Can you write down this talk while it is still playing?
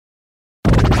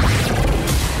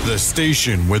The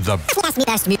station with the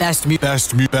best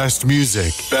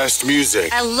music. Best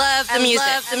music. I love the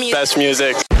music. Best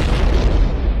music.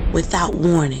 Without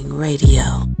Warning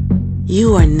Radio.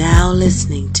 You are now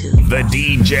listening to the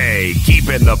DJ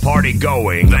keeping the party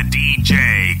going. The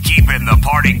DJ keeping the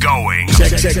party going.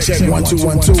 Check. 1 2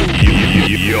 1 2.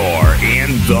 You're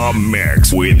in the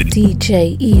mix with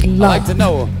DJ ERYK. I'd like to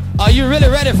know, are you really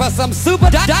ready for some super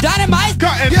dynamite?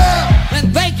 Yeah.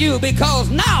 Then thank you, because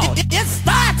now it's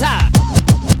start time.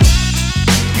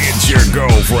 It's your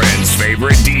girlfriend's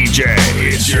favorite DJ.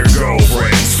 It's your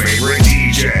girlfriend's favorite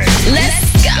DJ.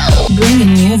 Let's go.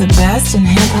 Bringing you the best in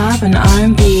hip-hop and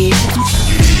R&B. You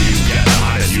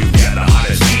got the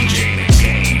hottest DJ in the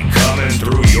game coming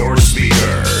through your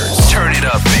speakers. Turn it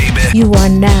up, baby. You are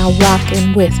now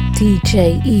rocking with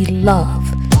DJ ERYK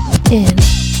in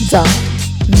the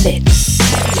mix.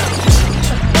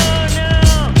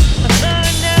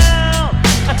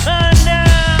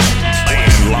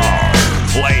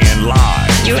 Playing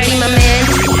live. You ready, my man?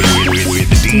 With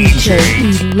DJ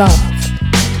ERYK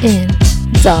in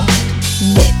the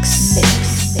mix.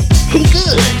 Pretty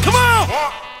good. Come on! 1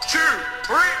 2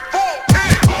 3 4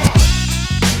 hit.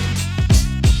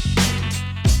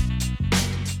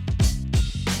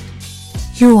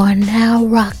 You are now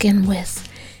rocking with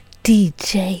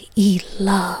DJ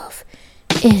ERYK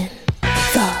in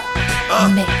the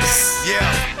mix. Yeah.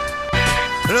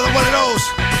 Another one of those.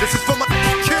 This is for my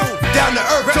Q. Down to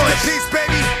earth. Join peace,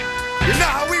 baby. You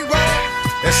know how we roll.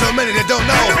 There's so many that don't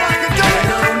know.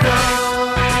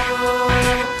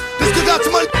 This goes out to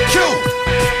my Q.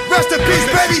 Rest in peace,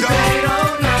 baby.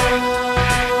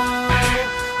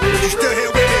 You still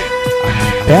here with me?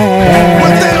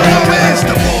 What they don't know is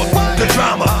the war, the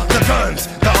drama, the guns,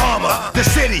 the armor, the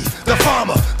city, the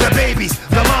farmer, the babies,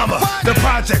 the mama, the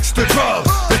projects, the drugs,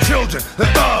 the children, the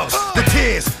thugs, the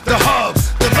tears, the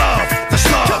hugs, the love, the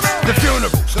slugs, the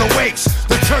funerals, the wakes,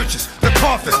 the churches, the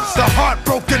coffins, the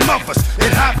heartbroken mothers.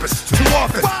 It happens too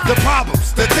often. The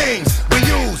problems, the things we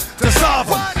use to solve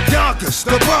them. Yonkers,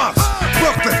 the Bronx,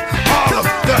 Brooklyn, Harlem,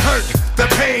 the hurt, the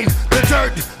pain, the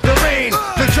dirt, the rain,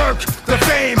 the jerk, the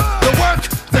fame, the work,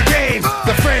 the game,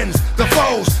 the friends, the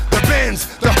foes, the bins,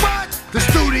 the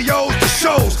studios, the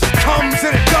shows, comes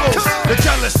and it goes. The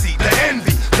jealousy, the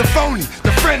envy, the phony,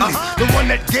 the friendly, the one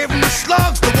that gave them the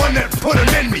slugs, the one that put them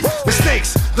in me. The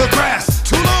snakes, the grass,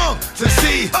 too long to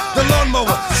see. The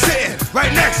lawnmower sitting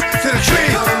right next to the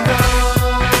tree.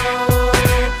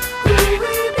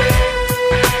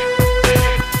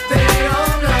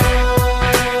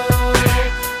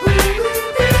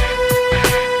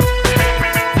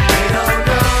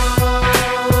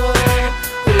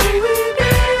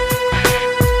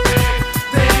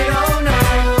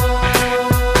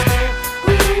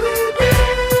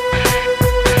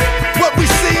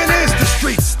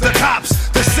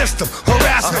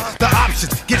 Harassment, the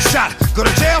options, get shot, go to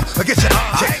jail, or get your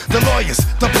the lawyers,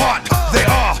 the part, they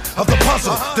are of the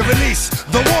puzzle, the release,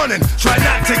 the warning, try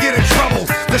not to get in trouble,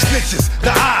 the snitches, the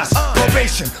eyes,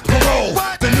 probation, parole,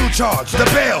 the new charge, the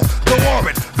bail, the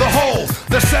warrant, the hole,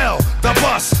 the cell, the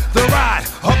bus, the ride,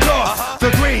 up north, the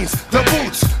greens, the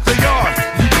boots, the yard,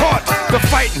 you caught, the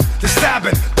fighting, the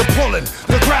stabbing, the pulling,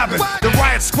 the grabbing, the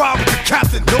riot squad with the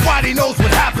captain, nobody knows what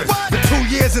happened, the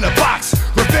 2 years in a box,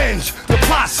 revenge, the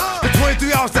plots, the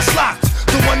 23 hours that's locked,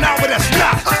 the 1 hour that's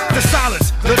not, the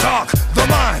silence, the dark, the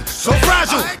mind, so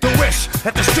fragile, the wish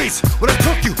that the streets would have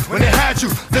took you when they had you,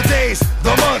 the days,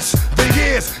 the months, the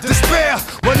years, despair,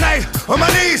 one night on my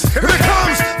knees, here it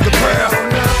comes, the prayer.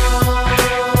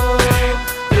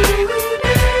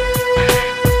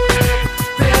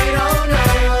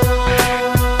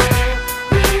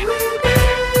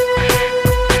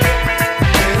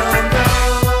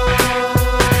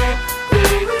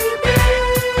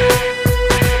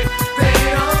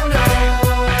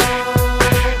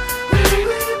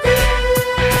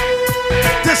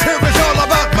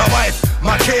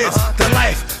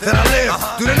 That I lived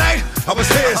through the night, I was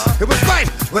his. It was right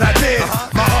what I did.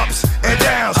 My ups and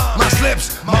downs, my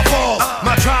slips, my falls,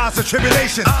 my trials and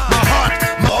tribulations, my heart,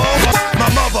 my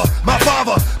mother, my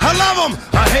father. I love him,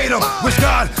 I hate him. Wish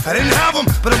God I didn't have him,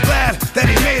 but I'm glad that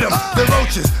he made him. The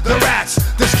roaches, the rats,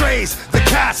 the strays, the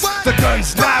cats, the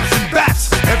guns, knives and bats.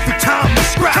 Every time I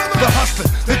scrap, the hustling,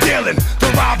 the dealing,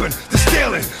 the robbing, the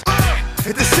stealing.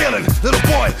 Hit the ceiling, little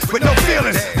boy with no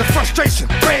feelings. The frustration,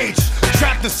 rage,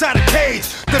 trapped inside a cage.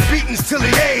 The beatings till the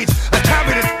age. I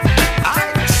carried it.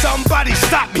 Somebody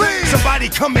stop me. Somebody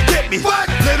come and get me.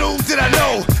 Little did I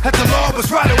know that the Lord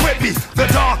was riding with me. The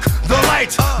dark, the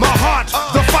light, my heart,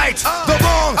 the fight, the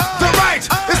wrong, the right.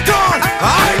 It's gone.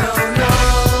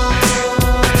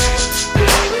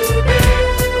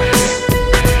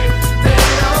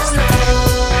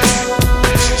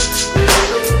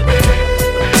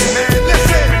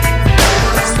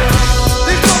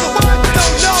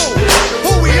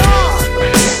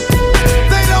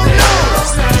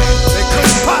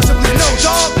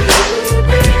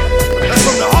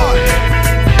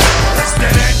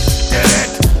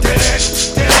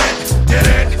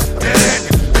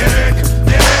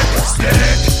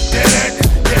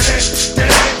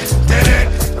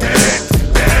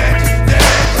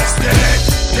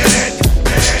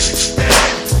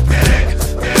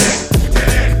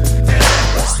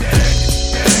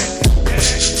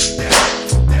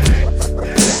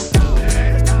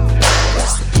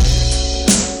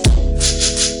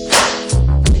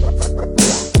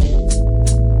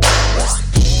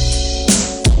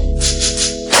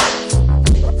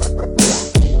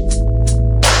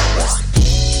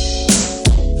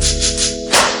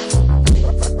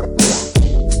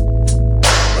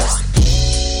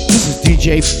 This is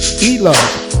DJ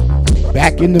E-Love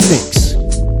back in the mix.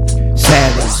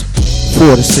 Saturdays,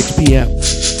 4 to 6 p.m.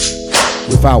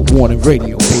 Without Warning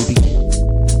Radio, baby.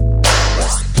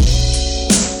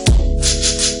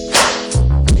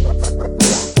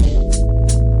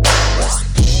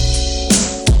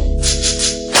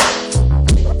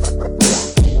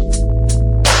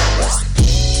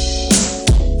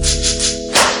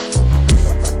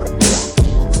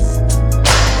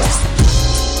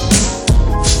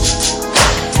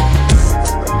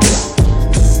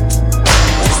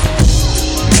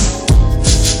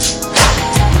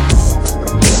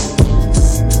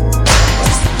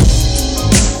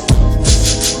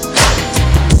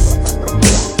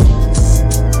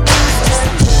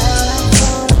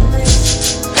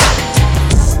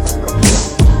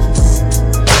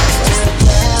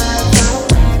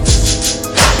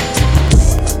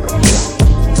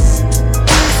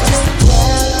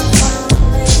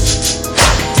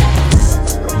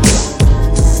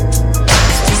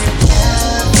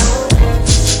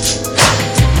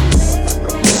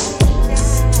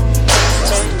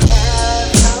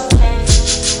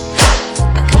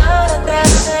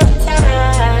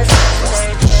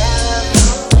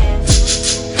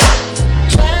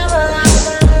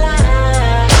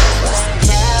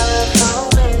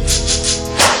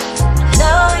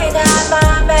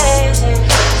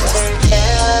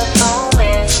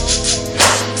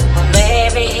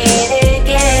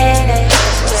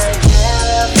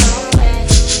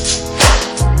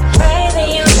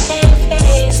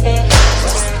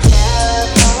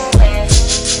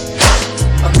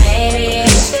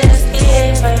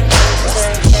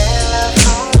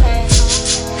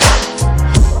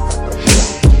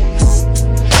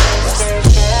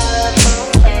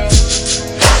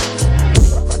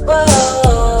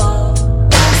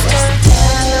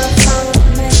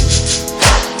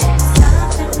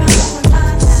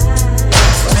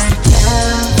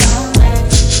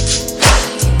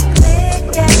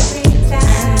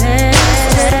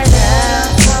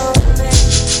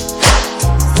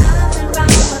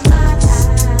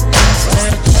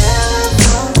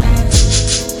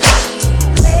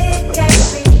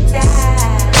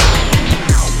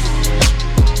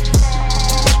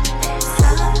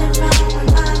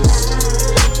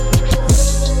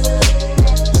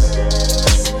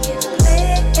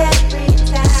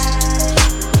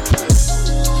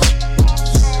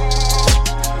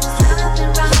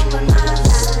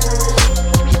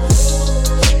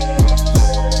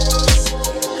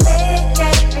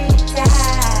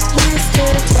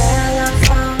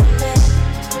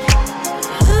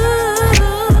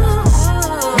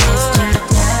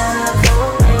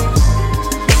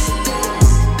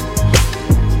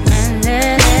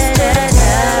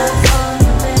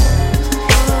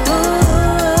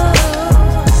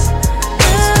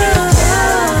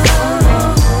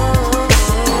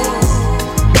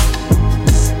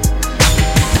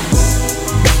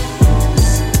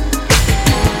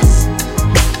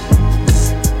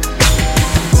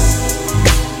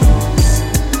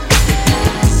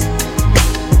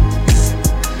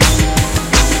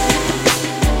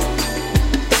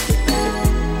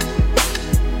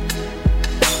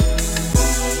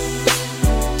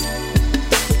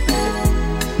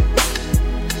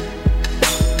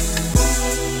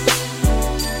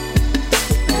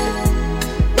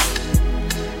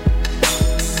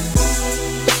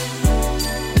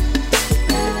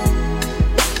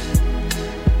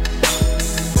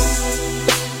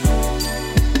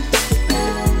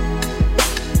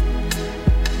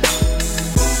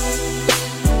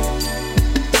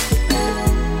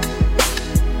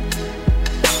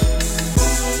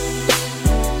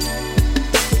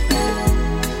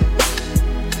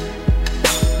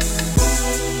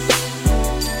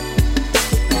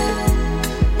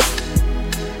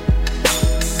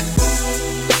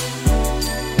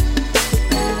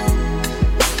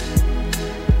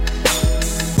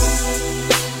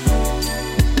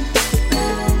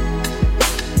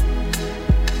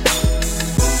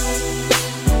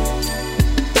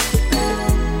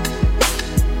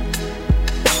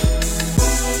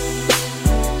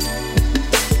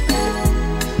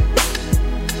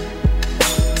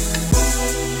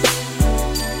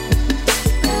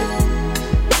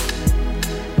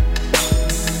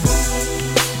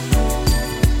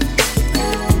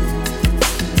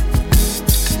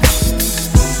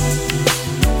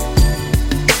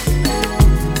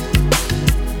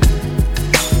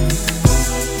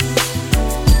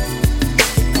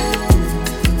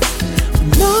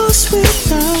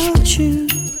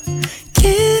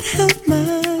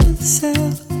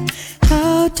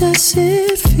 does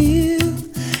it feel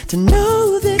to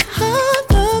know that I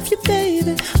love you,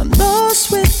 baby? I'm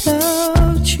lost without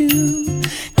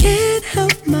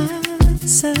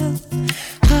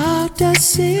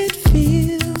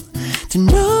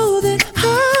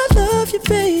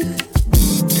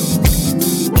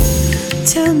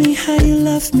how you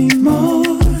love me more,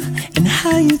 and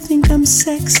how you think I'm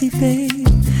sexy, babe.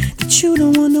 That you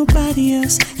don't want nobody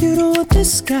else. You don't want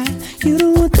this guy, you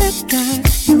don't want that guy.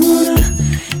 You wanna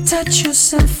touch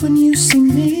yourself when you see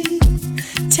me.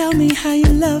 Tell me how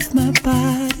you love my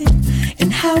body,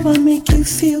 and how I make you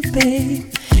feel, babe.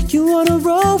 You wanna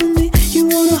roll with me, you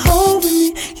wanna hold with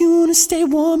me, you wanna stay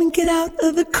warm and get out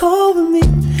of the cold with me.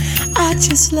 I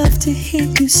just love to hear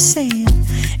you say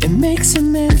it. It makes a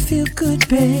man feel good,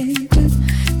 baby.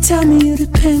 Tell me you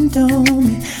depend on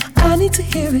me. I need to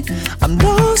hear it. I'm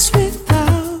lost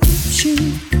without you.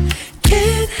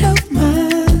 Can't help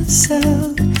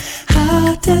myself.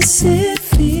 How does it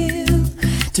feel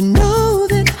to know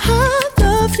that I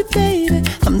love you, baby?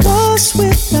 I'm lost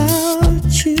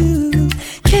without you.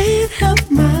 Can't help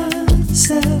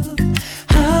myself.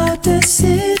 How does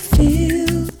it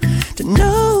feel to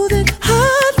know that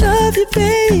I love you,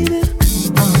 baby?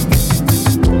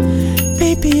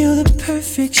 Baby, you're the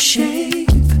perfect shape.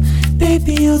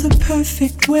 Baby, you're the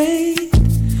perfect weight.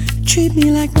 Treat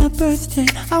me like my birthday.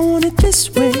 I want it this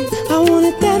way, I want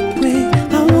it that way.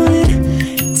 I want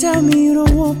it. Tell me you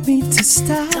don't want me to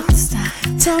stop. Don't stop.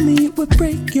 Tell me it would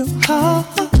break your heart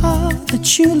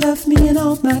that you love me in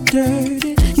all my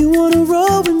dirty. You wanna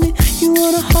roll with me, you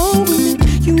wanna hold with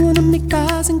me, you wanna make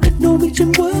eyes and get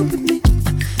Norwegian word with me.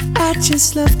 I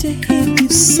just love to hear you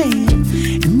say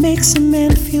it. It makes a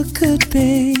man feel good,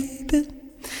 baby.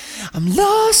 I'm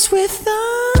lost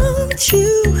without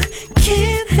you.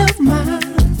 Can't help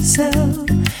myself.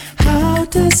 How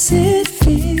does it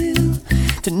feel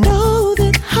to know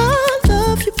that I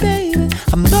love you, baby?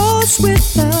 I'm lost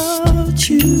without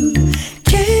you.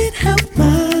 Can't help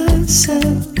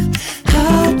myself.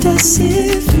 How does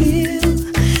it feel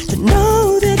to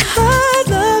know that I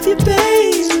love you, baby?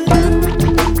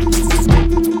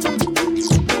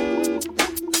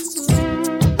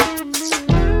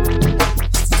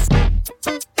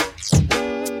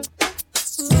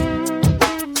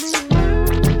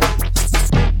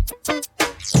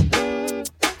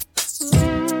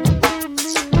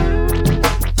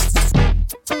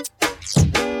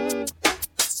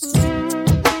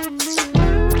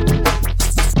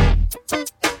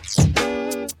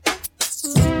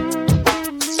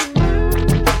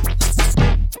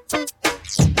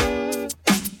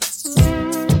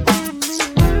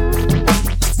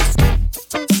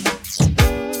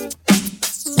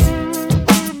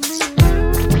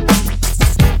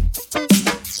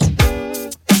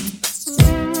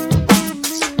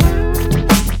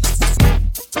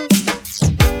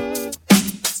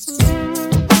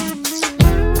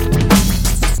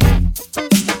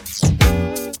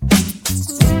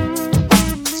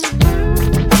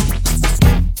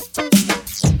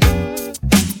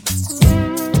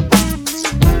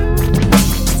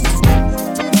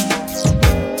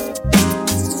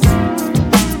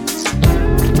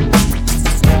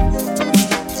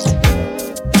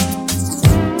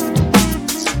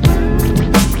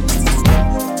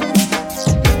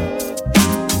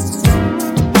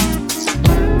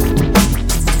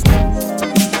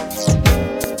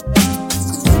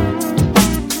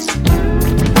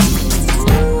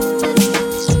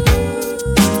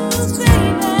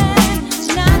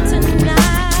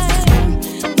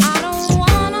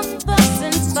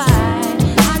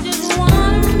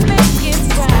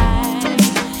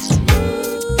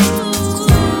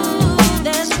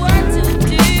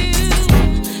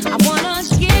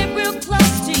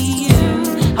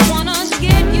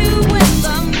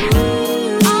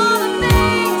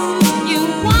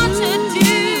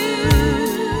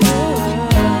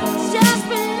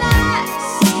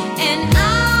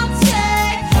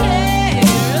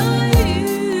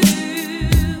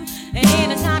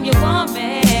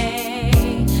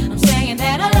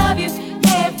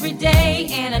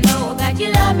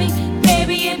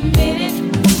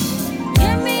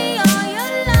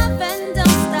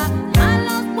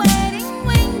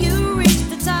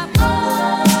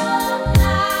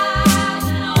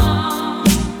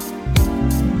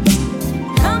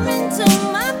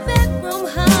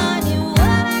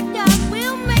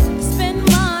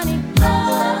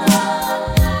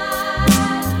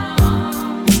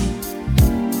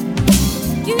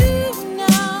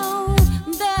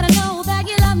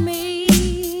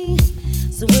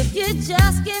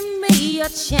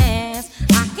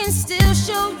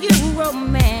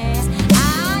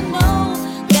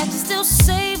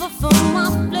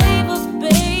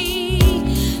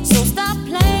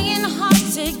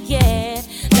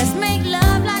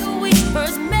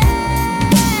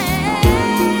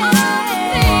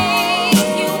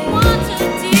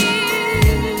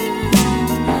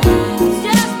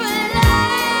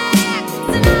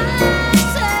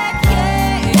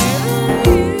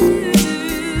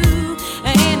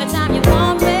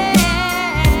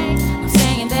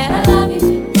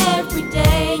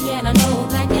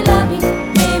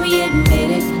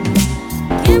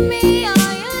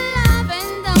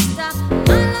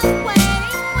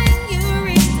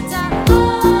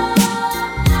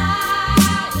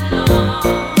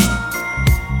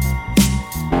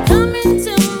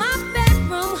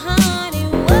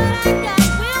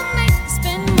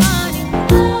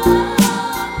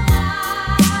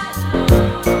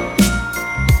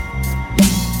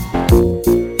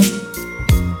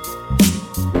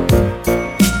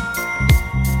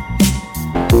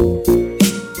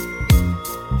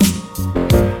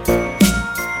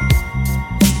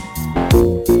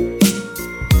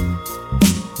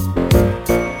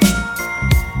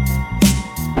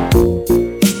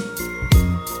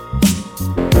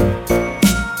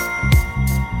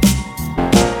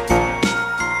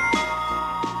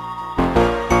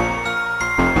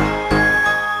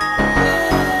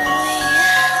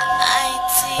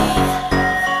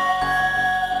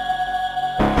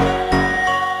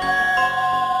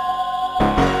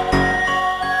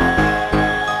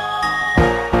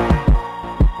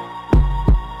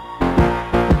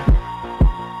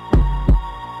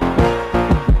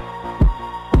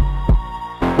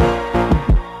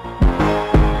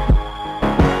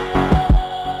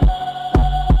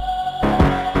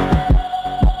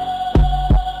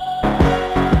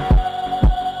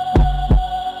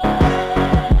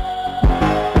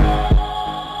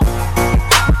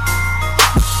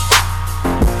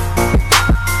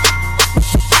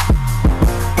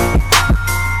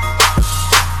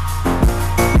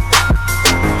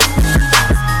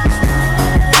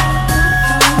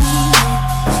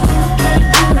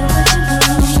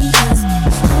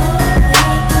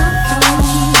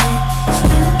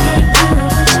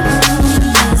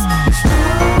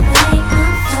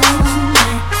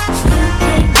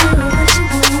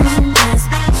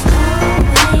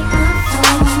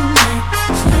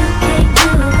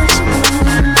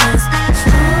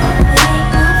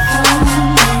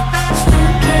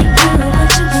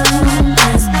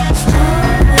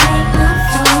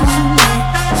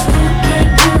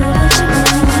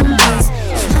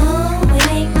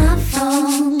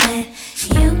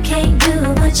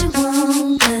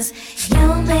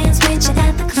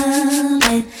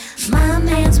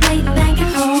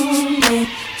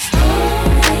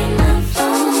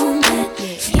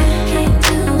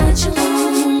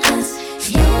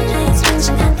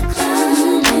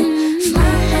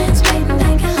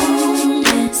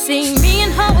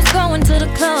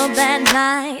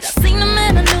 I seen him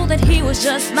and I knew that he was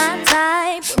just my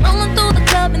type. We're rolling through the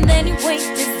club and then he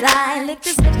winked his eye, licked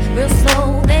his lips real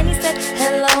slow, then he said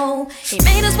hello. He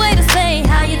made his way to say,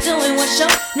 how you doing, what's your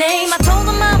name? I told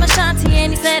him I'm Ashanti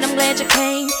and he said, I'm glad you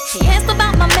came. He asked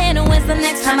about my man and when's the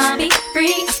next time I'll be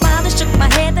free. I smiled and shook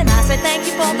my head, then I said thank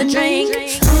you for the drink.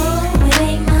 Oh, it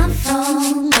ain't my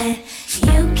fault that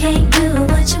you can't do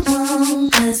what you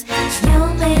want, 'cause your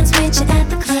man's with you at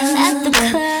the club. At the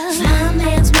club. My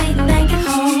man's waiting back at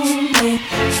home. Yeah.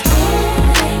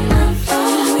 Oh, it ain't my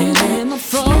fault. It ain't my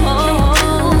fault. You can't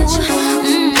do what you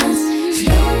want, 'cause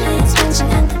your man's with you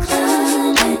at the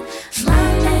club. And my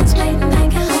man's waiting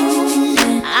back at home.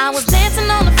 Yeah. I was dancing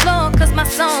on the floor 'cause my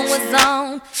song was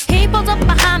on. He pulled up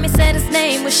behind me, said his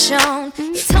name was Sean.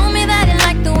 He told me that he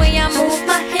liked the way I moved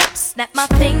my hips, snap my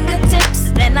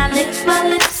fingertips, then I licked my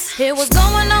lips. It was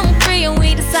going on free and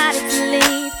we decided to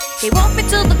leave. He walked me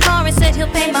to the car and said he'll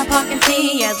pay my parking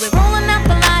fee. As we're rolling out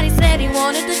the lot, he said he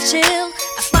wanted to chill.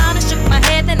 I smiled and shook my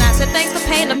head, then I said thanks for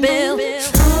paying the bill.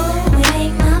 Oh, it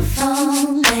ain't my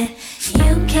fault that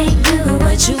you can't do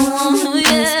what you want.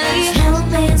 Yeah. Your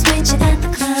man's with you at the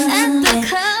club. At the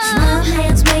club. My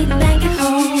man's waiting back at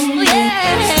home.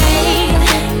 Yeah. It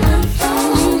ain't my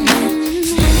fault that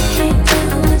you can't do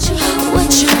what you want.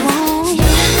 What you want?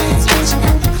 Your man's with you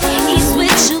at the club. He's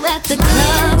with you at the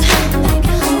club.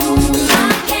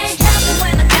 I can't help it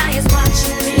when a guy is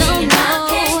watching me. No, no. I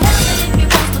can't help it if he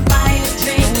wants to buy you a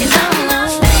drink. And I'm not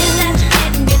saying that you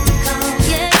didn't get to come.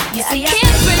 Yeah. You see, I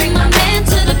can't bring my man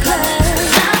to the club.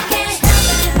 I can't help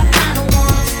it if I kinda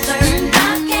want to flirt.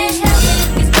 I can't help it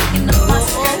if he's looking up my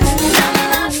skirt. And I'm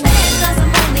not saying 'cause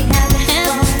I'm only having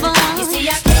fun. You see,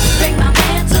 I can't bring my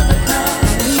man to the club.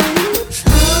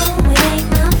 Oh, it ain't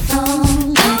my fault.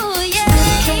 Oh, yeah.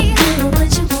 You can't do what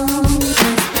you want,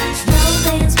 'cause your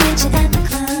man's with you at the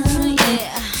club. Yeah.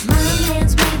 My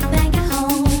man's waiting back at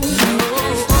home.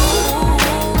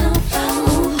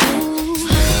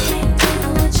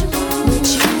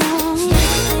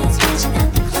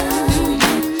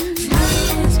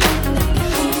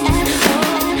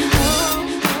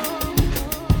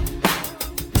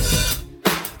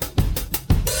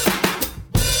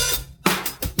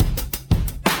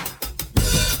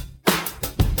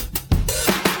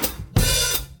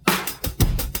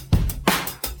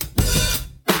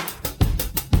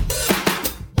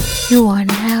 You are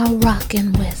now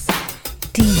rocking with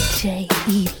DJ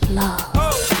E-Love.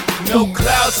 No in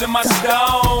clouds in my the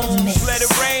stones. mix. Let it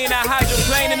rain. I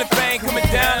hydroplane in the thing coming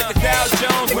down like the Dow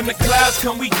Jones. When the clouds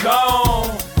come, we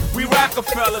gone. We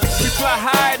Rockefellers, we fly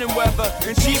higher than weather,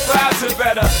 and cheap vibes are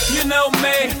better. You know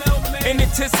me. In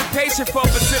anticipation for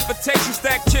precipitation,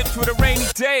 stack chips with a rainy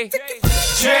day.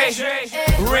 Jay,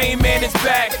 Rain Man is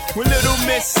back with Little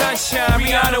Miss Sunshine.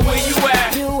 Rihanna, where you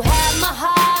at? You have my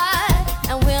heart,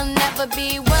 and we'll never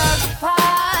be worlds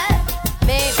apart.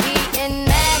 Maybe in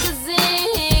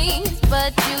magazines,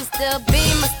 but you still be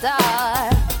my star.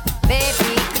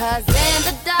 Baby, 'cause in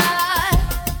the dark,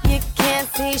 you can't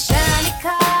see shiny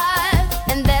cars.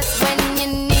 And that's when you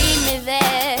need me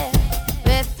there.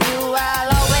 With you, I'll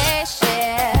always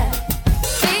share.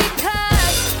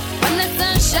 Because when the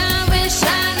sunshine will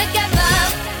shine together,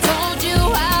 told you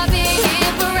I'll be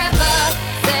here forever.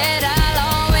 Said I'll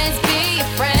always be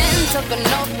your friend. Took an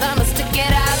oath, I'ma stick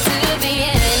it out to the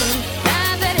end.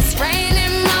 Now that it's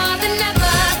raining more than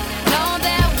ever, know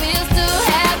that we'll still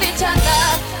have each other.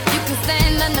 You can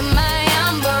stand under my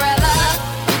umbrella.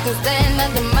 You can stand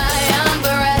under my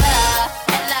umbrella.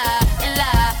 Ella,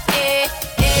 Ella, eh,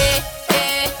 eh,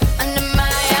 eh. Under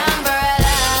my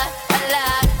umbrella. Ella,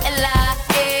 Ella,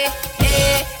 eh,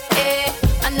 eh, eh.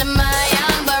 Under my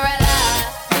umbrella.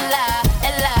 Ella,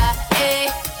 Ella, eh,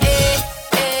 eh,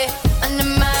 eh. Under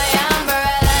my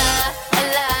umbrella.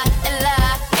 Ella, Ella,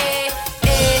 eh,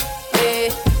 eh, eh,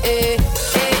 eh,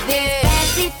 eh, eh.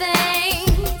 Fancy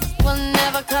things will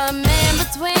never come in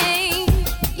between.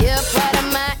 You're part of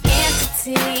my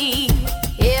entity,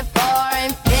 here for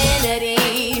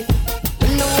infinity.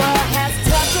 When the world has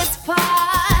took its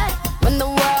part, when the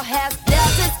world has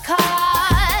dealt its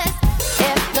cards,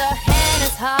 if the hand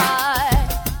is hard,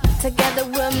 together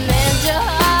we'll mend your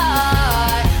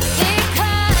heart.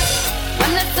 Because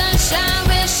when the sunshine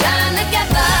will shine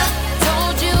together,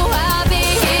 told you I'll be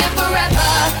here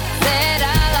forever. Said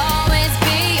I'll always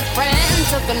be your friend.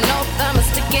 Took an oath, I'ma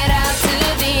stick it out to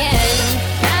the end.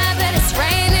 Now that it's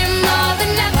raining more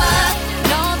than ever,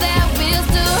 know that we'll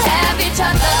still have each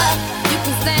other. You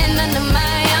can stand under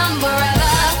my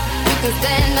umbrella. You can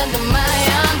stand under my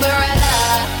umbrella.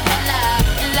 Ella,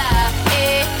 Ella,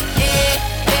 eh, eh,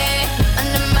 eh.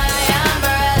 Under my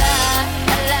umbrella.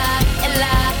 Ella,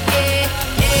 Ella, eh,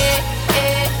 eh,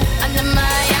 eh. Under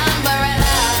my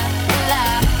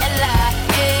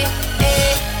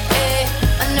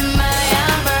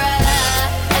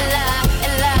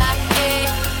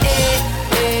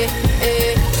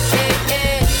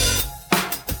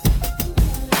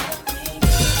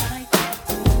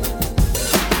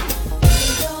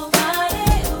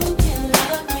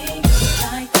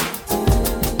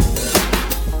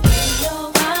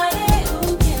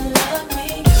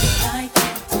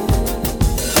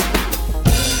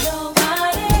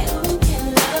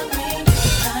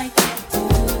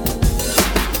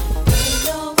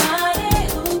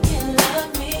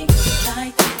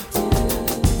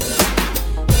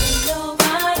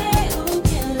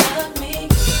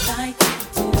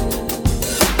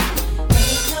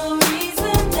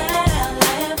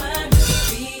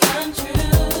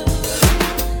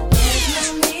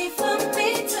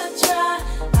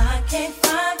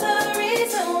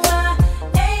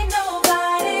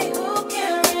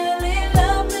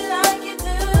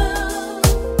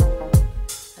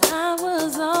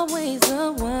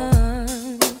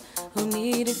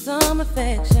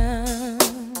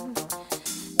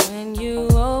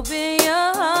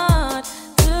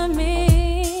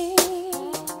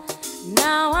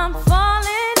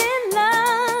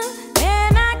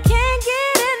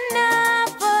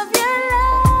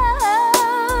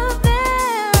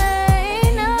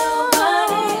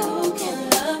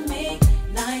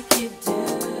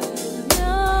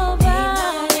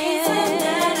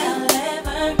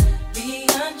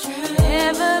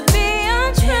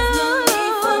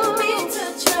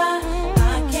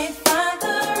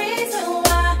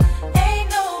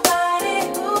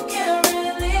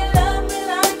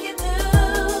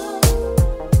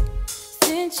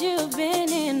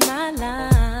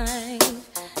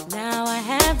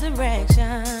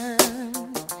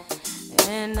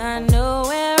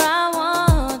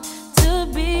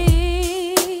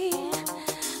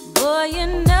Boy, you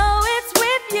know it's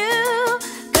with you,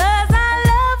 'cause I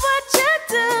love what you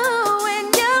do when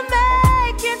you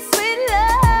make it sweet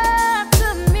love to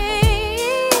me.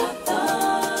 I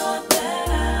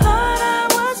thought I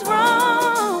was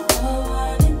wrong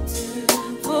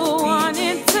for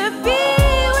wanting to be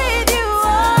with you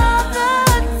all the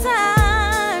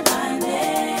time.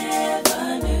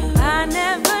 I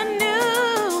never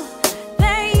knew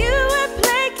that you would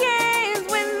play games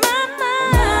with my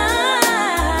mind.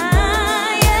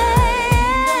 Yeah.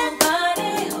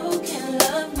 Nobody who can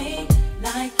love me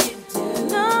like you do.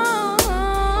 No,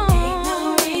 ain't no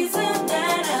reason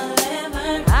that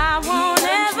I won't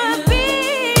ever be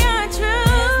untrue.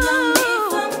 There's no need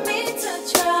for me to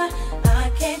try. I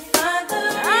can't find the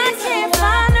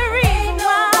reason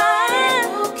why.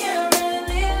 Who can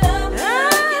really love me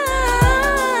like you do?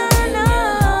 No,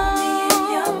 hold me in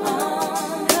your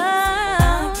arms.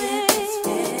 I'll get this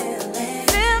feeling.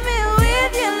 Fill me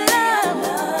with your love.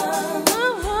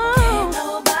 Can't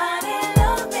nobody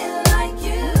love me like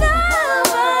you.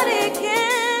 Nobody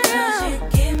can. 'Cause you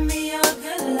give me your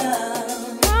good love.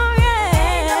 Oh yeah.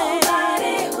 Ain't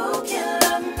nobody who can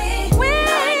love me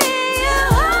when you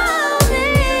hold me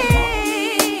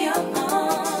in your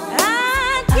arms.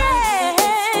 I get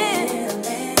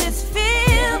this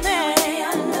feeling.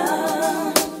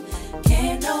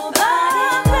 Can't nobody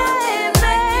love me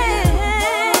like you.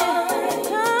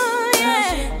 Oh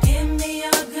yeah. Give me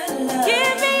your good love.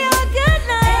 Give me your good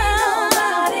love. Ain't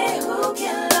nobody who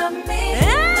can love me.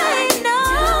 Ain't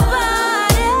nobody.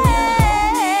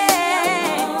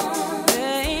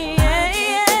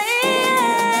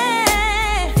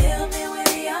 Fill me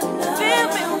with your love. Fill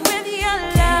me with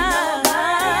your love.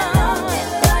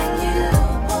 Like you.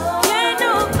 Can't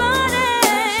nobody.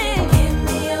 Give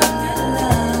me your good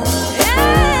love.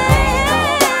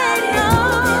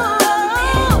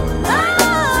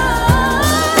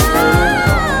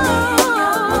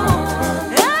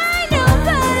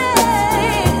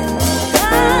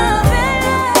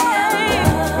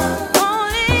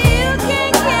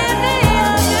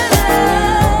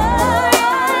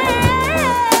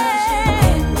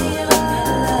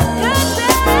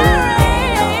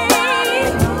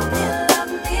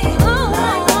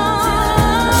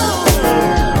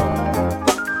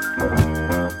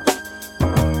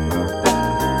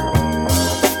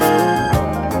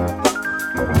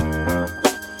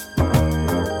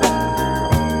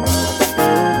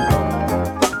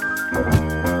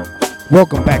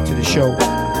 Welcome back to the show.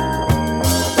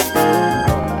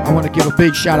 I want to give a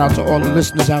big shout out to all the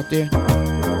listeners out there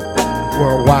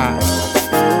worldwide.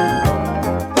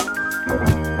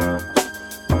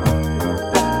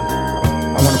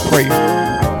 I want to pray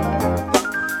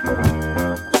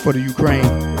for the Ukraine.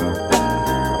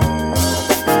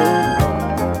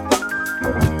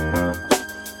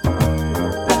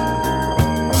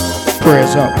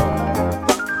 Prayers up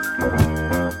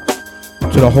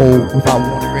to the whole Without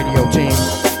Warning Radio team.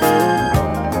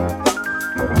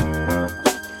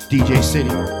 DJ City,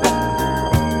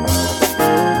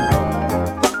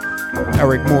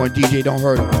 ERYK Moore and DJ Don't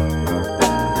Hurt Him,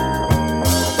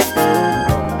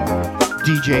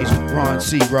 DJs Ron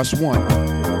C, Russ 1,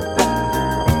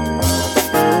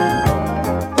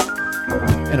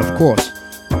 and of course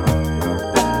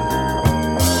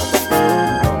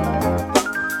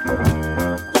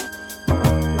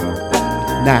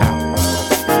now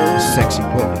Sexy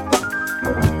Bully.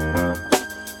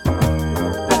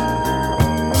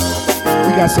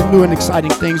 We got some new and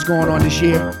exciting things going on this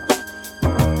year.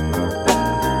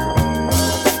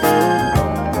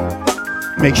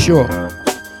 Make sure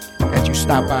that you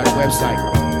stop by the website,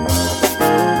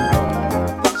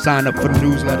 sign up for the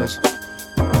newsletters,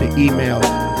 the emails.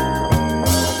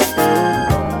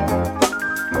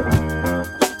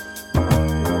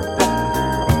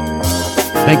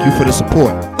 Thank you for the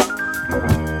support.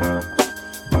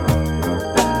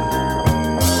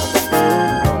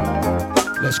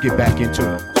 Let's get back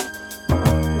into it.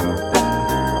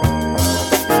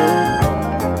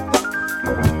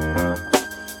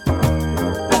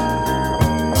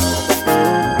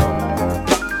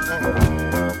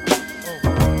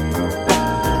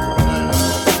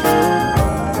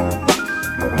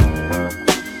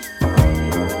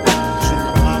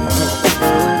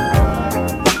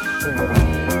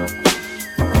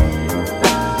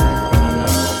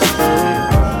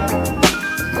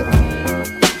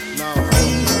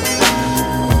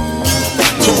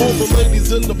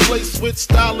 with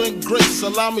style and grace.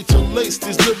 Allow me to lace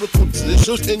these lyrical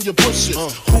dishes in your bushes.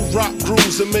 Who rock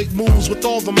grooves and make moves with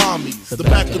all the mommies. The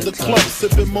back of the club,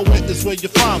 sipping Moet is where you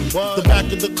find me. The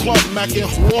back of the club, macking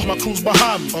war, my crew's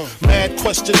behind me. Mad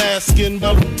question asking,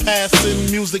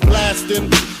 passing, music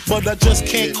lasting. But I just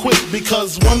can't quit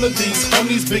because one of these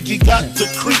homies Biggie got to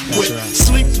creep with,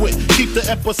 sleep with, keep the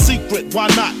ep a secret. Why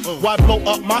not? Why blow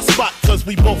up my spot? Cause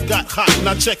we both got hot.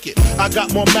 Now check it. I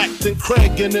got more Mac than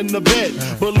Craig and in the bed.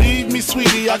 Believe me,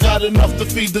 sweetie, I got enough to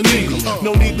feed the needy.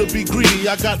 No need to be greedy.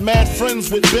 I got mad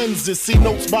friends with Benzes. See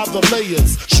notes by the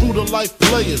layers. True to life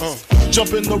players.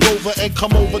 Jump in the Rover and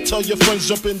come over. Tell your friends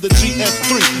jump in the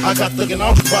GS3. I got the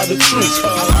out by the tree.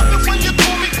 When you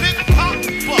call me Big Papa,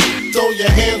 throw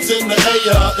your hands in the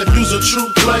air if you's a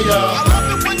true player. I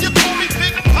love it when you call me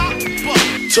Big Papa.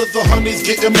 To the honeys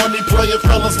getting money, playing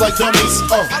fellas like dummies.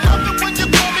 I love it when you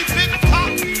call me Big Papa.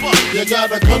 You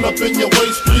got a gun up in your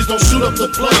waist, please don't shoot up the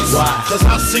place. Cause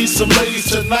I see some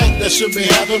ladies tonight that should be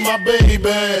having my baby.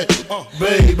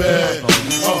 Baby.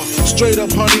 Straight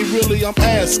up, honey, really I'm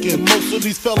asking. Most of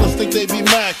these fellas think they be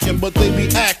macking, but they be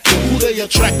acting. Who they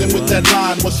attracting with that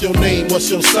line? What's your name? What's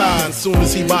your sign? Soon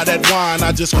as he buy that wine,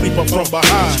 I just creep up from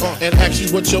behind and ask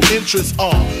you what your interests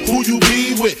are. Who you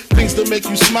be with? Things to make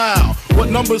you smile. What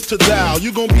numbers to dial?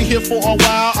 You gon' be here for a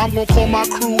while. I'm gon' call my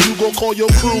crew. You gon' call your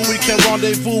crew. We can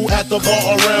rendezvous at the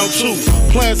bar around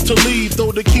 2. Plans to leave,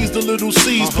 throw the keys to little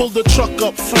C's. Pull the truck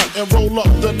up front and roll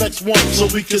up the next one so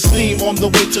we can steam on the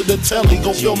way to the telly.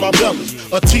 Go fill my belly.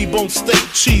 A T-bone steak,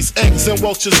 cheese, eggs, and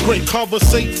Welch's grape.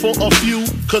 Conversate for a few,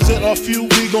 cause in a few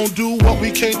we gon' do what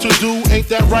we came to do. Ain't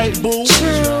that right, boo?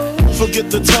 Forget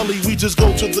the telly, we just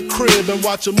go to the crib and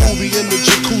watch a movie in the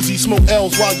jacuzzi. Smoke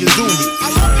L's while you do me.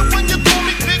 I love it when you call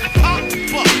me Big Papa.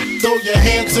 Throw your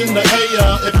hands in the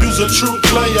air if you's a true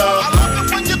player. I love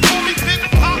it when you call me Big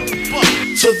Papa.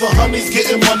 To the honeys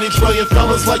getting money, playing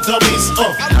fellas like dummies.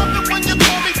 I love it when you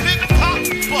call me Big Papa.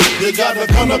 You got a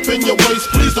gun up in your waist,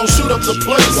 please don't shoot up the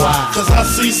place. Cause I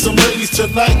see some ladies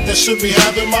tonight that should be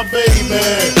having my baby.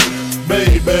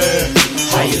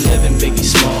 How you living, Biggie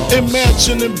Small?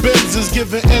 Imagining Benzes,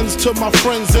 giving ends to my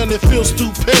friends, and it feels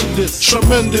stupendous.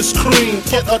 Tremendous cream,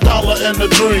 get $1 and a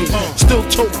dream. Still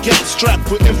tote gas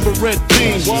strapped with infrared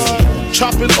beams.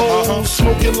 Chopping O's,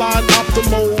 smoking line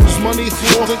optimals. Money,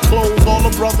 more than clothes, all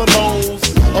a brother knows.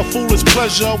 A foolish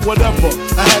pleasure, whatever.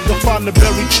 I had to find the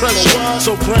buried treasure,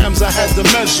 so grams I had to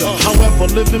measure. However,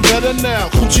 living better now,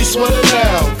 coochie sweater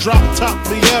now. Drop top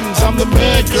BMs, I'm the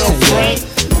man, girlfriend.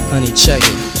 Honey, check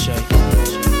it.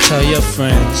 Tell your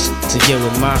friends to get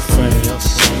with my friends,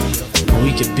 and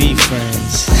we could be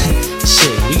friends.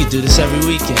 Shit, we could do this every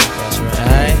weekend. That's right,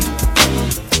 alright?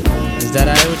 Is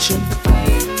that alright with you?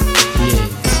 Yeah.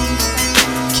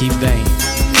 Keep banging.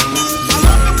 I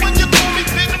love it when you call me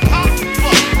Big Papa.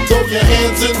 Throw your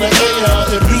hands in the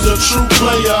air if you's a true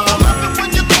player. I love it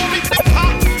when you call me Big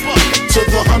Papa. To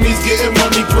the honeys getting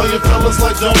money, playing fellas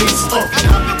like dummies. I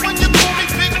love it when you call me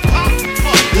Big Papa.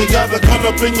 You got a gun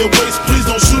up in your waist, please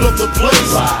don't shoot up the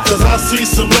place. Cause I see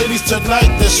some ladies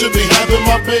tonight that should be having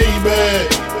my baby.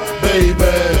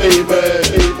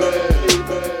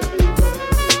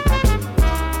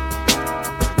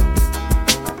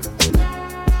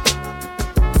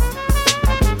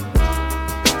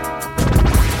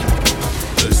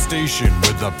 The station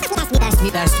with the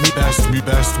best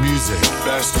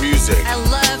music. I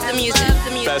love the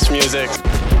music. Best music.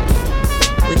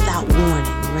 Without Warning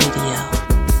Radio.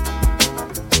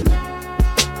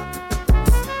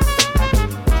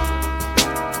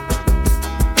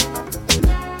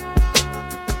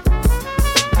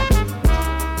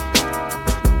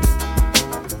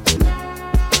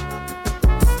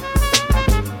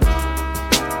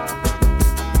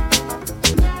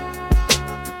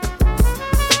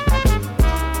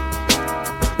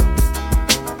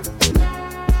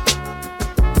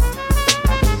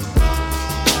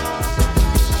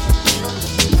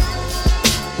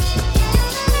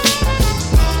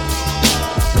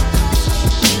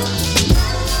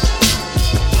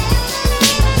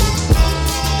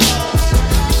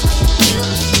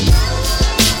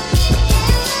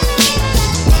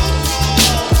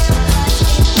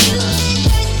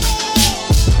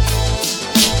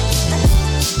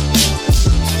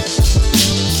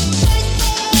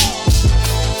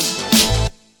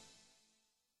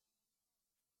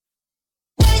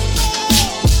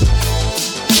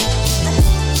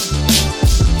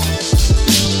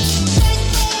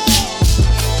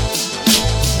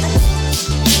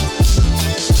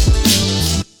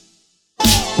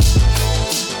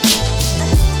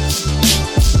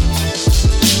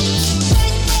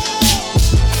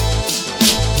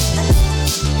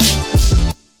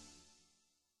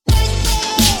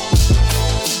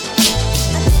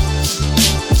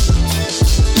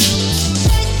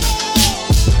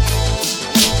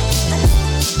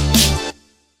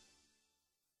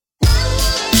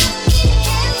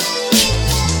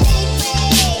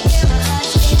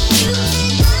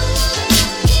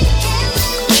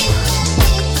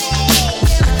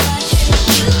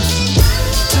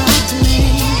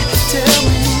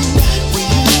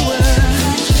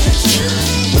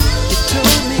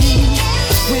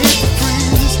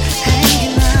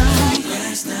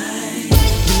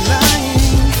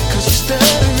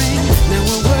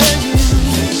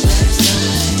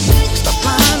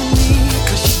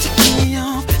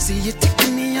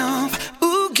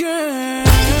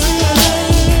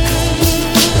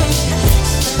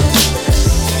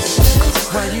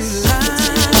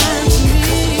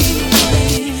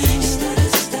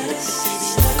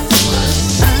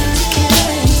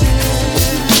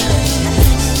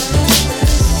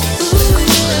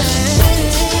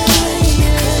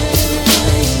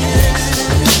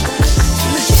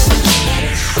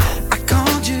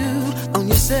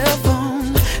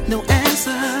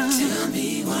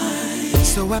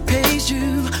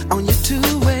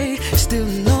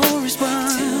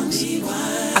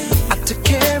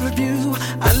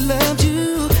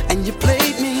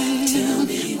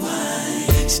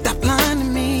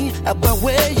 about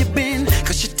where you been,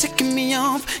 cause you're ticking me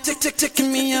off,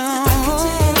 ticking me off.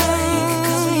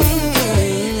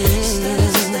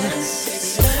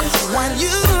 When you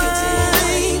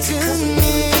lie to me,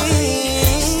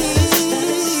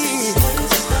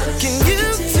 can you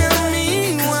tell me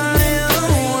why?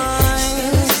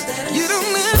 You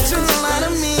don't have to lie to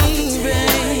me,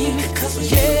 babe.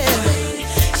 Yeah,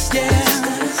 yeah.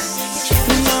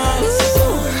 No,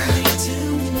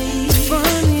 it's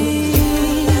funny.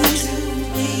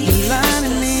 You lie to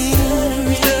me,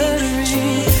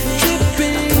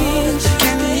 tripping.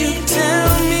 Can you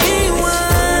tell me why?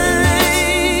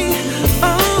 Oh,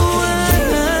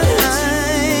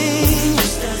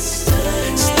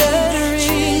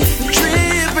 stuttering,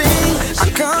 tripping. I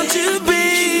called you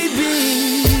baby.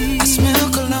 I smell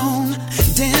cologne,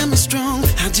 damn it's strong.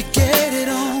 How'd you get it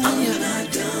on?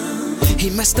 He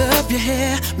messed up your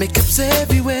hair, makeup's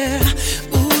everywhere.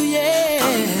 Ooh yeah.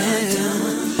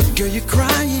 Girl, you're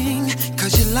crying,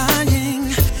 cause you're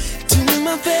lying to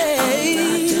my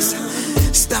face.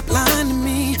 Stop lying to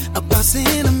me about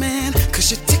seeing a man, cause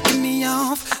you're ticking me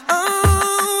off.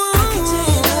 Oh,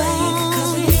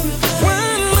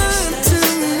 why lie to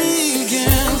me,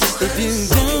 girl? If you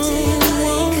don't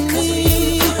want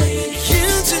me, you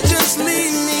should just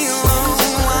leave me alone.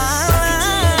 Why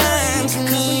lie to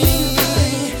me?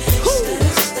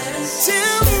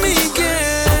 Tell me, girl.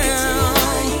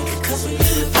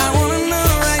 I wanna know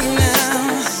right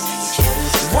now.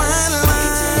 Why lie?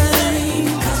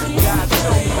 God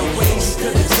show me the way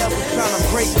because the devil's trying to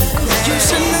break me down. You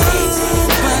should know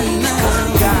by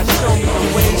now. God show me the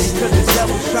way because the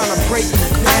devil's trying to break me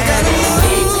down. I gotta know,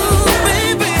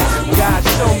 baby. God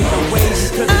show me the way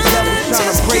because the devil's trying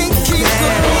to break me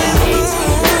down.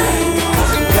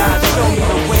 God show me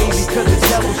the way because the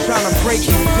devil's trying to break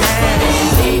me down.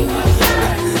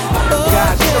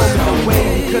 God show me the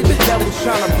way because the devil's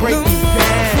trying to break me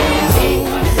down.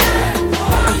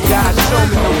 God show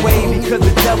me the way because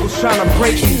the devil's trying to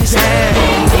break me down.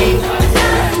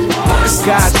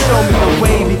 God show me the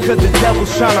way because the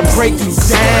devil's trying to break me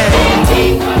down.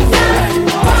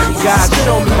 God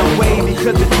show me the way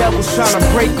because the devil's trying to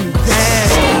break me down.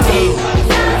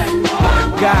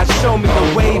 God show me the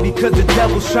way because the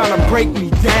devil's trying to break me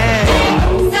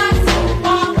down.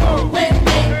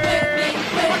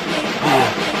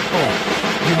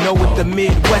 You know what the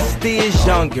Midwest is,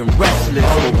 young and restless,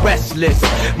 or restless.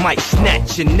 Might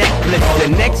snatch your necklace, the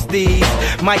next these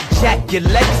might jack your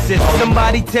Lexus.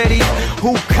 Somebody tell these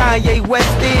who Kanye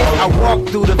West is. I walk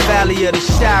through the valley of the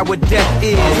shadow where death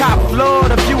is. Top floor,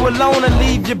 the view alone will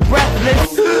leave you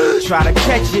breathless. Try to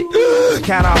catch it,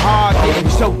 kinda hard getting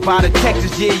choked by the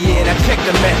Texas. Yeah, and I check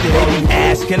the method. They be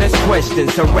asking us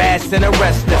questions, harassing,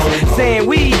 arresting us, saying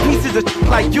we eat pieces of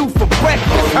like you for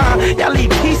breakfast, huh? Y'all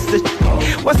eat pieces of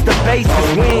what's the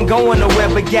basis? We ain't going nowhere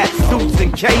but got suits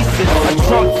and cases. A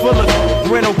trunk full of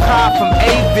rental car from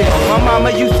Avis. My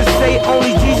mama used to say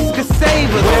only Jesus could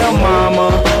save us. Well, mama,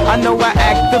 I know I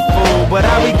act the fool, but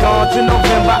I'll be gone to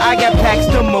November. I got packs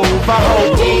to move. I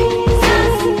hope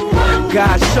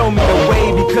God show me the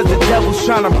way because the devil's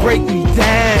trying to break me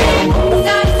down.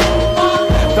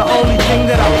 The only thing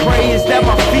that I pray is that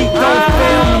my feet don't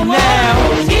fail me now.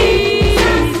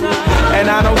 And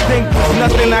I don't think there's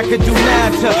nothing I could do now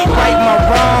to right my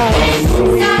wrongs.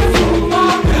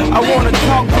 I wanna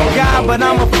talk to God, but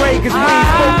I'm afraid cause we ain't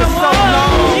spoken so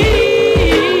long.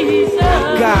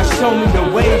 God show me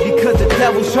the way because the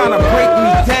devil's trying to break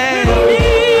me down.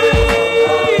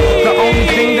 The only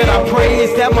thing that I pray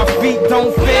is that my feet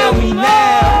don't fail me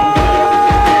now.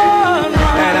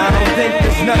 And I don't think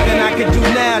there's nothing I can do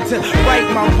now to right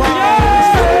my wrongs.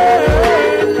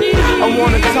 I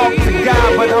wanna talk to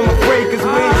God, but I'm afraid cause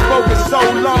we ain't spoken so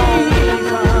long.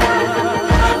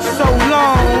 So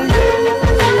long.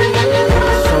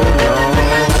 So long.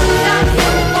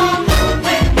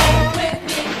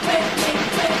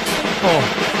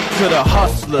 To the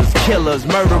hustlers, killers,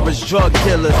 murderers, drug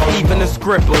dealers, even the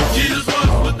scribblers. Jesus was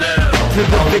with them. To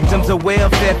the victims of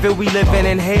welfare, feel we living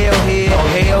in hell here.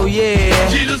 Hell yeah.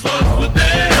 Jesus was with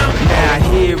them. Now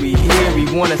hear me,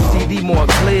 wanna see thee more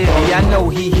clearly. I know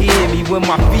he hear me when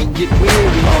my feet get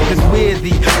weary. Cause we're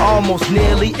the almost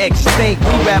nearly extinct.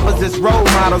 We rappers as role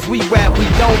models, we rap, we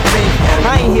don't think.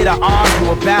 I ain't here to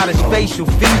argue about his facial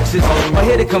features, or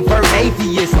here to convert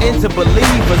atheists into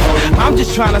believers. I'm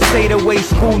just trying to say the way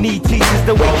school need teachers,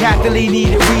 the way Catholic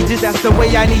needed Regis, that's the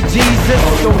way I need Jesus.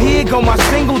 So here go my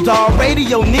single, dog,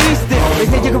 radio needs this. They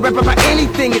say you can rap about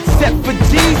anything except for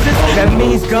Jesus. That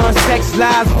means guns, sex,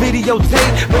 lies,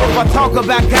 videotape. But if I talk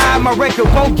about God, my record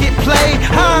won't get played,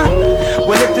 huh?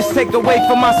 Well, if this take away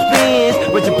from my spins,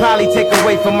 which will probably take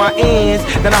away from my ends,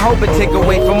 then I hope it take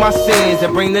away from my sins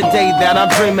and bring the day that I'm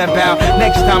dreaming about.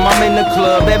 Next time I'm in the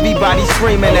club, everybody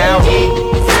screaming out.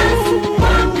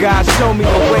 God, show me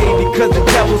the way, because the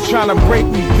devil's trying to break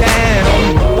me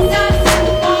down.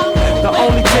 The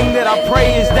only thing that I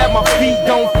pray is that my feet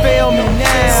don't fail me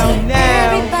now.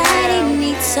 Everybody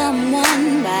needs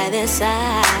someone by their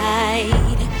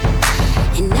side,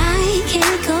 and I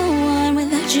can't go on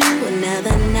without you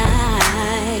another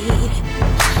night.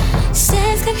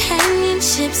 Since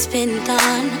companionship's been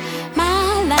gone,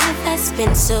 my life has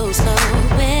been so slow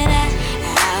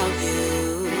without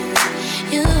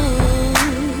you.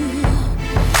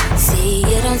 See,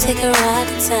 you don't take a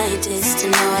rocket scientist to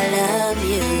know I love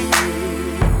you,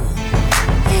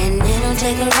 and it don't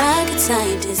take a rocket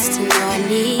scientist to know I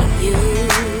need you.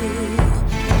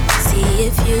 See,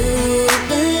 if you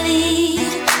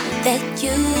believe that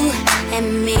you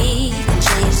and me can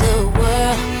change the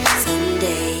world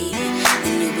someday,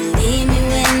 then you believe me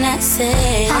when I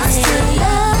say I still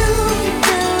love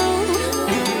you.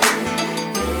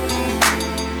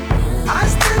 I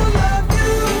still love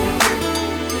you.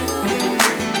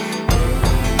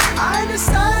 I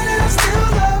decided I still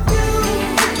love you.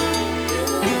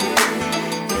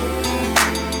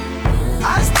 I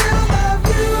still love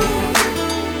you.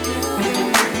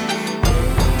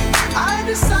 I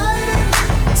decided.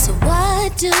 So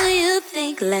what do you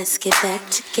think? Let's get back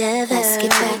together. Let's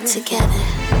get back together.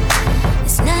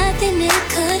 There's nothing it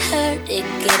could hurt, it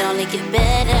could only get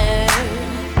better.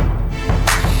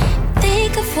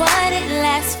 Think of what it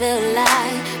last felt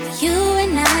like for you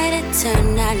and I to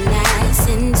turn our nights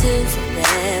into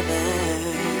forever.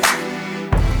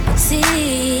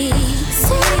 See,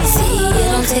 it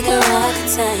don't take a rocket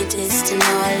scientist to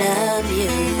know I love you,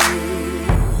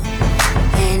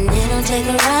 and it don't take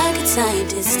a rocket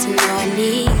scientist to know I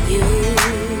need you.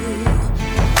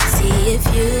 See, if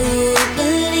you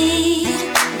believe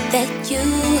that you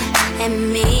and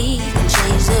me can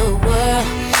change the world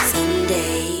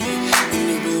someday, then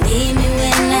you believe me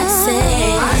when I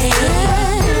say I still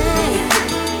love you.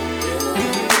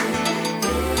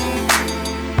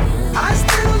 I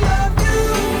still love you.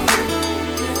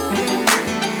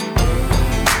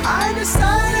 I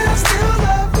decided I still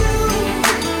love you.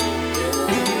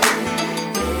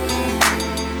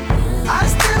 I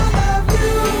still love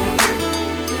you.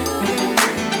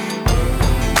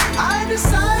 I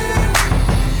decided.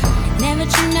 Never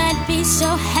dreamed I'd be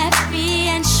so happy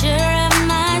and sure of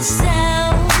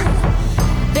myself.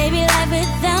 Baby, life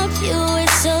without you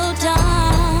is so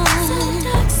dumb.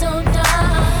 So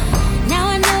dark. Now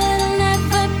I know it'll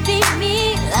never be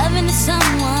me loving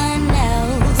someone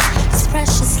else. It's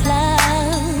precious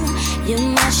love, you're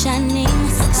my shining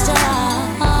star.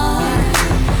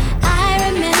 I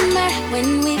remember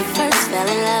when we first fell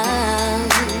in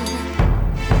love.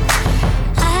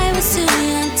 I was too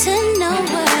young to know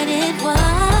what it was.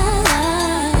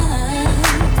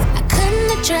 I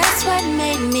couldn't address what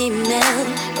made me melt,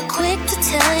 but quick to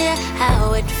tell you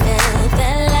how it felt.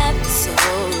 That love was so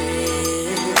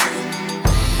real,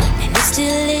 and it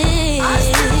still is. I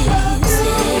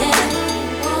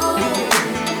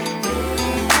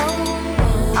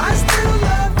still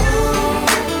love you.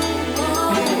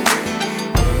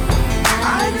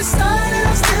 I decided I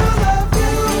still love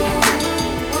you.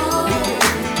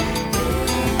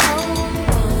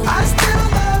 I still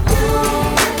love you.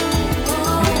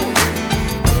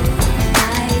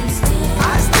 I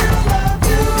still love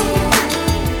you.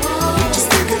 Just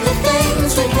think of the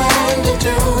things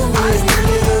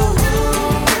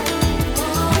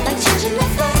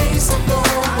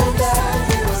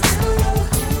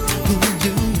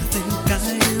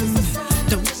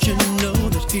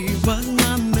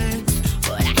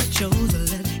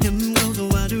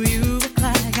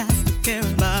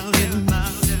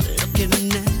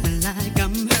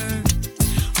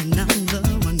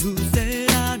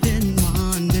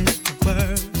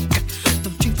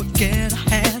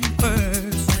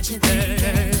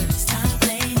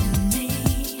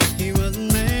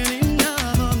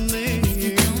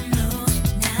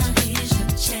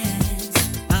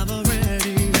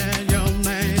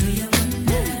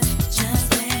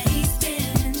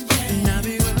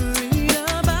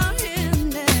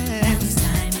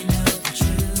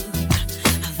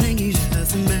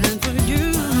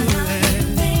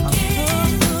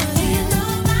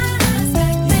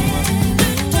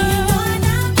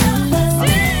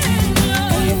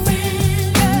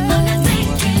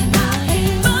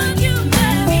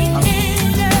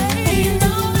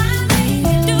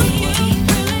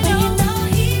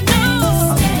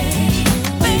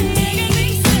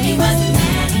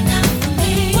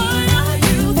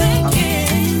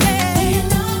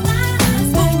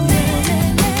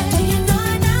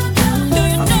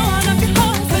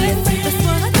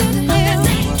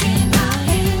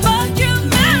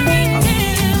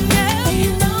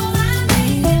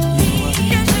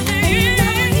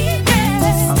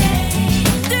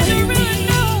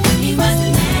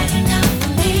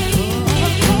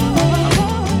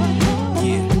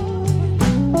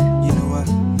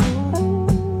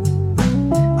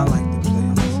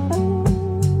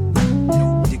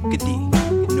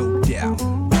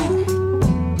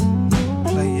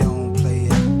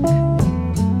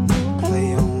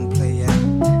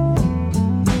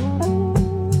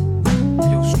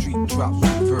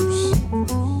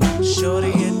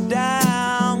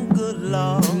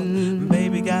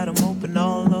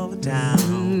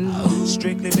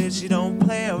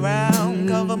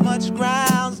touch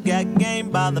grounds, got game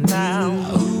by the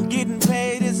pound. Getting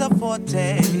paid is a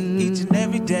forte, each and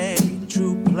every day.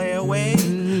 True play away,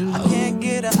 I can't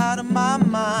get her out of my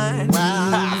mind.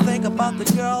 I think about the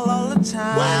girl all the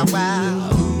time.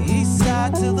 The east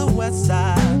side to the west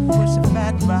side, pushing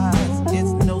fat rides,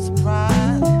 it's no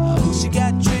surprise. She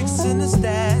got tricks in the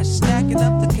stash, stacking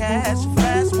up the cash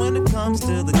fast when it comes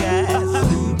to the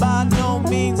gas. By no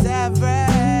means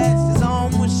average, it's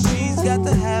on when she's got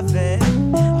to have it.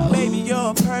 Baby,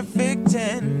 you're a perfect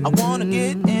 10. I wanna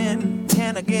get in,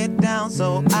 can I get down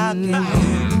so I can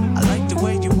win? I like the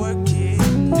way you work it,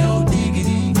 no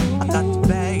diggity. I got to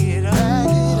bag it up.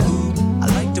 I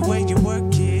like the way you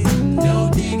work it,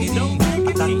 no diggity.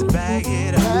 I got to bag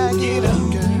it up.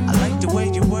 I like the way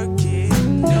you work it,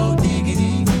 no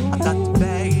diggity. I got to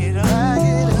bag it up.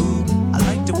 I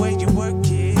like the way you work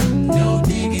it, no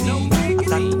diggity. I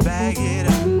got to bag it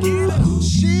up.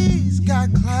 She's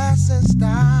got class and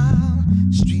style,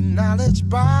 street knowledge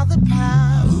by the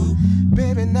pound.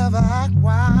 Baby never act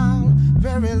wild,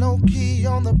 very low key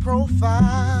on the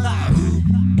profile.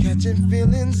 Catching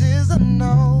feelings is a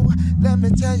no, let me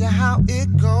tell you how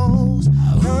it goes.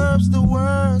 Herbs the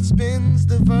word, spins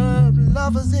the verb,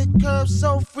 lovers it curves,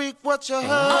 so freak what you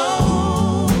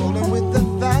heard. Rolling with the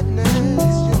fatness,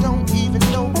 you don't even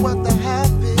know what the half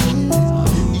is.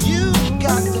 You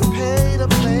got to pay to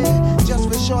play, just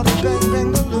for sure to bang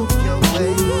bang to look your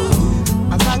way.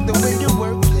 I like the way you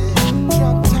work it,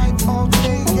 trump tight all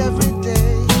day, every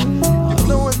day. You're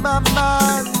blowing my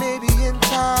mind, maybe in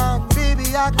time,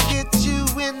 baby I can get you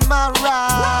in my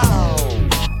ride.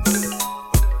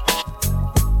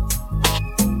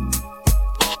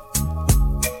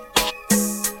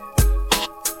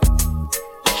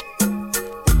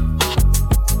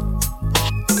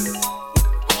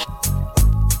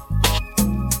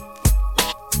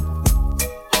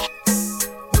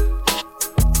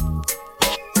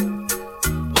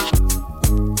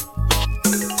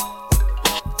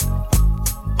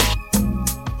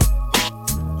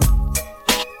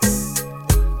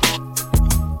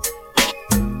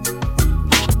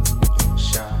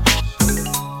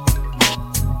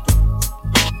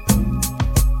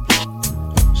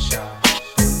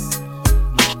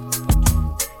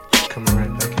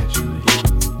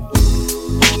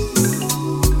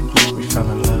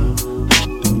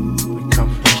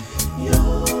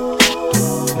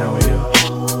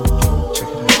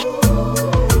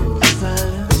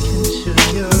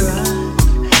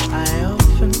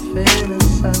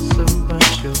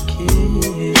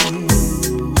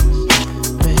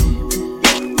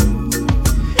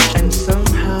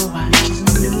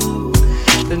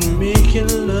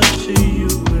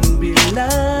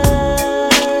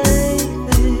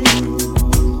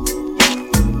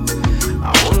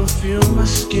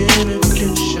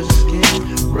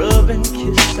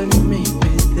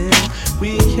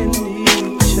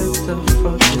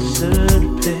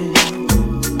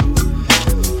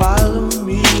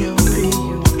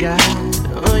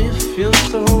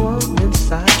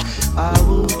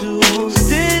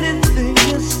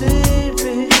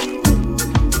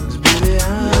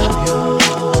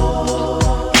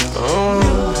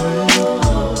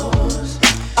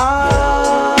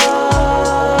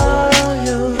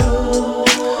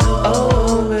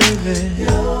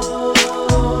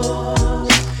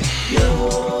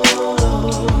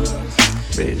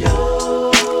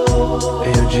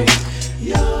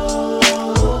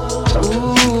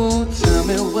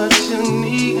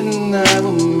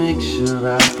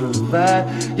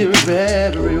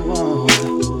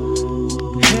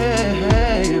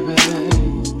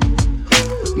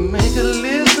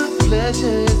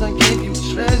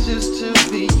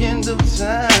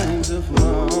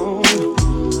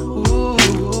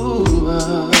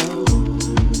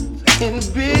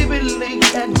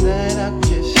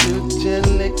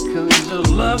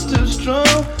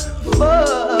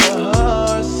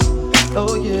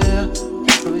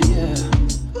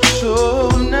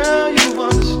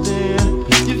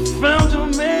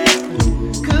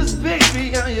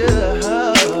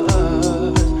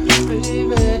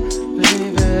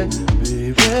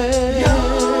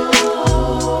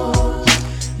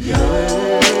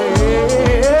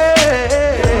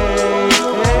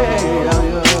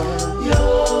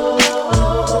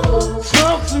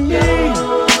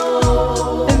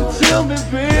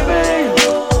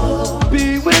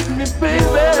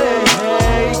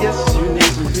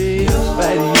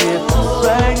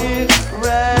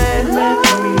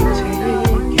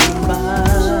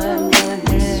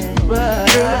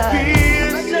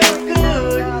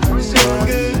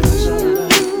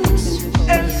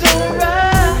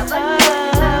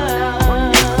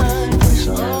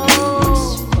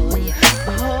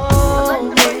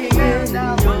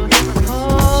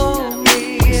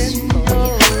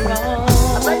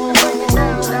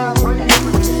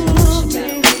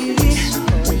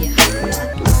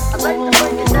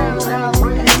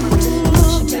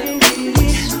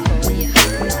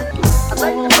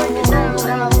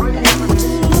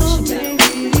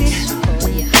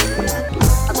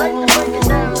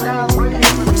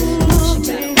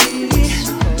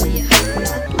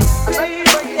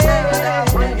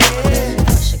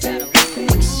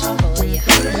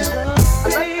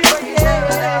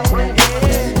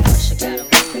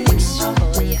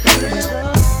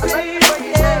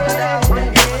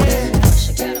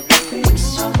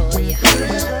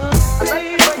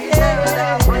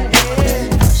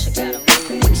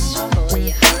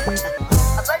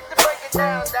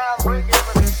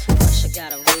 She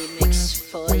got a remix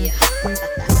for you.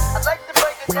 I'd like to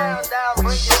break it down,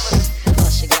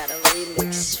 she got a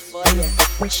remix for you.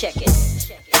 Check it.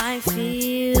 I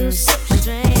feel so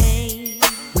strange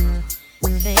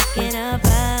thinking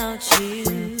about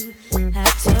you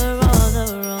after all the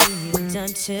wrong you've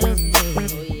done to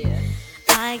me.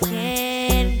 I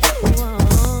can't go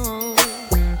on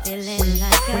feeling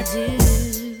like I do,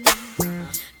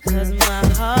 'cause my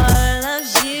heart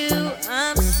loves you.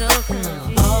 I'm so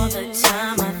confused. All the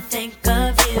time I think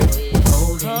of you,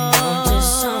 holding on to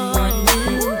someone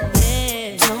new.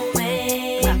 Don't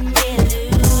make me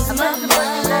lose my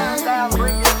mind.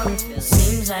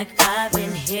 Seems like I've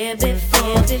been here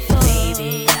before.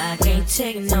 Baby, I can't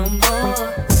take no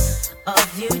more of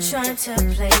you trying to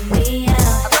play me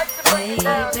out. Baby,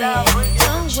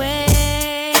 don't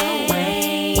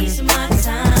waste my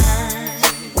time.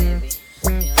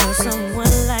 For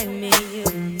someone like me, you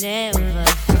never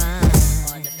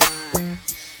find.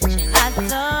 I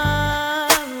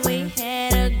thought we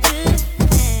had a good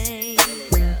thing,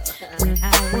 but I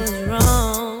was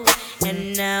wrong, and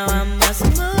now I must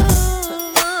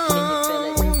move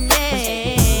on,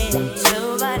 yeah, to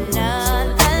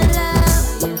another love,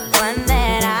 one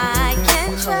that I can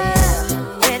trust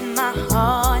with my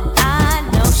heart. I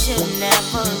know she'll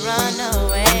never run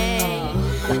away.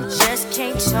 Just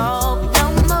can't talk no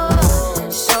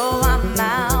more, so I'm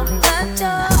out the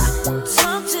door.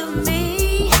 Talk to me,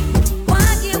 why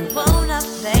you wanna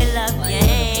play love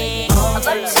game? All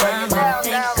the time I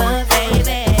think of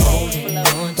baby, holding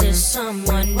on to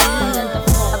someone new.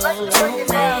 Don't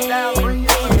make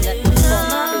me lose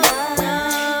my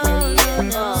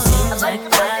mind. Seems like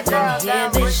I've been here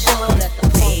before.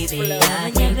 Baby,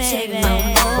 I can't take no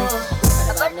more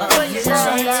of you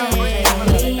trying to play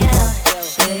me out.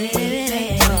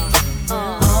 Baby,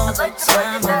 all the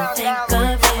time I think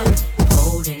of you,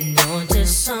 holding on to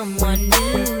someone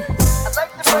new.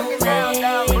 Don't make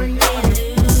me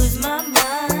lose my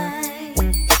mind.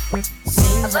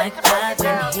 Seems like I've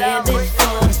been here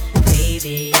before.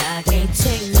 Baby, I can't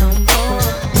take no more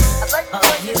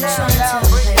of you trying to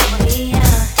play me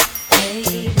out.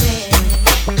 Baby,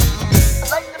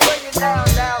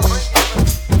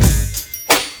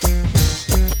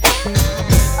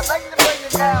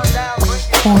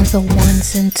 On the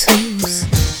ones and twos,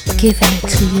 giving it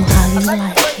to you how you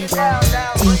like it.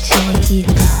 DJ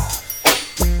E-Love.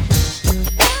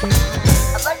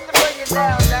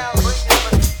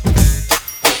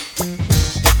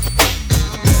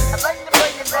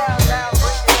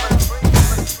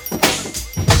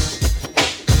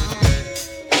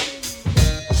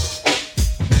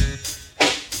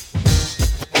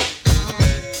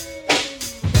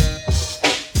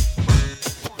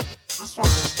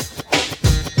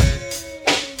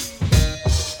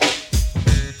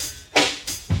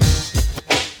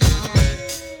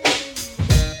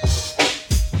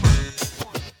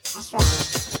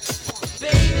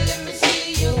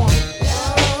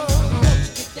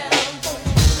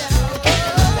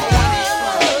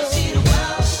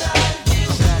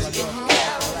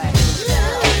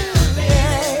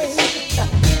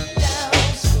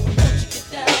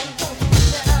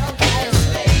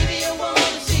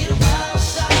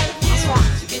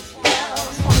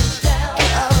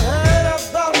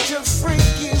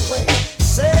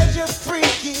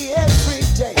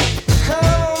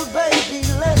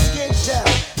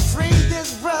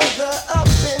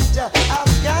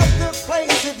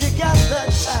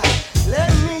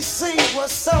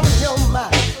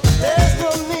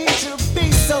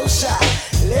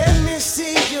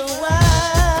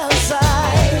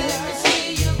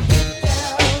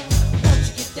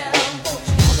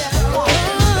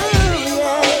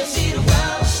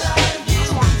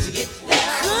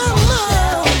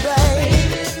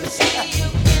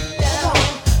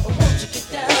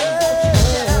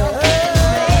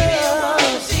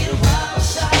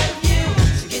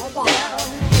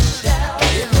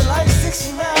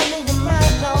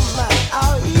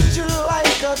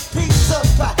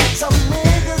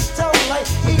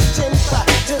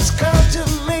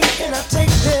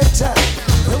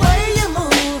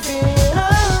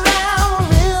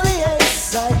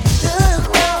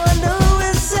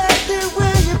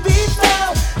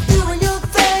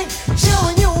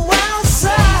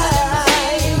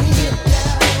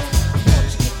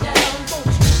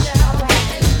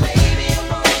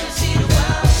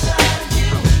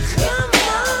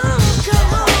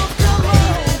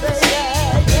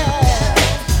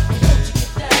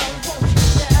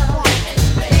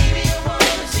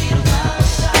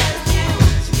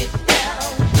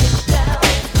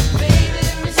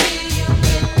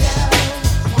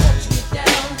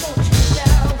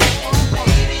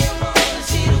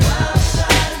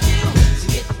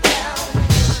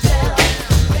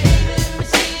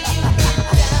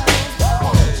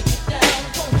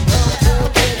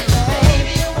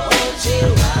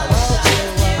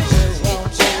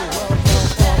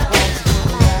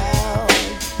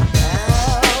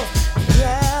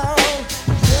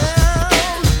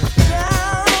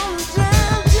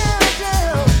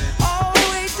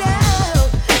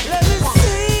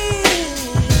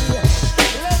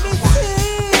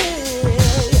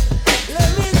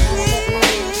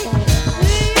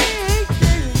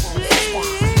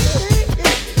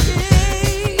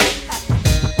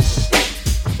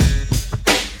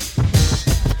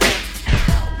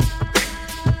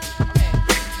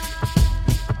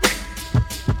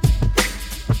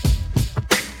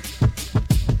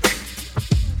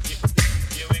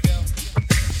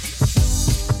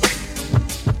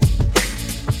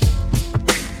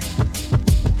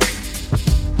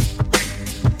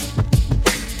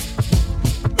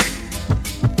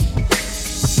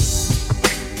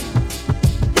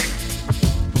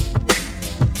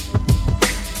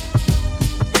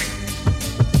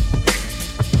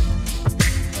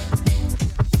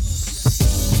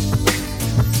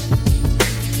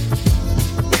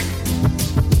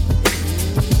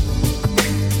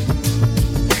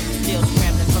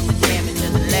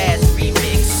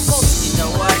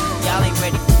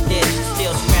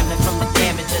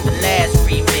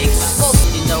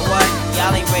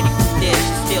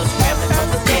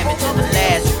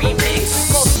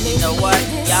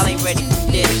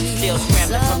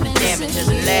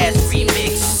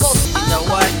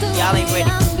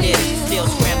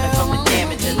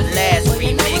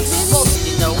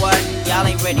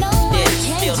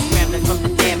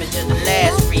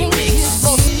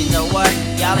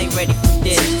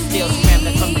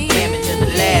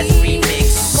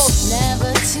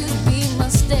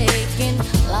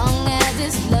 long as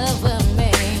it's love we're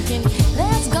making.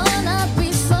 There's gonna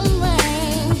be some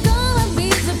rain, gonna be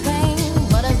the pain,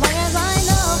 but as long as I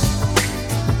know,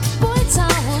 boy,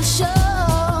 time will show.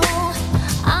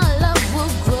 Our love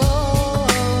will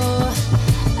grow,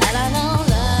 and I know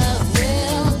love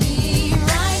will be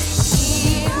right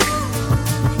here,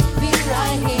 be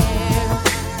right here,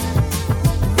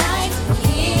 right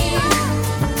here,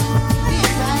 be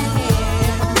right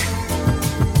here.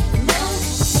 No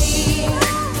fear,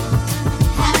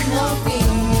 have no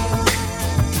fear,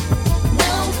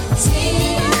 no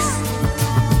tears.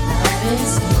 Love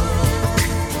is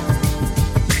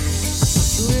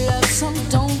true love. Some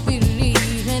don't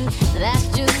believe in. That's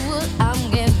just what I'm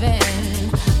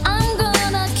giving. I'm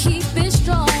gonna keep it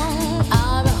strong.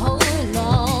 I'll be holding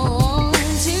on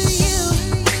to you.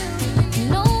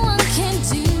 No one can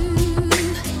do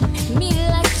me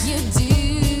like you do.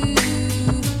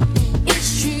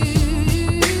 It's true.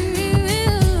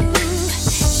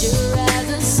 Sure as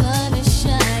the sun is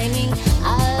shining,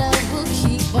 our love will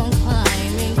keep on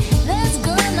climbing. There's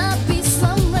gonna be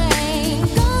some rain,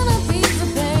 gonna be the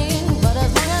pain, but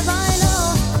as long as I know,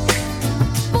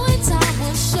 boy, time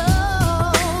will show.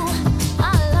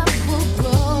 Our love will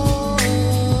grow,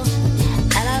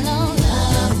 and I know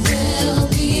love will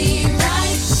be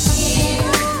right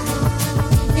here,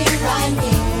 be right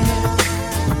here,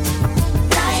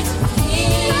 right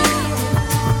here,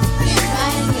 be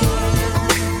right here.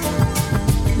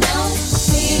 No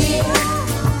fear,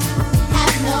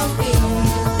 have no fear,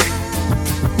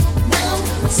 no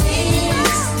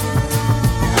tears.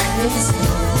 Love is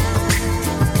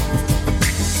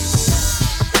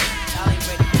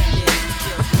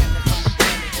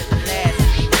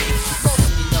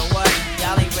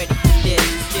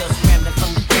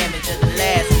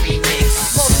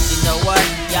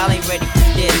Y'all ain't ready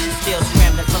for this. Still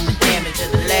scrambling from the damage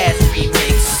of the last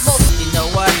remix. Most you know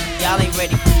what? Y'all ain't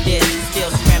ready for this.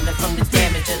 Still scrambling from the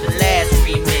damage of the last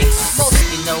remix.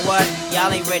 Most you know what?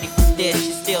 Y'all ain't ready for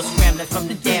this.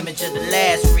 Still scrambling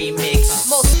from the damage of the last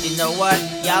remix. Most you know what?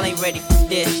 Y'all ain't ready for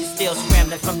this. Still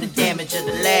scrambling from the damage of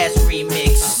the last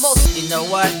remix. Most you know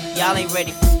what? Y'all ain't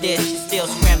ready for this. Still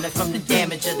scrambling from the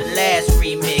damage of the last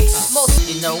remix. Most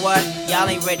you know what? Y'all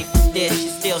ain't ready for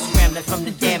this. Still scrambling from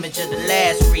the damage of the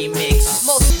last remix.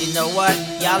 Most you know what?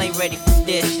 Y'all ain't ready for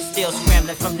this. Still scrambling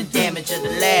from the damage of the last remix. Most you know what? Y'all ain't ready for this. Still scrambling from the damage of the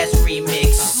last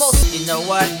remix. Most you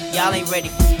know what? Y'all ain't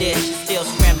ready for this. Still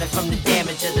scrambling from the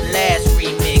damage of the last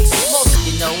remix. Most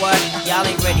you know what? Y'all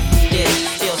ain't ready for this.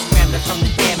 Still scrambling from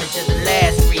the damage of the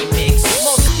last remix.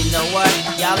 Most you know what?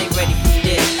 Y'all ain't ready for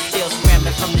this. Still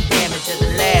scrambling from the damage of the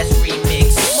last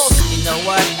remix. Most you know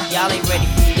what? Y'all ain't ready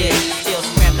for this. Still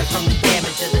scrambling from the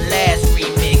damage of the last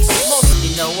remix. Most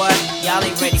you know what? Y'all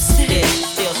ain't ready for this.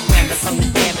 Still scrambling from the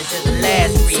damage of the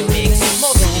last remix.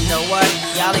 Most you know what?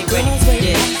 Y'all ain't ready for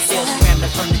this. Still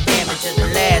scrambling from the damage of the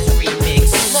last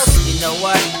remix. Most you know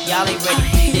what? Y'all ain't ready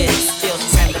for this. Still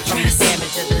scrambling from the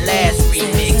damage of the last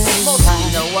remix. Most you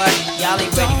know what? Y'all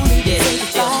ain't ready for this.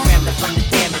 Still scrambling from the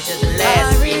damage of the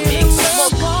last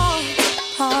remix.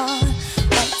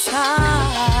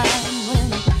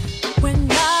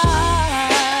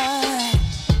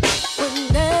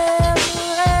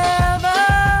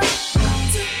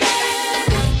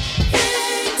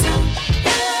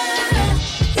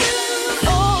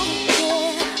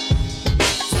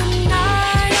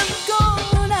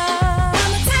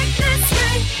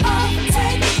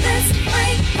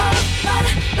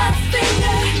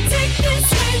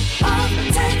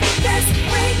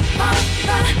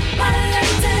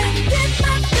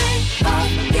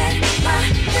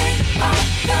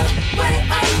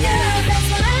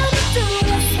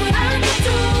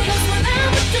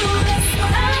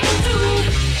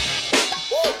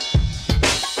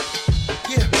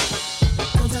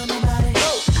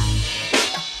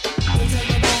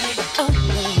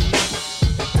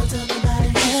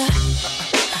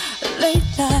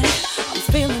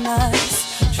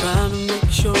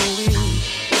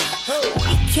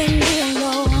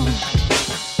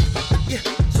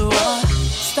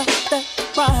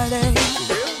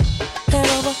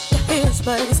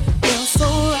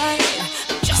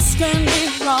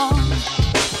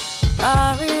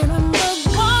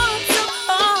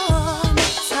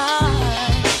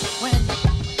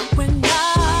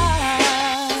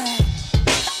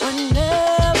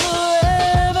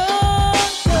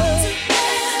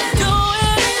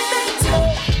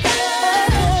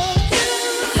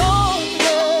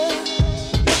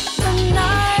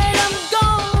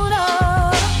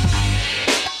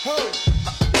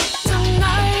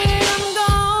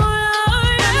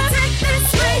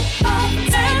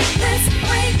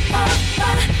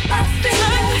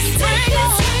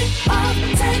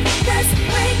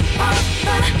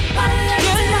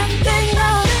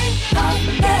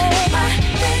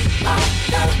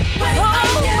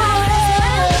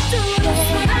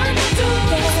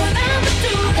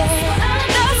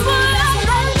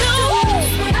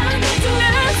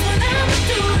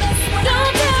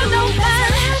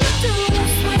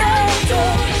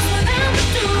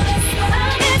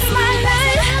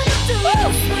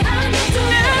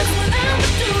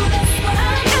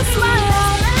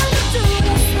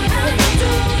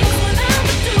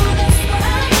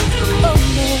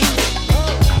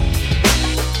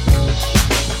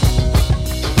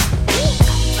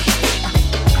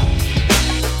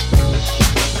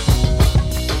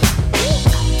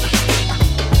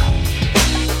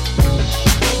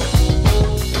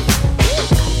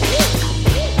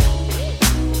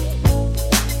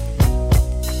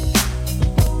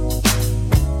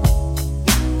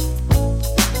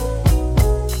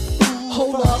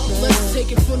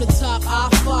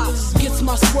 Gets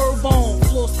my swerve on,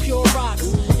 floors pure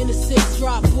rocks. In the 6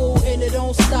 drop, bull, and it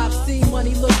don't stop. See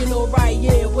money looking alright,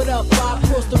 yeah, what up, Bob?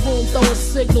 Across the room throwing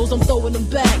signals, I'm throwing them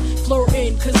back.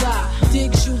 Flirting, cause I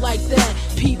digs you like that.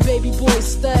 Pete baby boy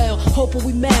style, hoping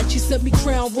we match. You sent me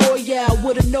Crown Royale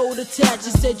with a note attached.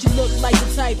 You said you look like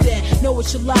the type that know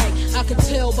what you like. I can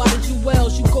tell by the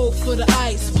jewels, you go for the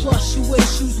ice. Plus you wear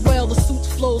shoes well, the suit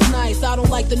flows nice. I don't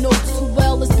like the notes too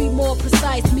well, let's be more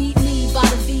precise. Meet me by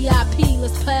the VIP,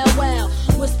 let's powwow.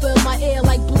 Whisper in my ear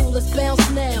like blue, let's bounce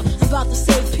now. I'm about to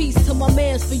say peace to my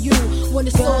mans for you. When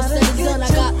it's all said and done, I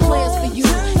got plans for you. He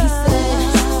said,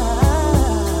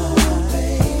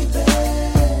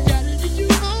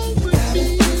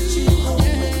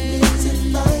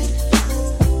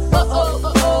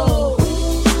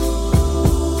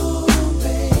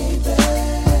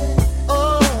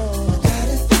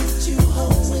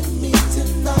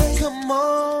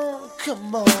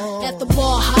 Come on. At the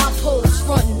bar, high post,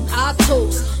 frontin', I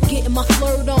toast. Getting my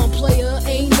flirt on, player,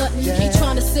 ain't nothing. Keep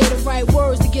trying to say the right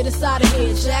words to get us out of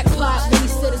here. Jackpot when he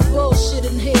said it's bullshit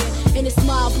in here. And his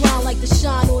smile blind like the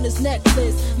shine on his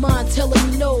necklace. Mind telling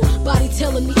me no, body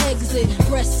telling me exit.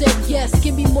 Breast said yes,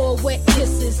 give me more wet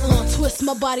kisses. Twist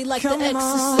my body like the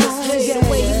exorcist. Hey, the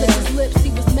way he licked his lips,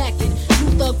 he was macking.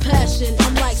 True thug passion,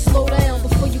 I'm like slow down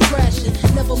before you crashing.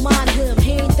 Never mind him,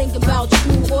 he ain't thinking about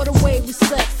you or the way we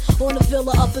sex. On a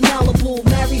villa up in Malibu,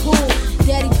 marry who?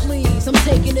 Daddy please, I'm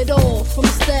taking it all, from the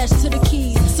stash to the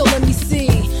keys, so let me see.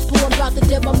 Boy, I'm about to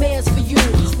dead my mans for you.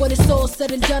 When it's all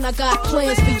said and done, I got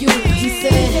plans for you. He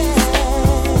said,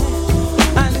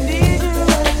 I need you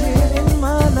right here in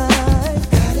my life.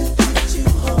 Gotta get you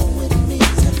home with me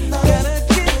tonight. Gotta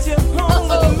get you home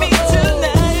with me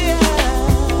tonight.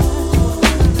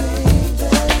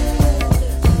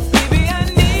 Baby, I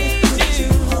need you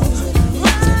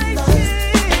right here.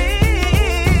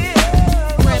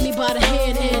 grabbed me by the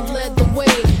hand and led the way.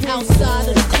 Outside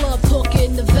of the club,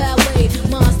 talking the valet.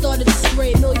 Mine started to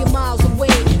stray a million miles away.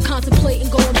 Contemplating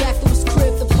going back to his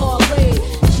crib to parlay.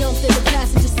 Jumped in the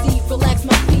passenger seat, relaxed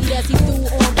my feet as he threw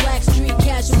on Black Street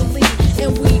casually.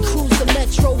 And we cruised the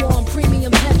metro on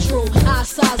premium petrol. I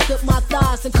sized up my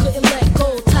thighs and couldn't let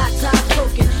go. Tie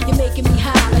poking, you're making me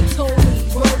high like Tony.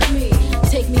 Rope me,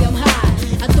 take me, I'm high.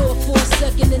 I thought for a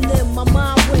second and then my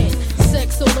mind went.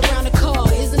 Sex all around the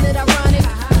car, isn't it ironic?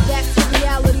 Back to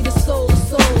reality, the soul to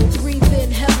soul. Breathe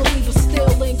in heavily but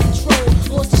still in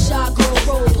control. Lost the shot, girl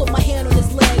roll, put my hand on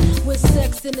his leg. With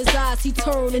sex in his eyes, he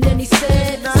turned and then he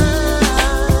said,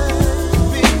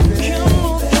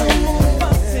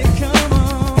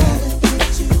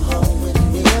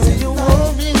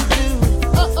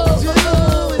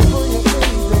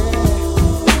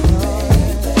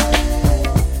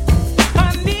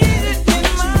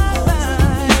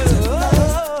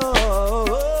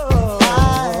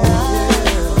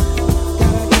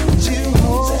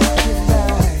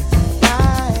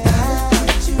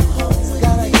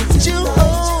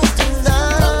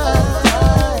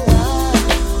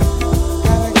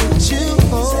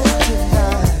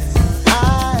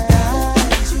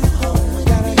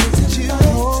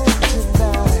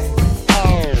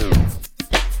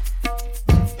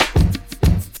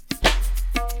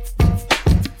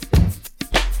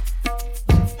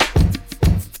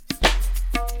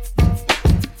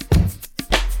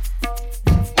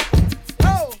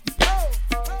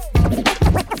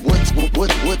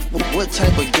 What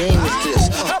type of game is this?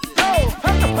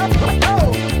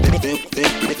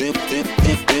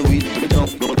 Then we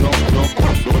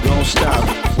don't stop.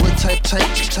 What type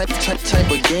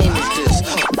of game is this?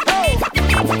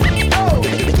 Then we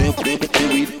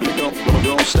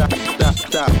don't stop.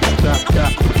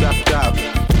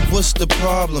 What's the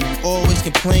problem? Always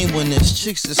complain when there's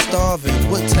chicks are starving.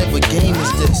 What type of game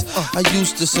is this? I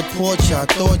used to support ya, I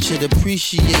thought you'd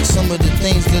appreciate some of the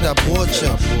things that I bought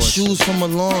ya. Shoes from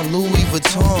Milan, Louis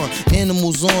Vuitton,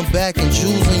 animals on back and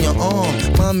jewels on your arm.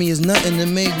 Mommy is nothing to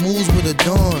make moves with a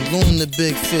dawn. Loon the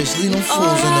big fish, leave them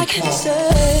fools in the pond.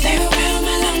 Farewell,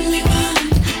 my lonely one.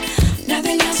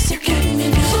 Nothing else to get me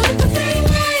now.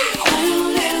 I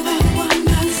don't ever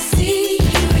wanna see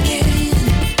you again.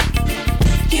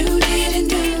 You didn't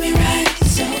do me right,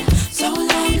 so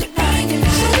long goodbye, good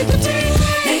night.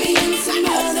 Maybe in some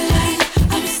other life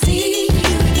I'll see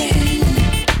you again.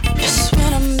 Just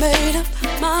when I made up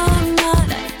my mind,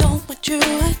 I don't want you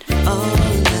at all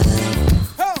now.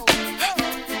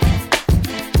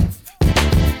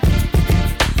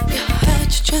 You had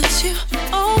your chance, you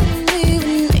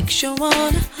only makes you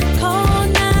wanna call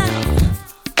now.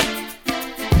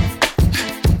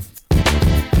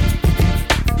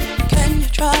 Can you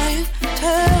try and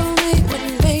tell me what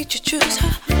made you choose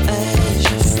her as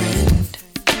your friend?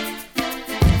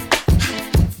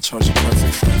 Shaw's your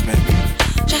perfect friend, baby.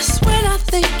 Just when I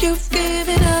think you've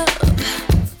given up,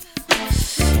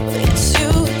 it's you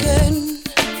again.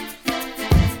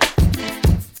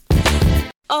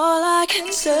 All I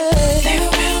can say,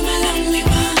 farewell, my lonely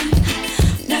one.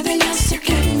 Nothing else to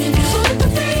get me now.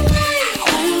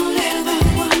 I don't ever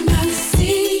wanna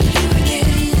see you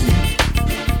again.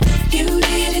 You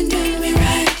didn't do me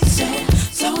right, so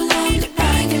long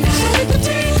goodbye and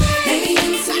maybe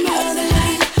in some other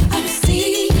life I'll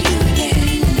see you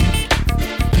again.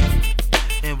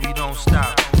 And we don't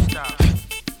stop.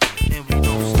 And we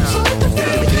don't stop.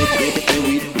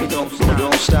 And we don't stop.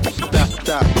 Stop.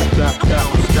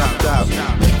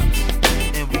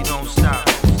 And we don't stop.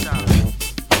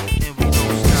 And we don't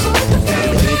stop.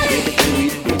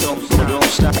 We don't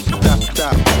stop.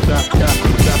 Stop.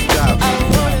 I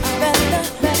want it better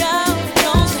down,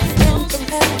 don't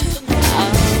compare to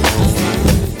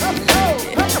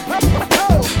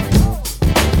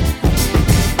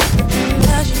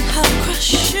imagine how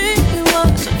crushing it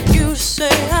was for you to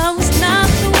say I was not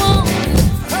the one.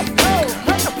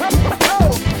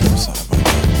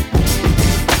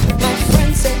 My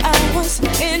friends say I was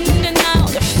in and out,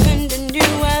 defending you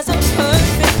as a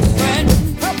perfect friend.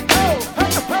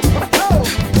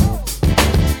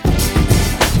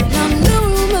 Now new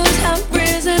rumors have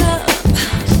risen up.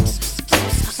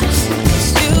 It's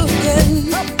you again.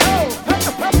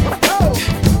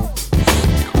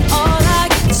 All I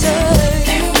can say,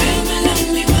 farewell, my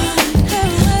lonely one.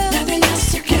 Nothing else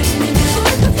to get me now.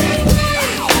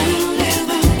 I don't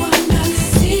ever wanna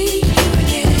see you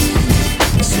again.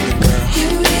 You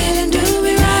didn't do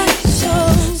me right, so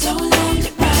long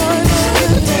goodbye.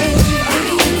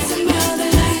 Maybe in some other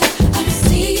life I'll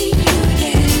see you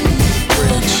again.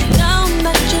 Now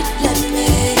that you left me,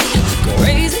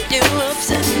 crazy you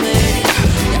upset me.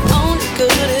 You only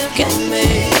could have got me,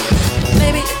 but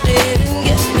maybe you didn't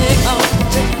get me. Oh,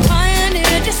 to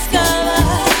pioneer, discover,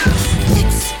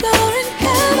 exploring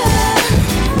heaven,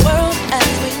 world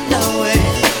as we know it,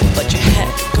 but you had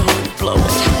to go and blow it.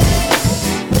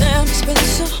 Damn, it's been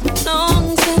so long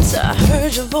since I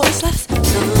heard your voice last night.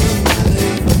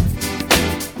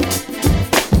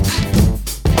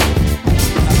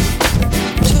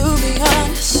 To be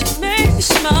honest, it made me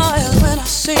smile when I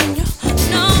seen your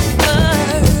number.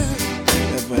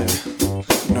 Yeah, baby.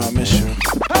 You know I miss you.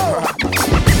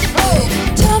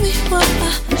 Tell me what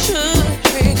I should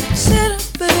reconsider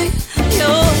being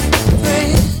your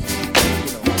friend.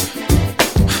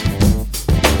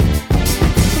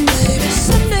 Maybe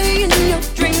someday in your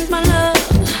dreams, my love,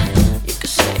 you could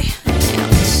say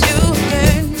it's you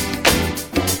again.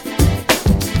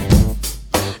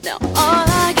 Now all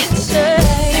I can say,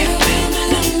 farewell, my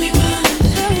lonely one.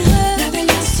 Nothing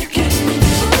else to get me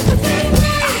now.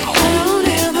 I don't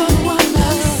ever wanna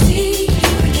see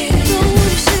you again. Don't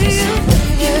wanna see you.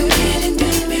 You didn't do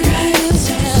me right,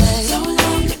 so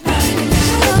long goodbye to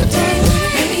now.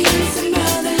 Maybe in some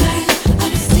other life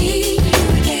I'll see you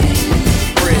again.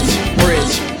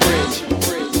 Bridge.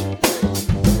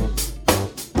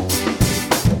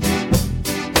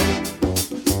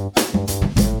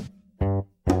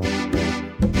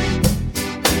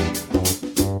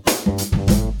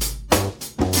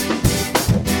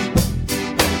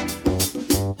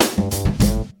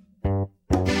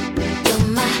 You're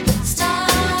my star.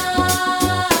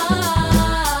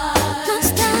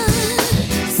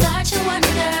 Start to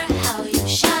wonder how you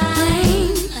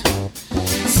shine.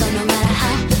 So no matter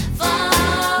how far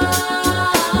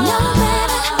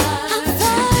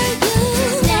you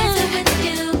dancing with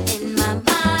you in my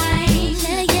mind.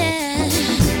 Yeah.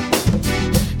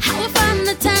 How we find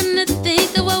the time to think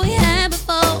of what we had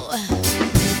before,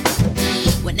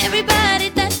 when everybody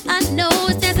that I know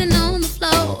is dancing on the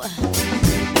floor.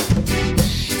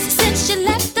 Since you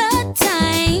left, the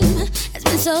time has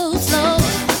been so slow.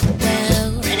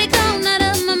 Well, already gone out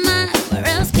of my mind. Where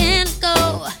else can I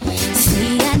go?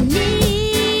 See, I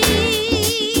need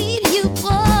you,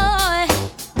 boy.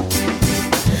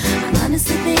 I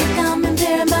honestly think I'm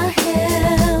impairing my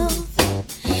health.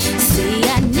 See,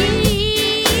 I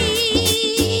need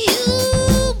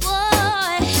you,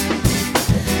 boy.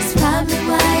 It's probably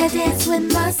why I dance with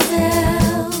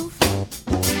myself.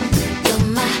 You're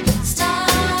my star.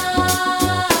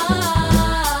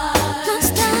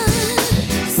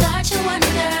 Start to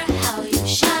wonder how you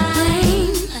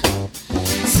shine.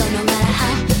 So no matter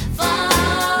how far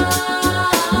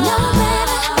you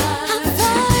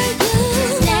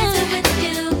dancing with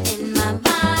you in my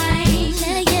mind.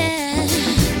 Yeah.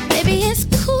 Baby, it's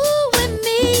cool with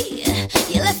me.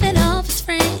 You left it off as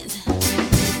friends,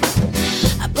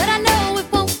 but I know it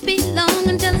won't be long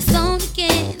until it's on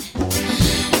again.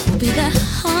 We'll be the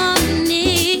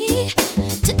harmony.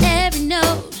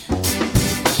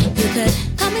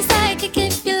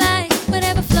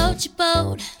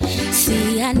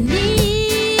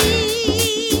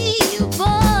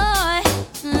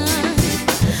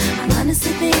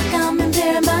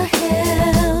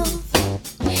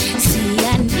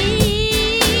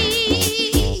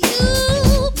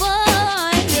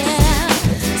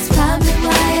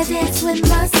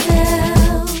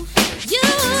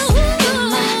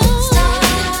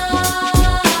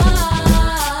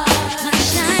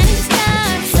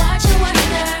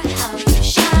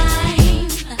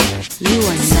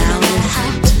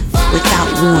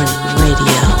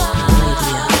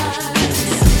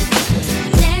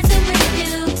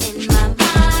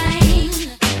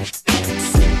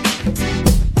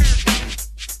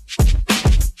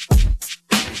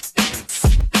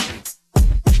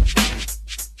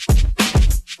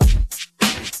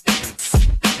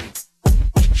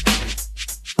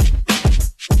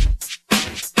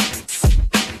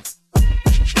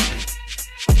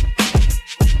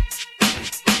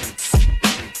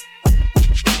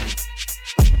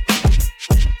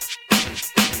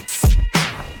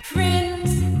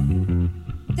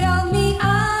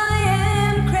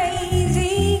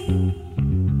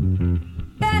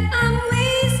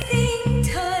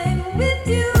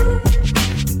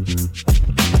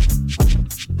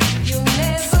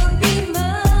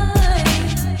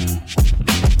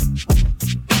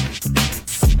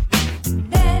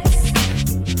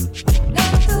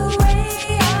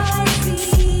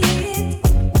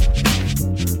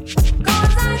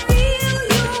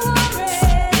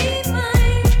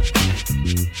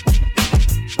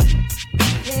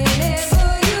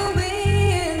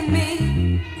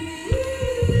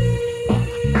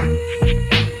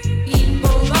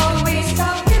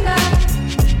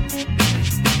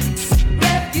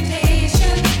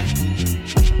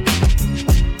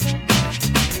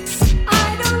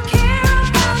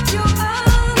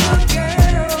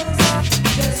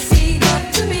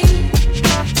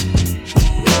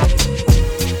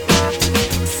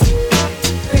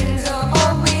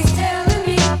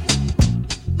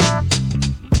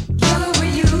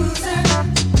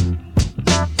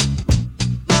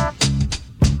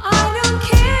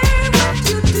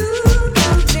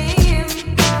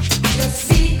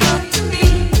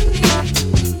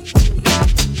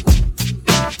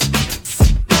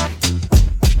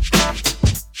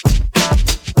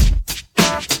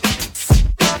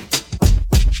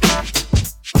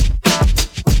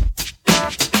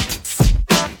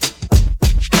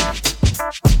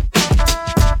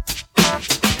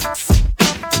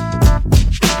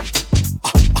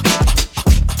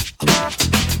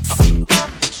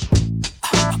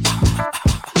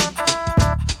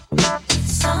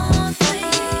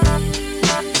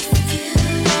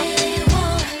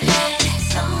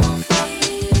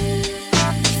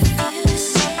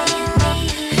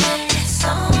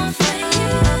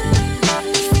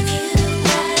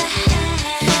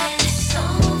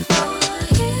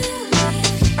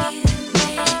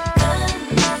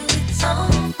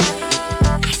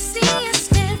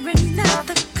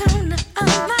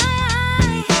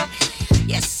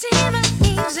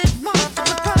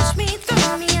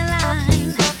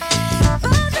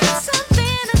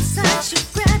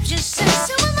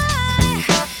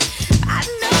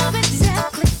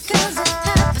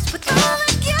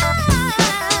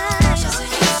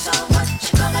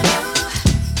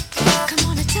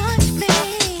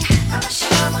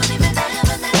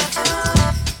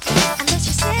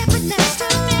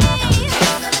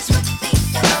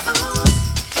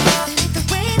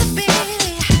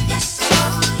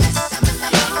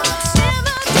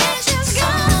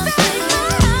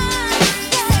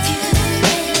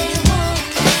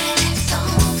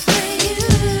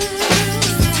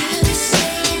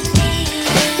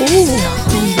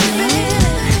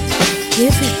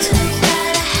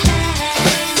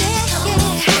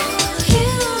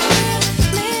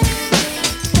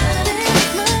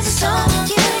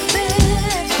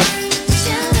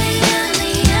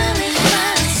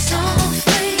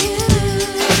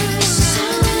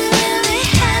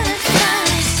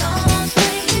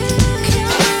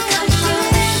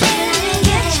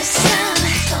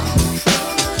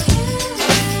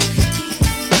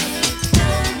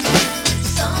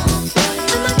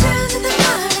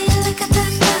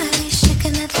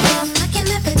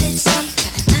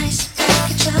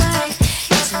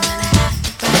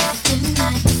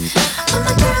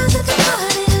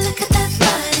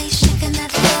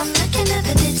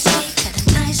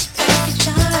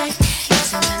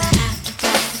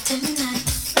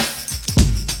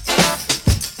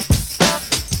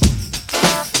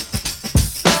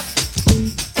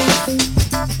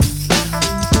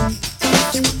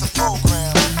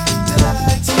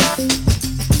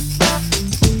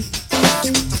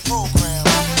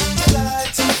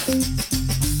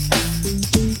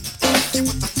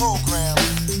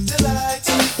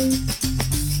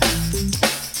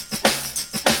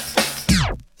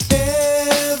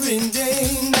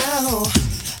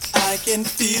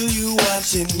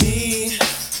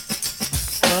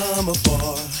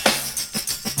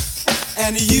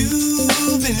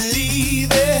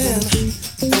 leaving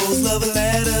those love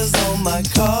letters on my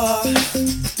car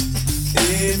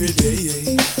every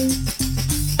day.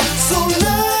 So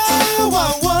now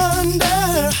I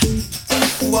wonder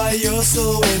why you're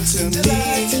so into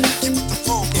me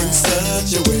in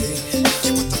such a way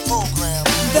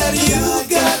that you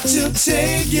got to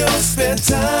take your spare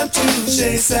time to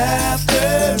chase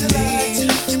after me.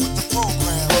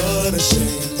 What a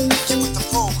shame.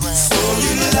 So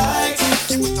you like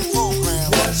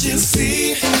what you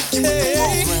see?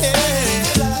 Hey,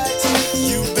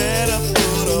 you better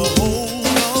put a hold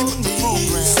on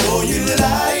me. So you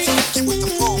like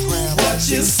what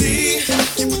you see,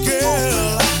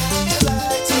 girl?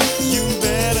 You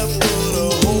better put a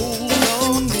hold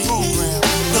on me.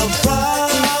 The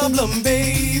problem,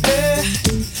 baby,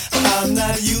 I'm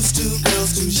not used to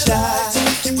girls too shy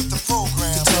to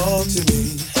talk to me.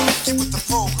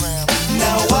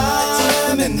 Now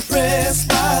I'm impressed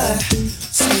by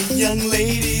sweet young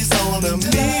ladies on a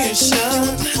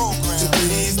mission to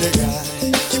please their guy.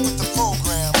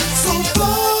 So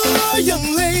far,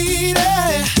 young lady,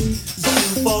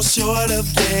 you fall short of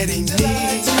getting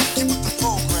me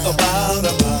about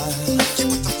a mile.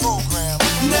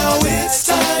 Now it's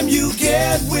time you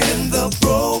get with the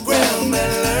program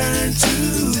and learn to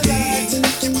be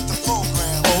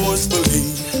forcefully.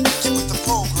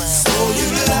 So you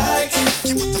like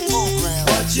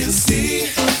what you see?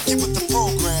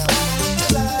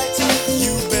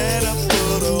 You better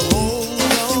put a hold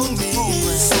on me.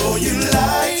 So you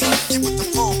like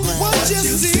what you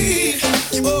see?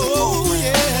 Oh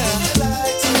yeah.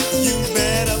 You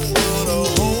better put a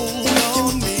hold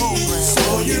on me. So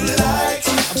you like,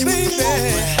 baby,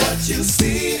 what you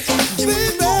see? Baby.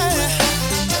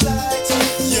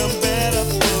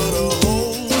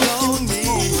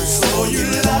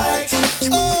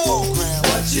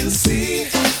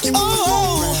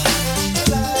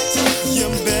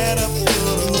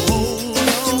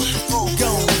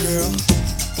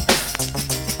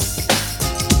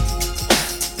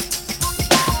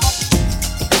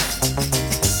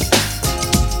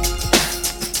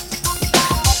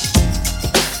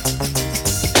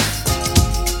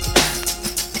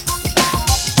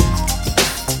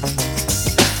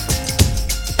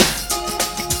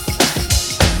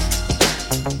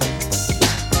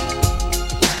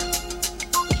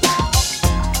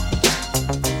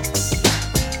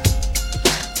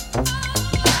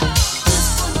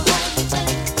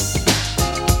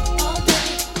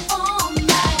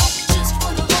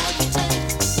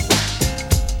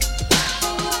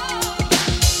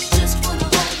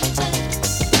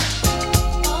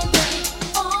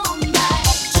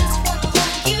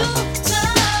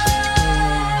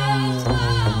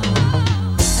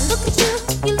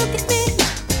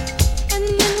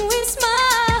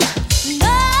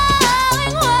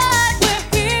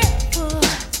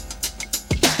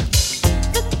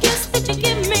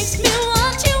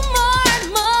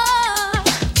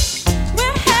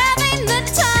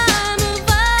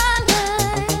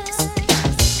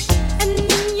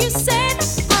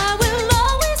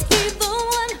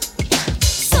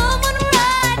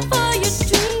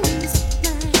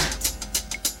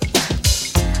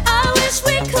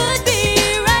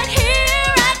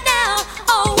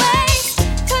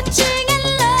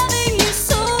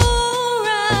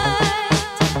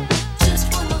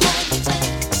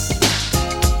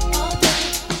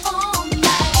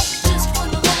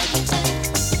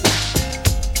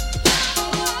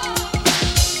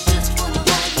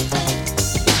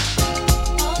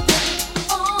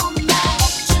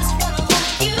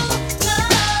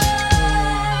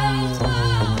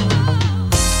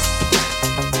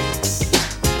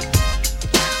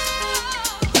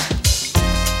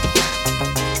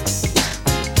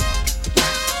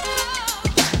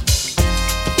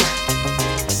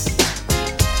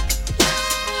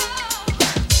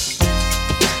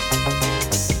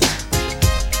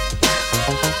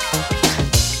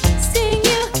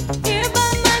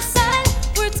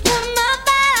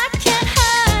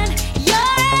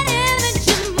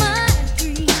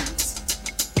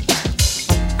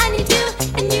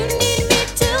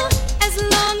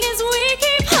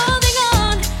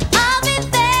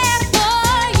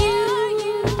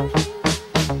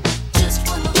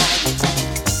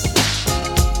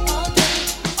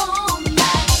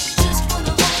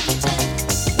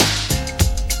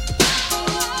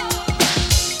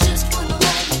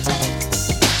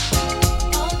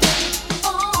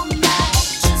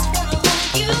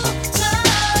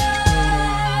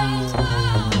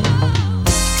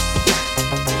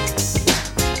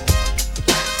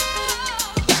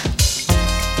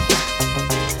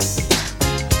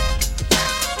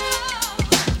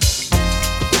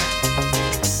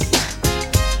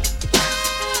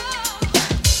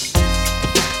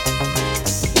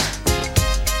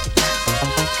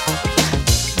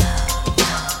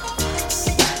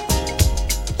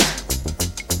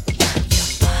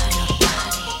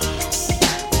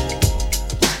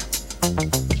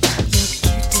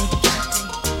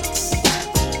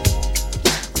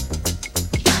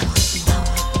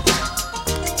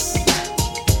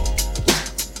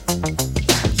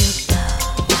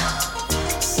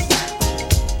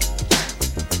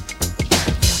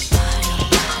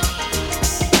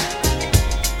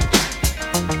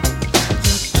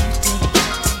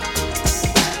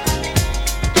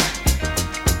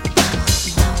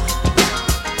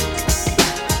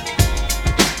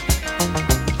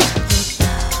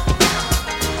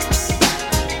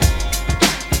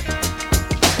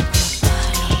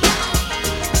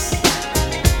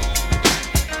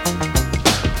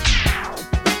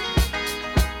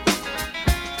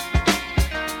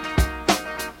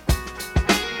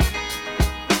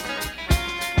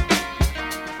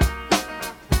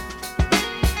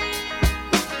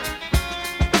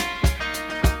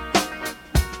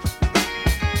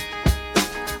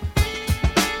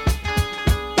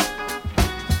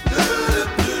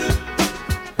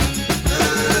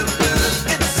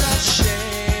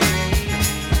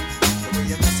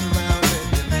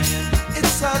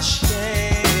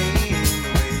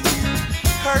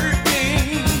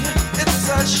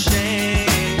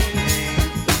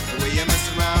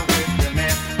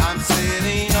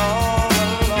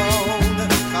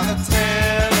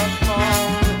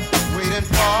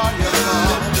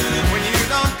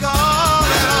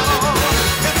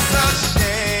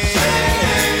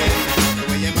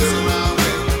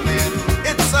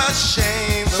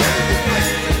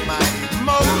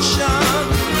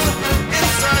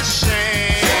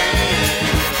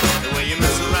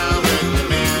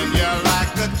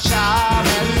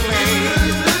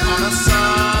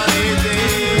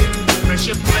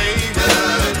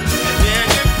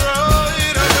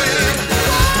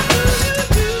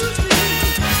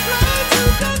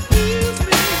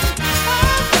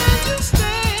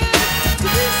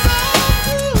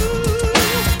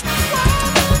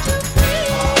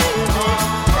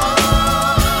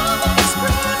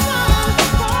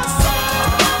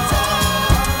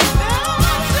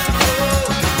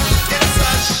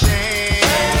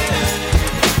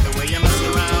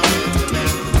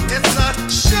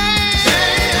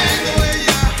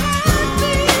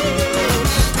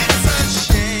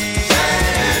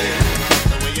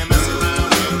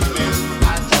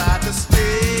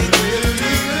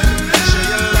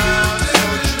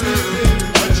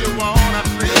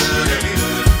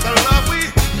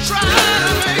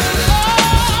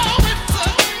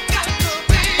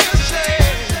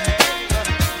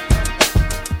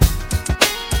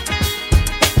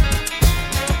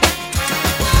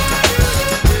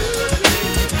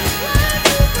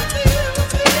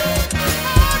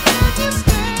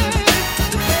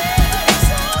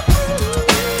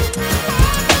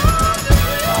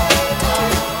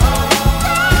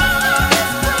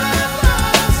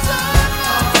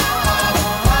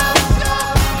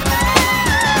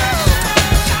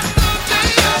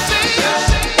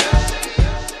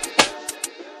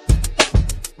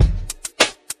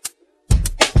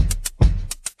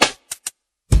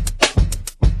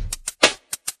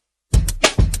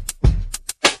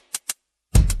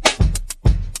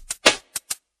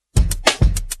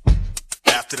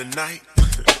 tonight.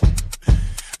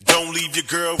 Don't leave your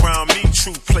girl around me,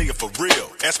 true player for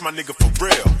real. That's my nigga for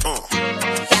real. Come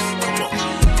on.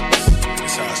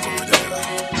 That's how I started that.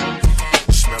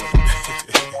 You smell it.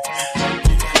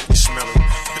 Yeah, you smell it.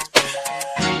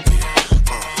 Yeah,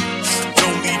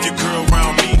 Don't leave your girl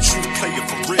around me, true player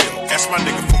for real. That's my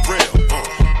nigga for real.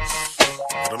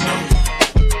 Let them know.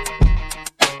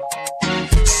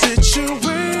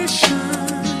 Situations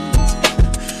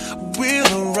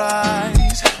will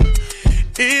arise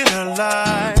in our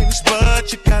lives,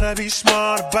 but you gotta be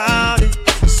smart about it.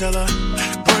 Celebrations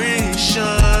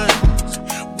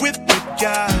with the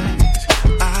guys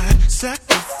I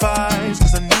sacrificed,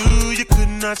 cause I knew you could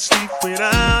not sleep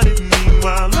without it.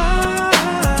 Meanwhile,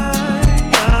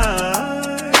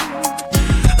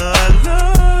 I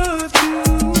loved you,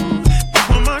 you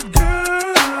were my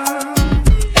girl.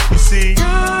 You see, I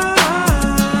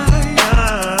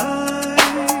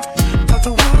thought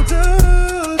the world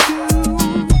of you,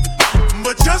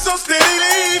 but you're so steady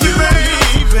leaving, baby.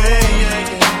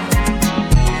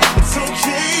 It's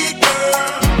okay,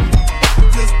 girl,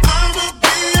 cause I'ma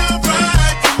be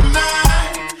alright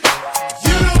tonight.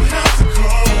 You don't have to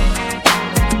call.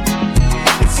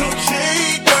 It's okay,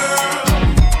 girl,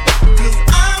 cause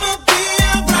I'ma be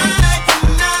alright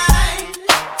tonight.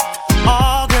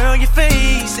 Oh, girl, your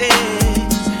face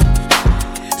is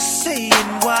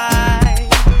saying why.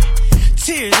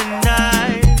 Tears and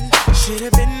eyes,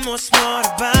 should've been more smart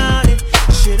about it.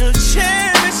 Should've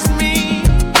cherished me,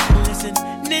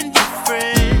 listening to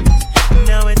friends.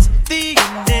 Now it's the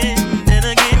end, and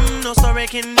again, no story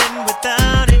can end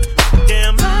without it.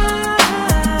 Damn, I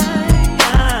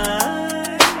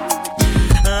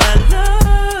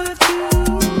loved you,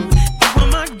 you were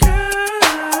my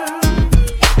girl.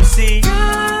 You see, I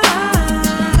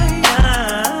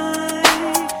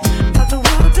thought the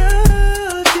world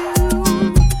of you,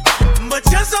 but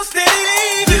you're so steady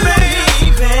leaving, baby.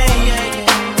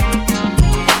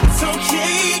 It's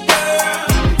okay, girl,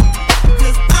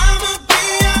 cause I'ma be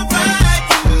alright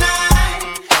tonight.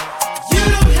 You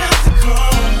don't have to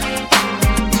call.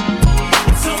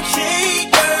 It's okay,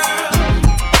 girl,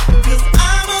 cause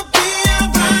I'ma be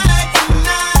alright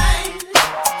tonight.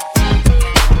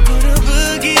 Gonna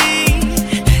boogie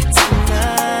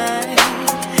tonight,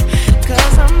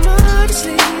 cause I'm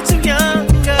honestly too young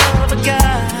of a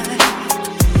guy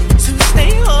to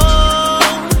stay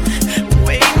home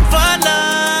waiting for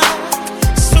love.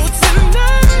 So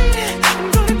tonight I'm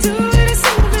gonna do it a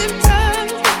single time,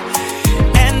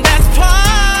 and that's party.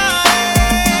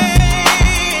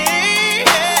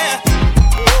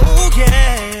 Oh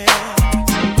yeah.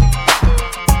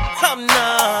 Oh no.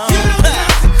 You don't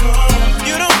have to call.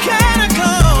 You don't gotta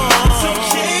call. It's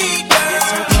okay, girl.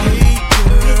 It's okay,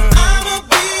 girl. Cause I'ma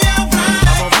be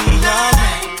alright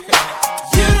tonight.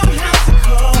 You don't have to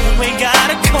call. You ain't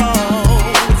gotta call.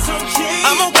 It's okay.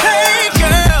 I'm okay,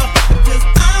 girl. Cause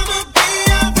I'ma be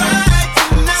alright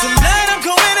tonight. Tonight I'm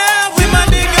going out with my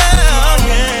nigga.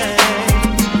 Yeah.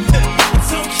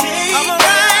 It's okay. I'm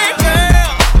alright,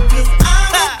 girl. Cause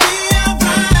I'ma be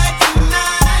alright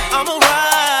tonight. I'm alright.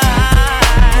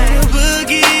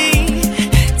 Boogie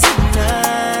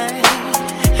tonight,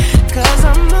 cause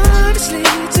I'm honestly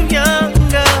too young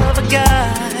of a guy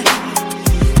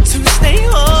to stay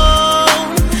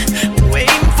home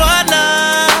waiting for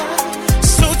love.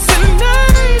 So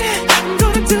tonight I'm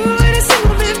gonna do it a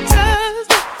single time.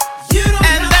 You don't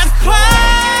and that's party.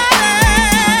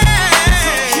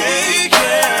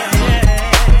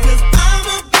 Cause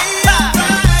I'ma be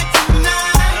alright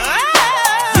tonight.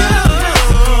 You don't have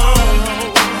to call.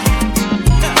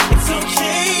 It's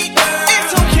okay, girl.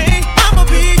 It's okay. I'ma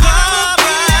be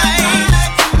alright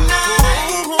tonight.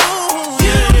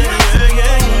 Yeah.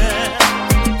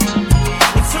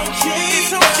 It's okay.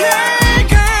 It's okay,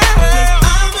 girl.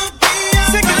 I'ma be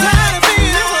sick and tired of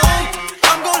being alone.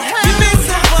 I'm gonna have me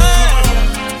someone.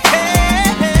 Hey,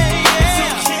 yeah. It's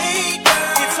okay,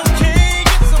 girl. It's okay.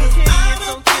 It's okay.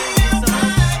 I'ma be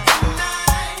alright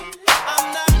tonight. I'm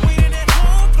not waiting at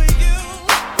home for you.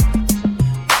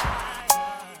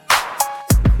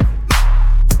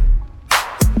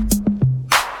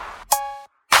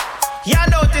 Y'all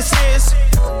know what this is.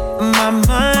 My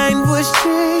mind was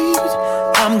changed.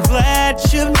 I'm glad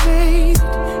you made it.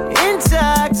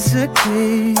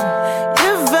 Intoxicated.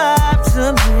 Your vibe's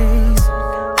amazing.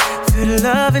 Feel the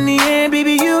love in the air,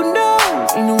 baby, you know.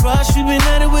 Ain't no rush, we've been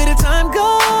at it where the time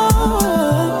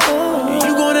goes.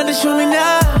 You gon' have to show me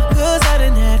now, cause I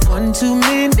done had 1 too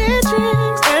many drinks.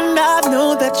 And I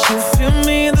know that you feel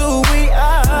me the way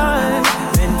I've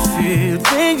been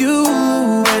feeling you.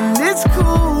 And it's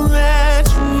cool,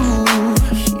 that's true.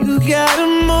 You got a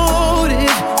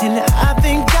motive, and I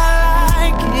think I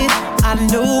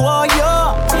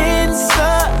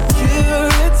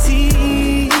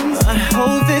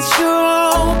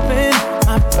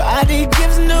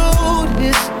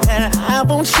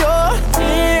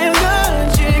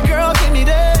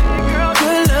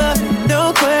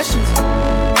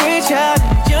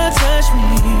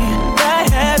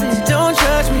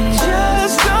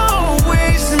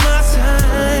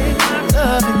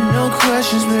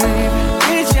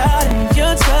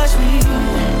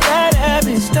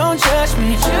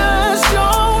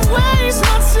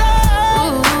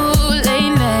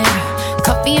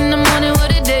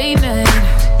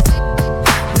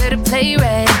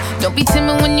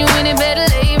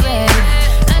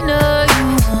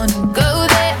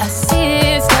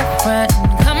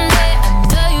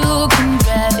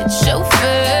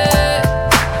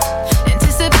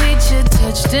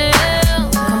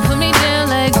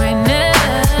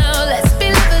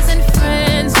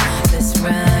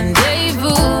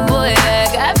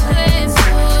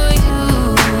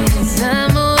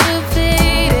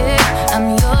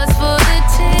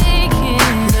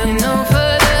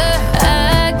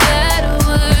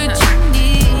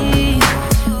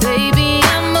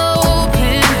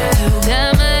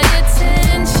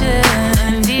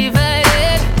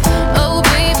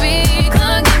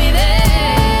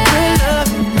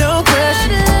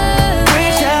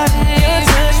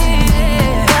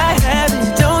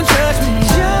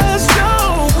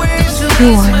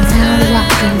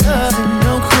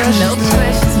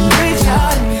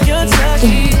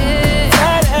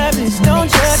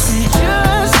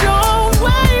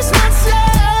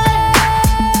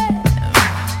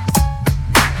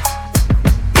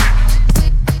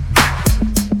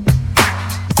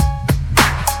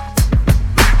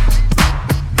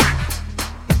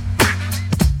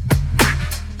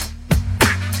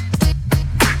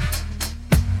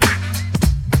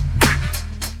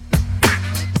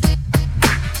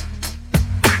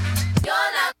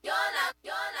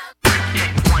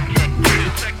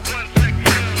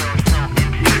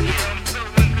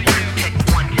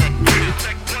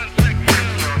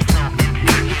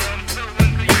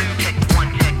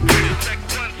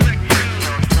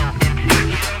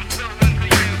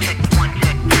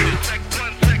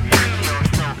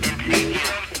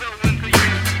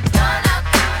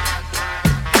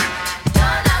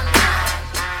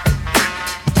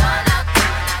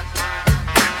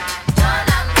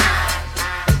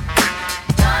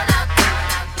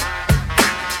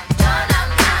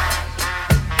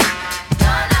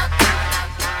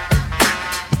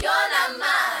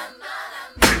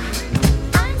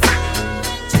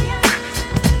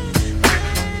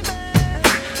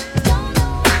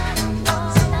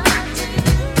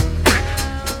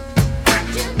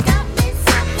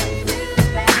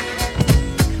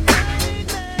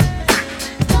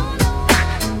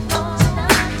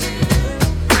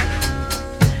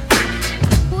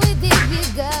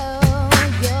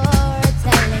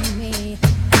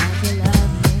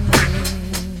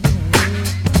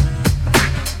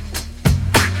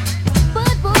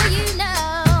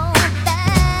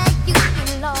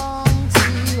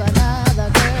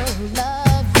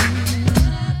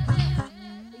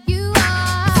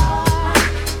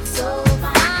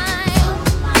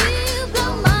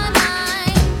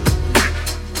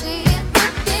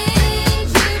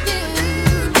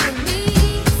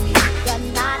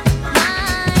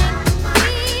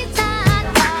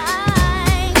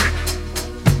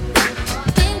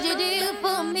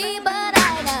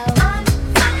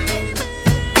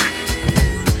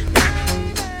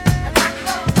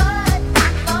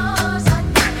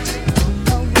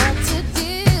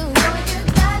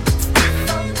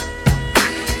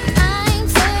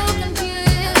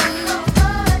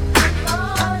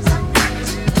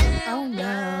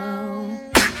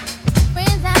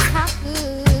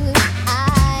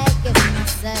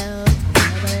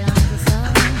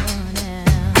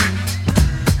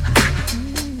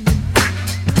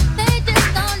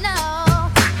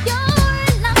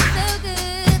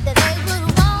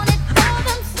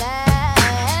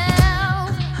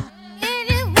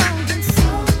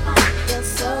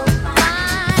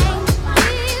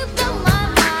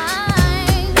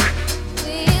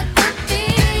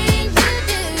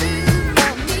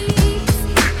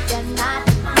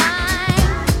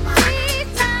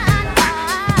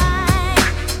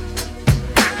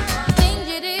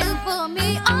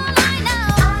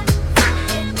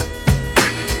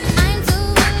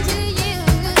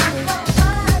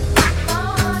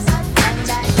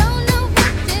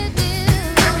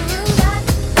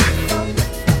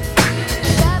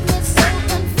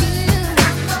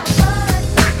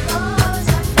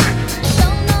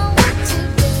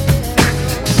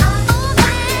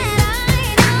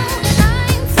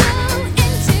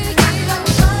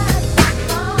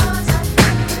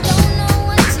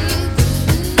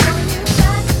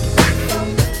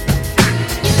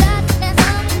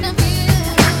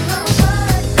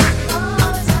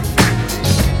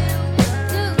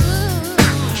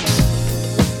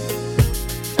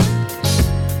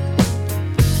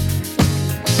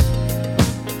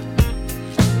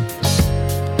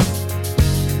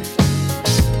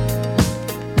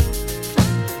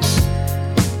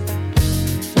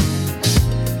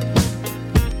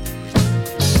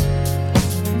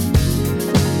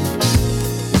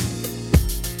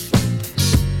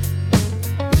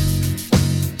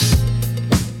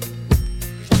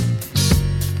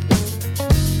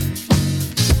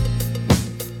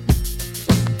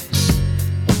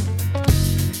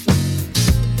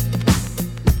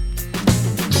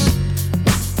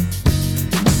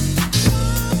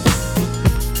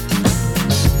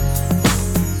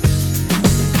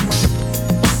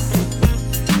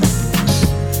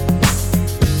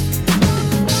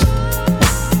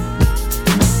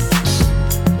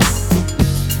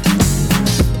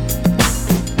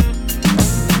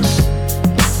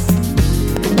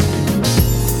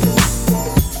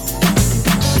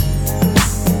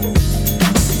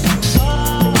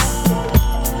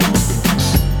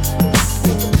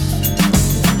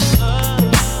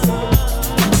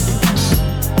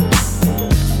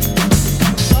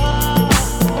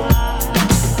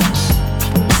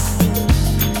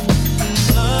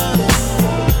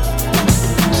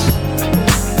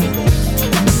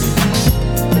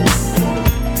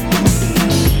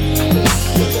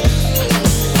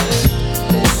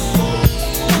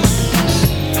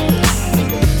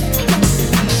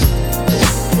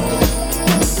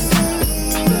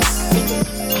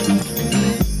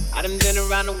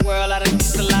around the world, I done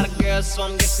kissed a lot of girls, so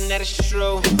I'm guessing that it's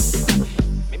true.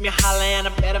 Make me holler and I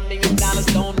bet $1 million.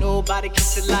 Don't nobody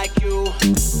kiss it like you.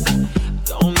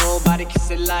 Don't nobody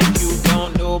kiss it like you.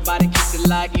 Don't nobody kiss it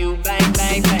like you. Bang,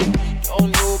 bang, bang.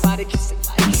 Don't nobody kiss it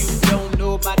like you. Don't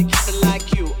nobody kiss it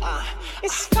like you.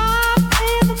 It's 5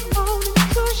 in the morning,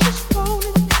 cause she's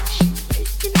rolling. She's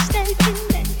making steady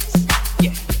legs.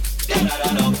 Yeah.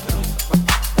 Da-da-da-da.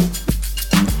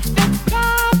 At 5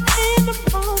 in the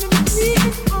morning, we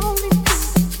can only be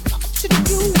up to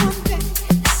you one day.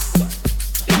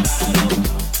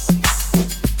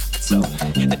 So,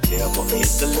 the devil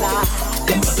is a lie.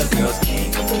 Them other girls can't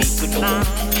compete with mine.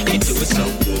 You do it so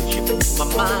good, you move my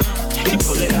mind. You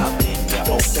pull it out, then you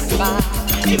open wide.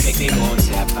 You make me want to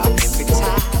tap out every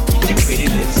time. Your pretty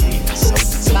lips leave me so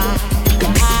inspired.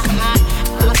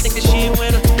 I think that she a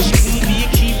winner. She could be a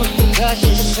keeper because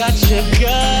she's such a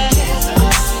good.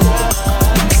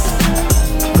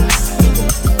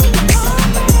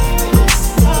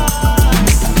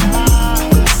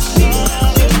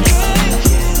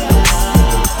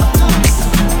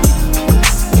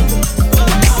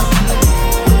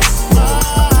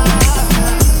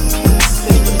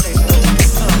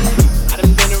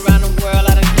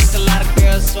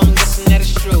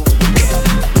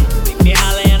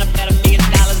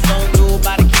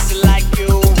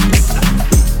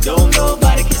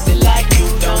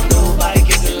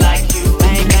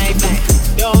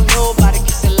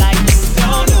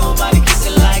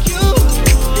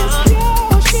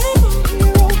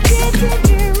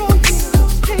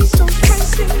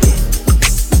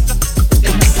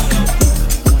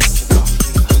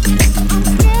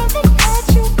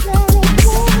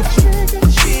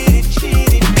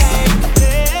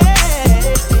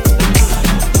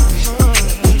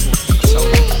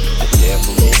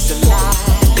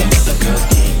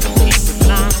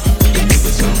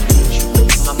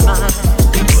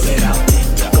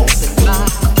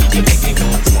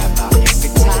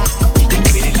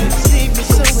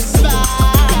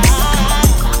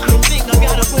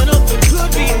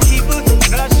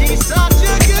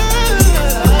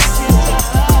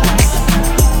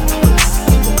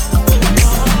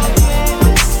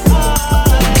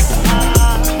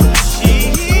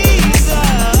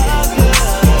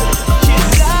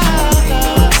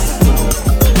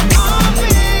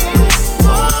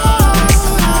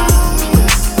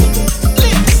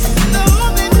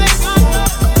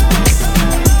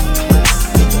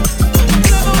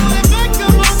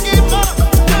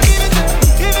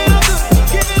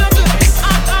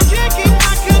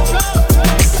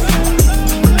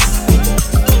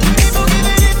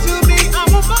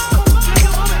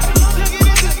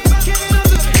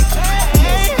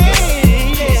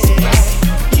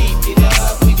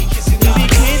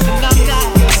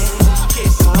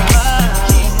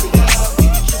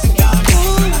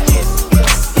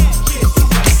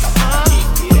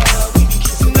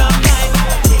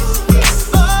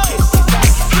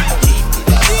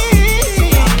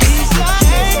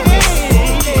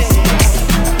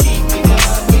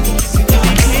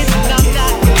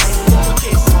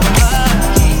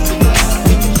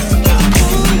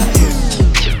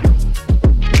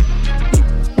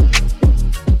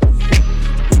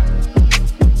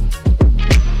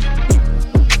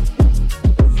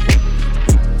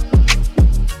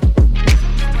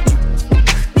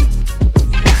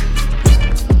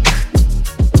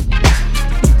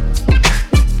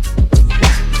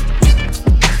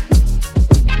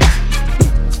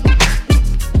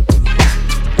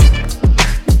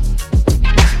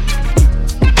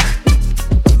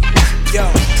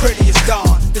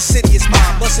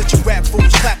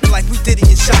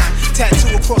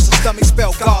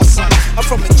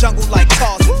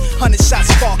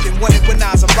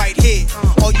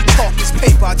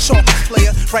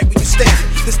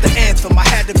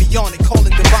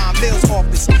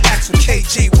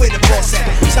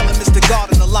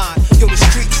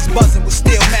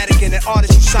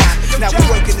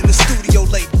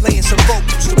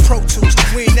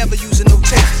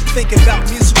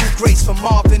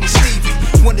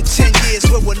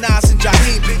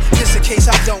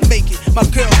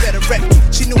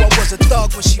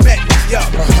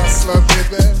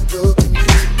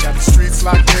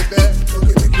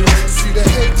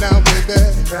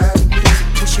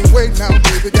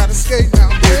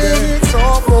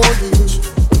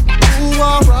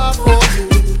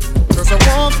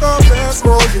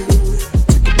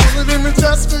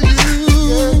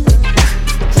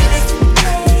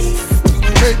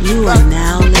 You are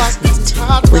now listening to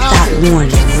Without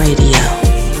Warning Radio.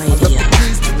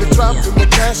 Dropping the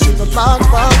cash in the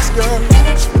lockbox, girl.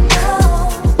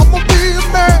 I'ma be a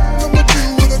man, I'ma do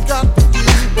what I got to do,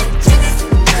 but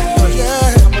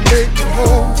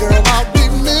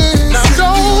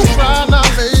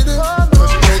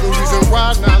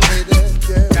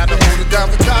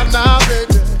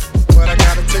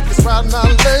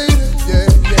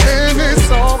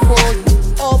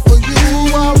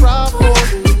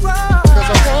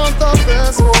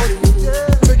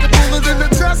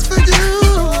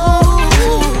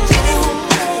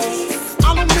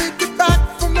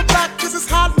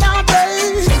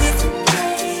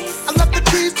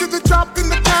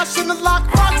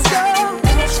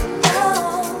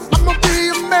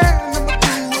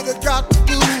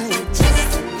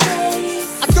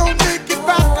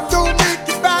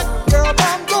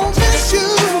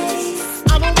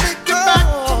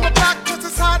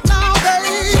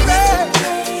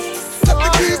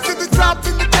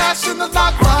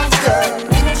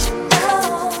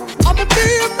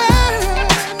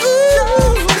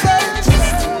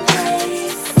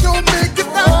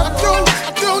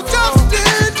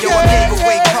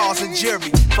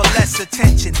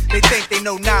ain't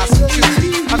no Nas and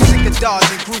Cupid. I'm sick of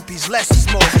dodging groupies, less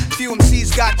is more. Few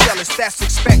MCs got jealous, that's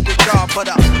expected, dawg. But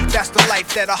that's the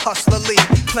life that a hustler lead.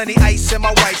 Plenty ice in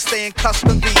my wife, staying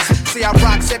custom V's. See, I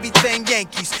rocks everything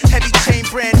Yankees. Heavy chain,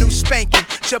 brand new spanking.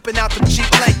 Jumping out them Jeep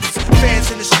blankets.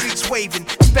 Fans in the streets waving.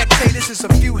 Spectators is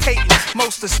a few hating.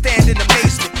 Most are standing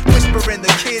amazement. Whispering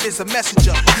the kid is a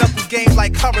messenger. Knuckle game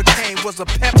like Hurricane. Was a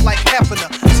pimp like Hefner.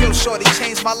 Till shorty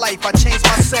changed my life, I changed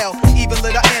myself. Even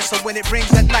lit a answer when it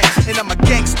rings at night. And I'm a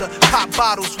gangster. Pop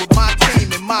bottles with my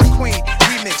team and my queen.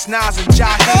 Remix Nas and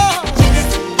Jaheim.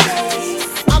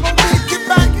 I'm gonna make it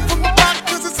back from the back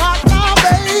 'cause it's hot now,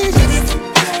 babe.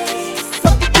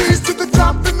 Put the keys to the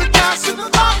top and the cash in the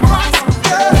top.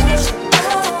 Yeah.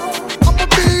 I'ma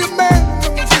be a man,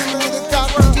 I'ma do what I got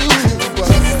to do.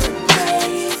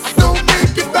 Don't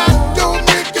make it back, don't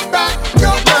make it back. Yo,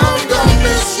 I'm gonna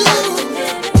miss you.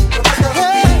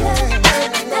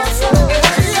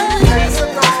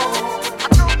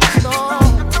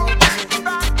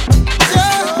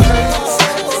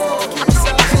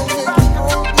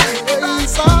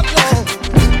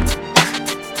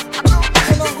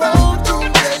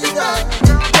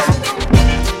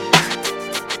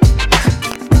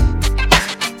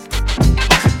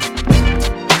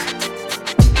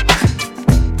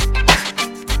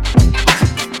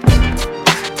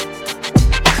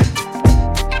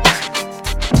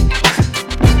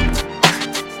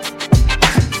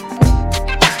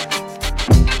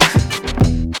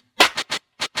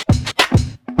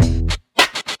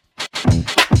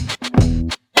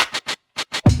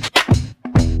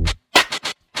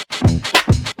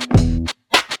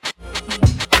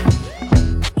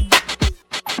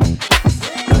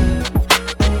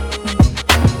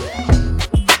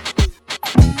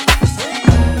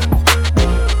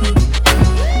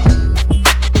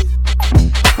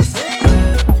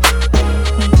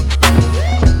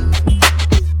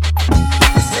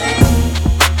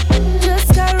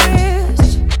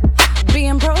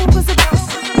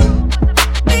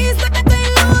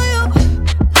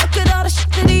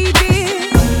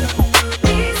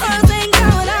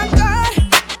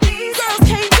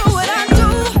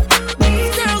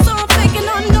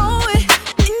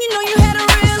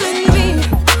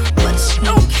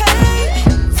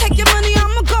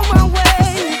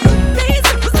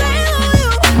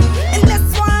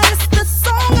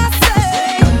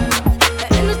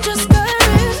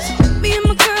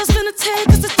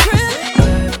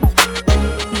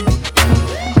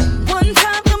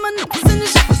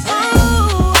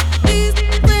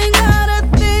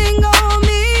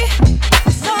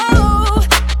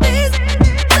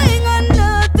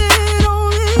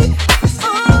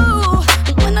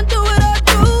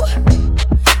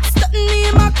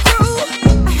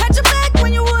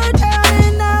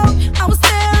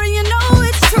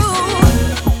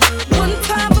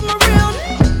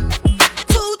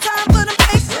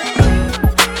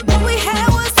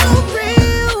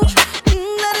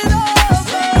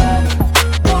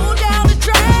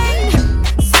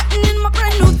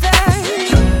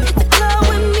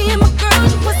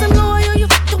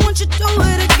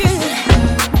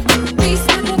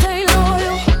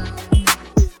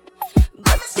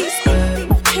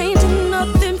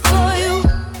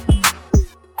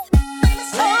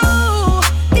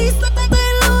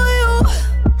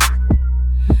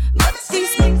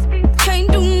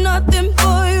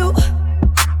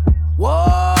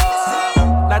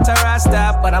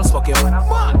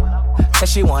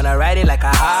 She wanna ride it like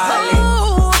a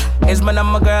Harley. It's my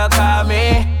number, girl, call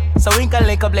me, so we can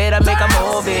link up later, make a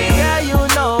movie. Yeah, you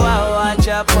know I want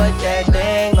you put that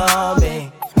thing on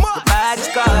me. Your body's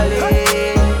calling.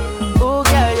 Ooh,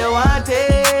 girl, you want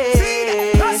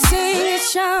it.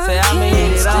 Say I'ma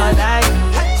hit it all night.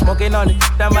 Smoking on it,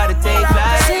 I'm about to take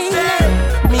flight.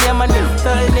 Me and my new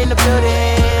third in the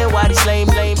building. Why these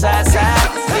lames outside?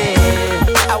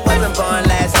 Yeah. I wasn't born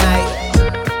last night.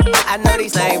 I know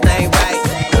these names ain't right,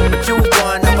 but you was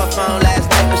born on my phone last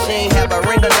night. But she ain't have a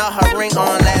ring or not her ring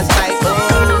on last night.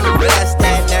 Ooh, bless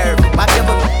that nerve. Why give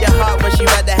a your heart when she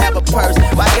rather have a purse?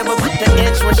 Why give a the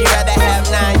inch when she rather have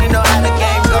 9? You know how the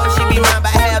game goes. She be mine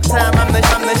by halftime. I'm the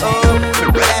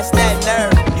ooh, bless that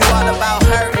nerve. You all about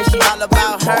her and she all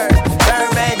about hers.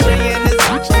 Birdman Jr. and this,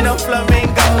 you know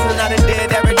flamingos, and I done did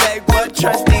every day, but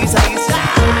trust these hoes.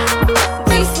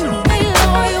 These ain't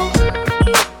loyal.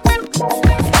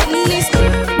 These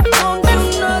don't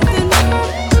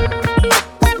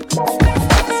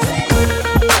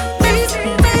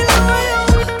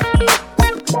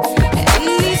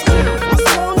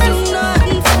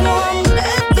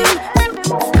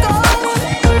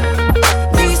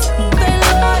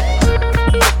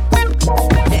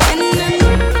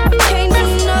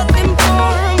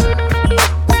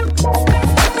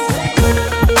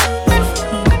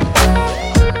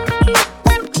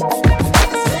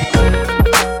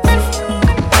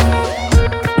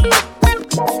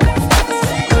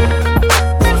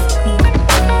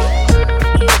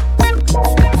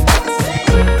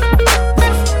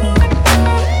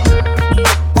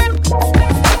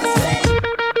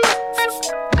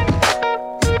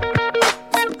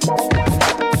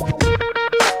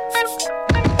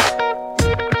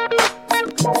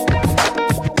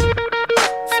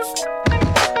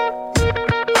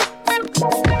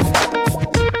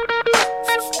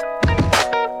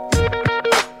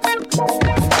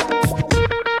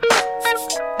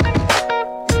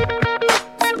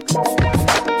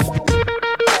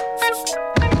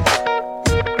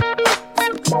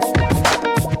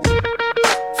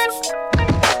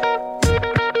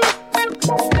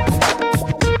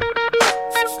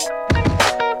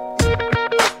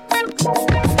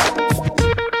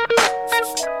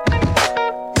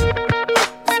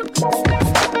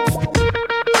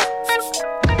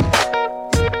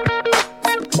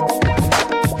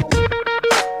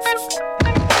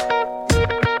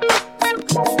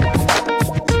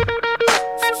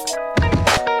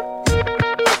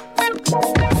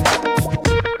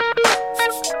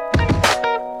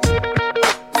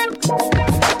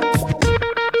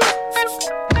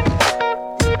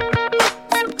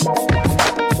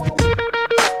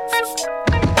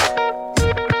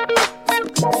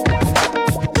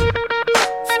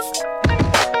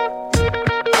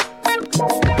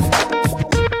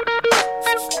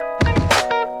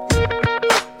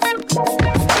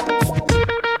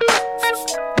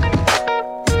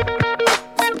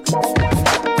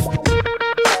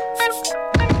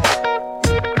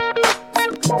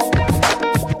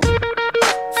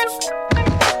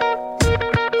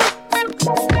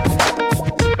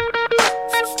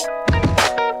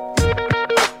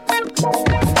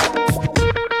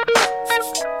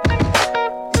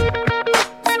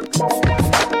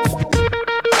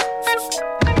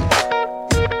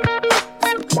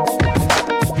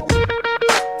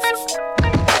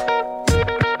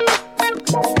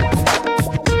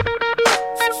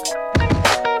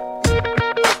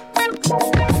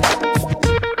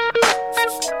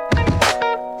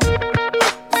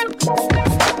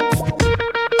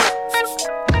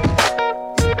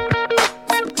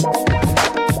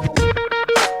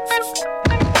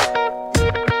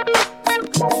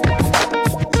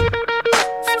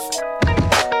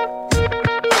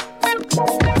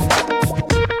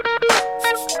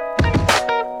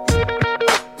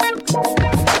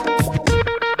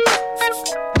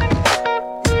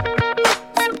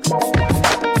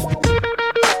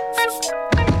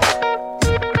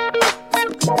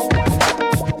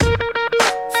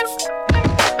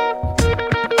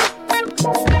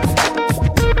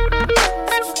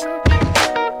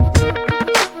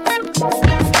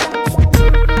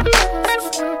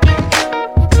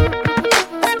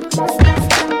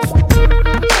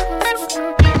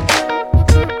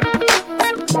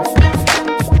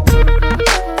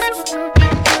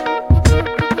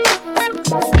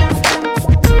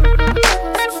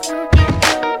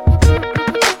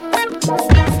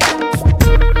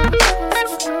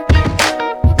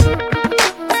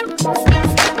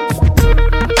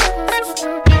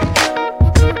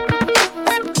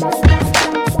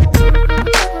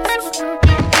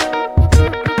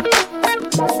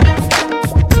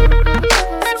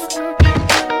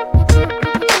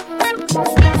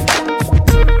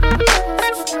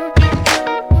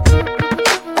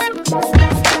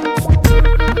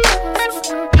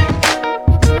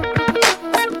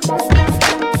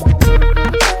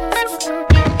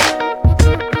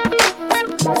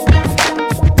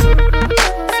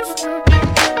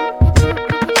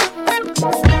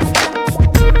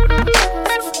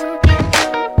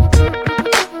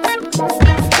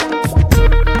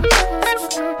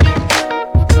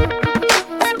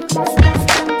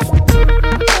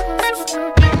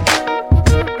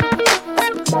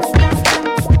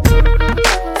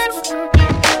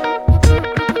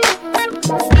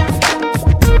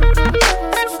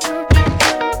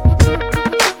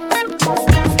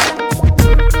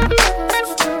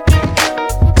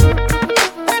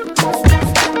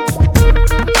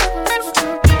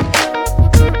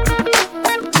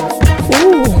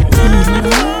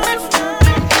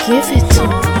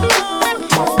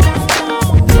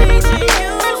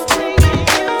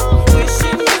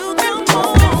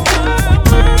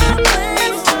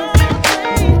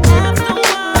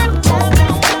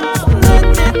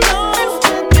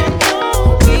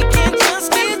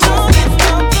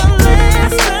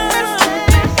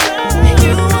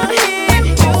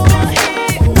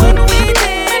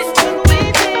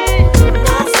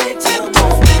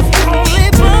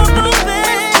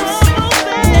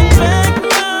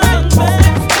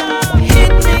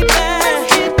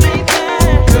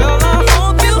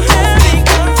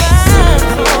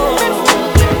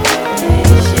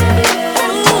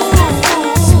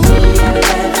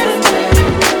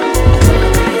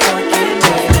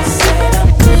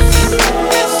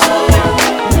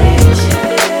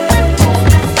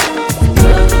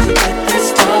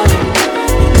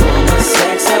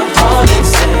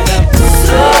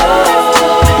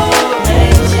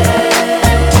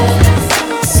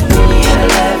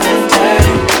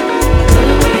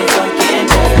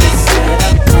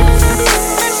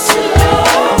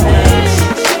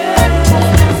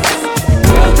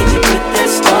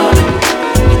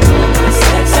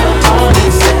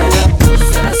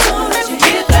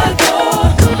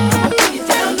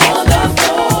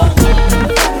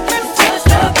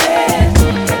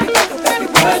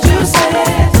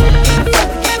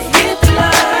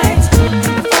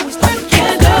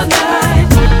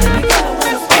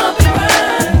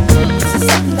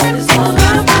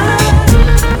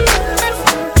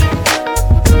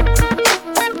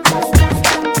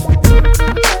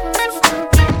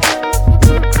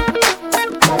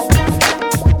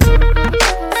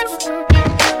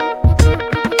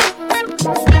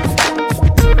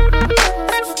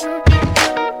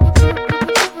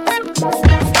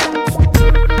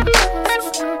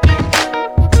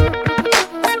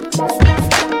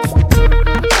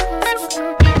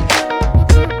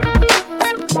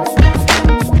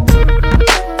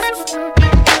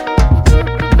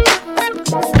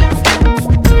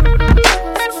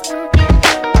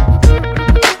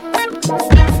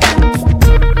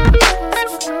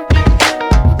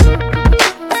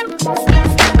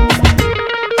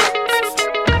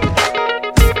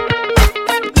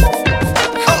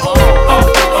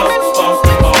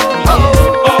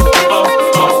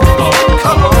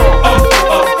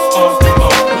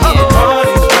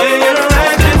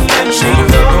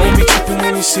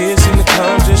see us in the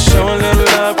club, just show a little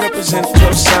love, represent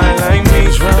your side like me.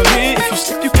 Round here, if you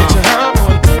slip, you catch a hot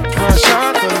one. Try a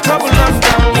shot, but a couple of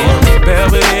down one.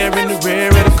 Belvedere in the rear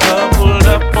of the club, pulled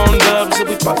up on dubs, so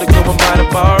we about to go and buy the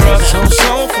bar up. So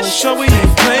for sure we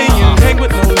ain't playing, hang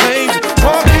with no lames,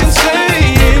 walk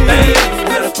insane. Hey,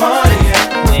 where the party at?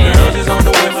 Girls is on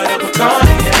the way, but up a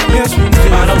Bacardi at. Yes, we do.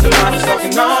 I don't mind us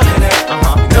talking all of that. You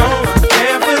know I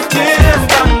can't forget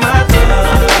about my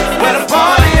love. Where the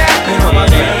party at?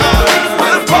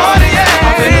 Where the party at?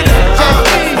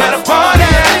 Where the party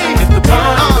at? If the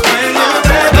party's where you're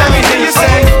at, let me hear you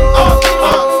say,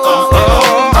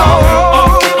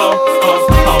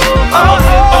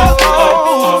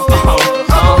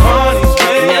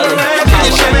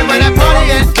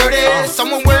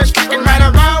 someone wears fucking right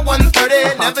around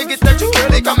 1:30. Never get that you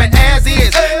really coming as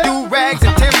is. Do rags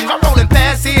and Timbs, I'm rolling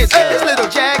past his. This little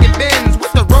Jag and Benz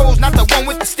with the rose, not the one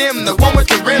with the stem, the one with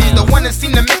the rim, the one that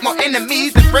seem to make more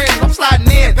enemies than friends. I'm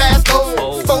sliding in past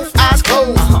those, both eyes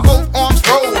closed, both arms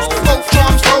rose, both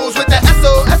drums rose with the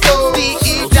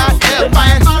SOSODE.F.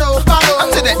 Buying follow.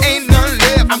 Until there ain't none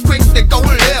left. I'm quick to go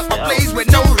left. I blaze with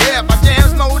no rep. My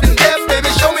jams more than death, baby.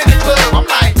 Show me the club. I'm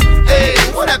like, hey,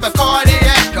 whatever car they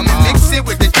at, come and mix it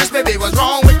with the crisp, baby. What's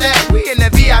wrong with that? We in the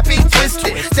VIP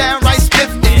twisted, downright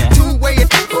spiffed. Two-way it,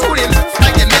 ooh, they look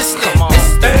like they missed it.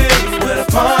 hey, where the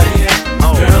party at?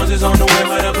 Girls is on the way,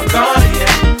 but up a Bacardi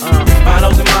at.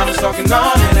 Bottles and models talking all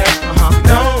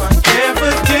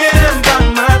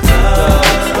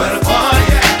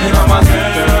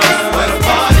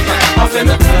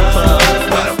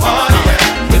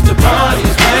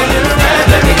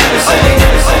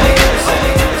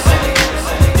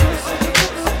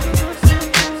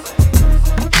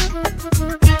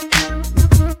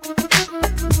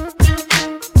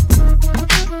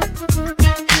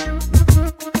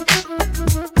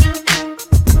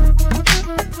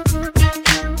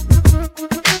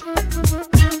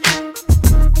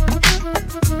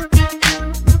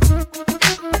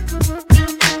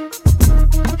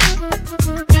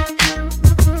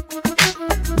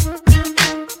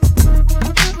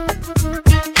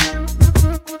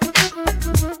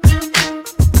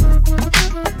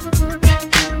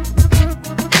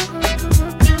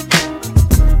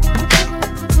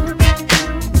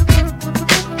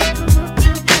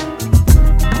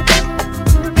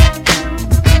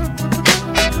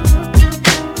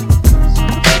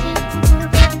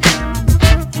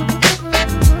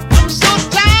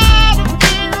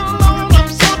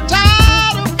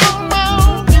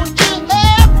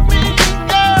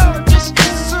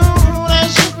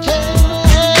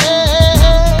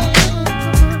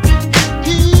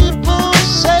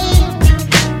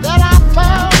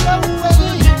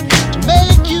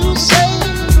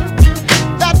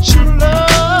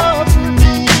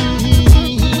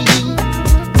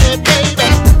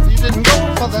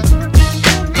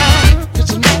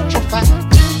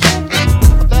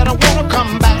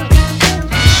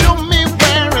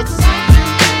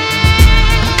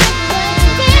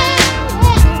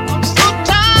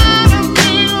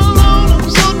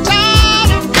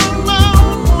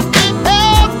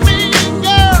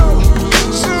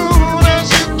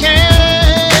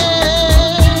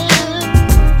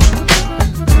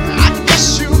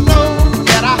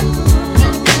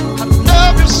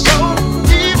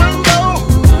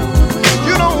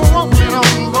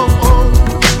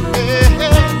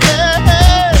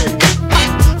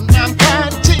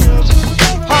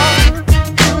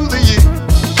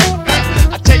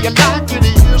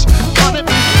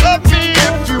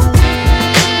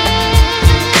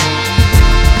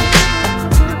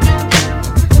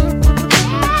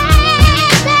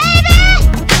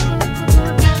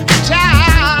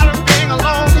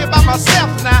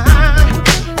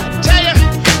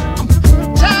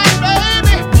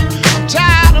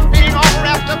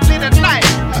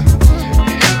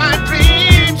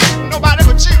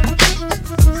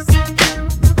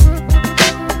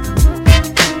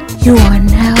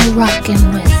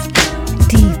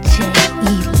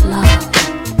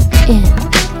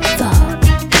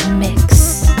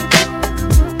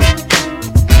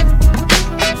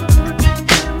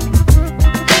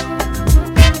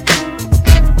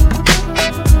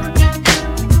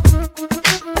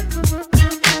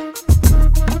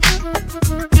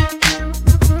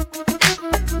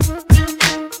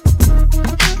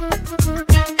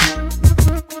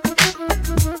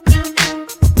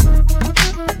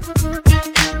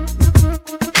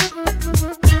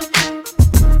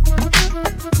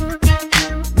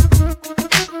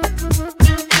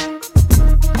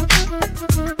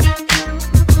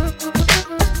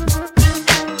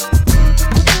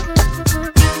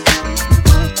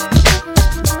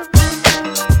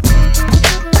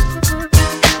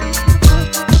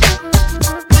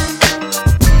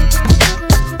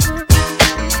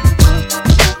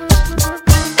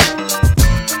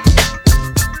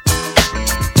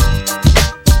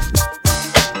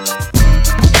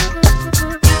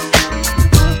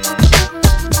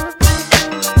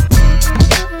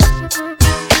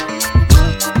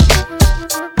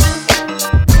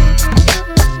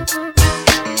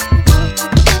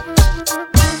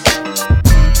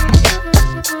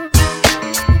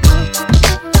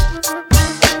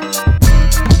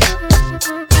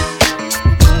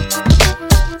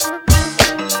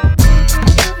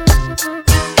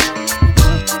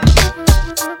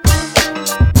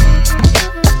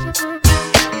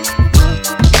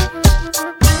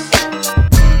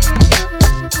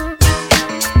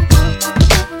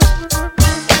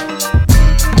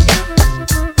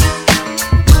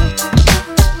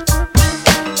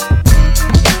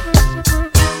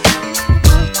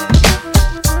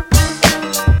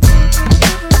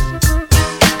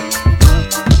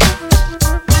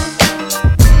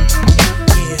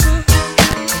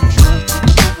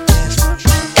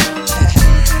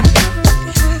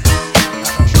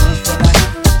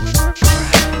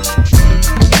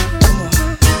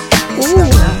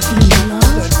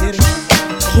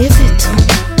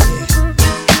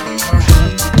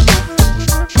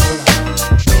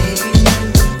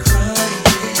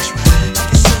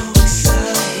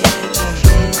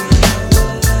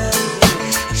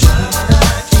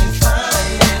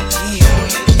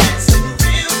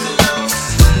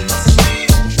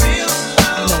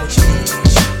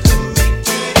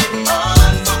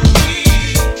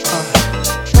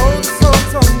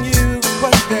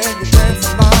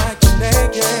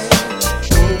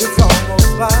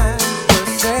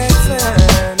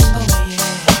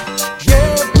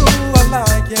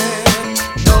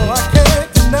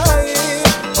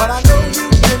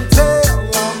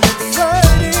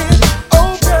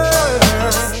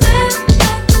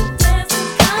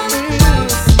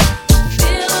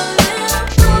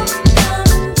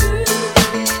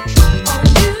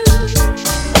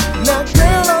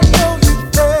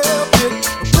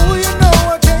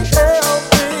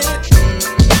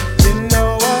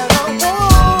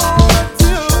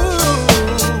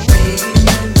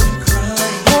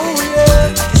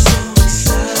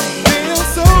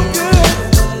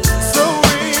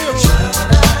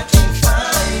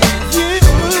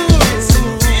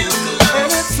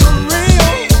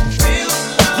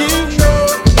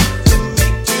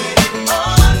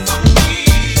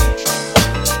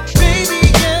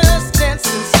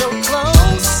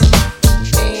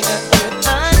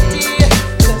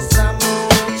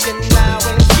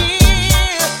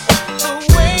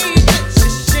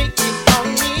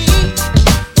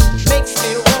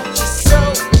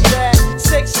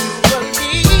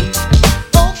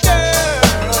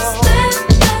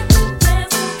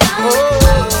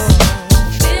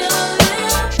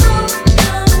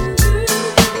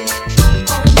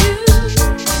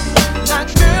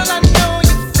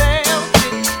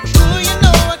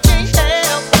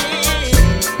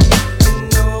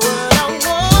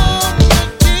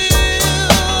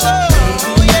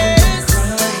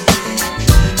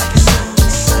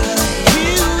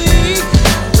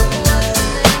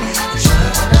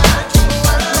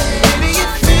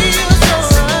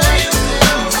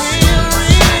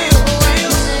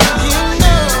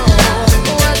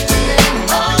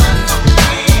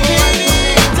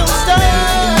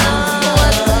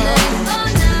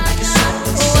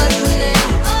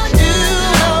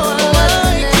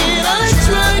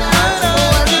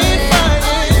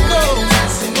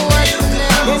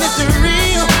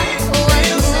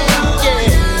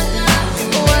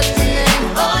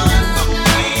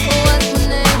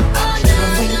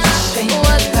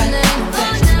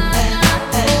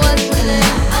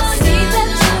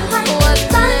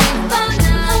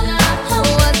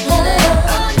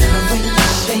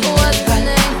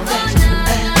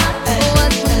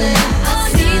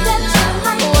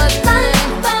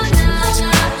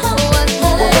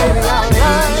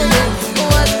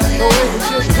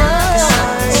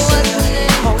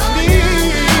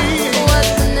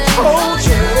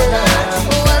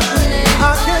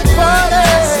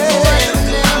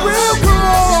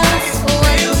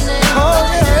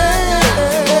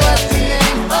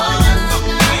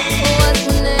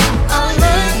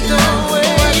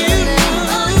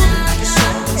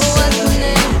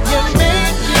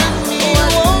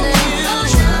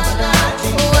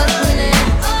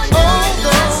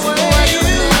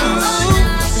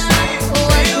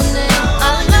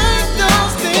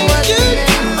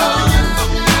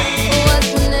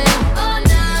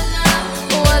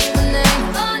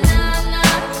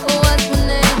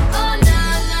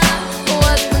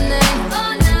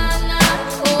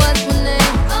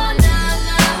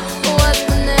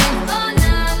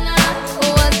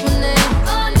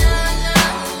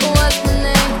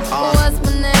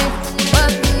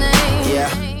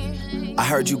I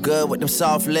heard you good with them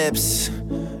soft lips.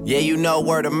 Yeah, you know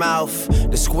word of mouth.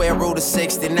 The square root of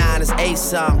 69 is 8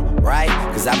 something, right?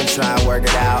 Cause I've been trying to work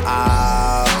it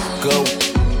out. Good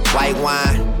white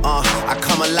wine. I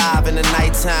come alive in the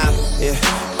nighttime. Yeah,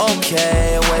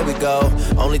 okay, away we go.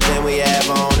 Only thing we have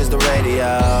on is the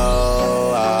radio.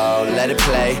 Oh, let it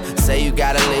play. Say you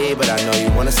gotta leave, but I know you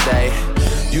wanna stay.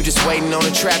 You just waiting on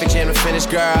the traffic jam to finish,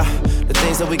 girl. The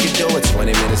things that we could do in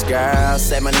 20 minutes, girl.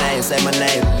 Say my name,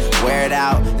 wear it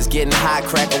out. It's getting hot,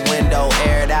 crack a window,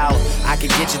 air it out. I could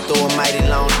get you through a mighty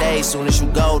long day. Soon as you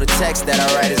go, the text that I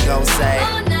write is gonna say,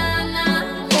 oh, nah,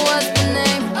 nah, what's my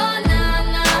name? Oh,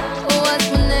 nah, nah, what's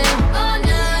my name? Oh,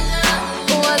 nah,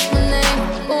 nah, what's my name?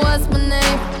 What's my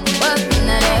name? What's my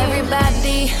name?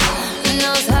 Everybody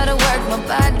knows how to work my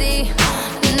body,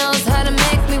 knows how to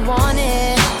make me want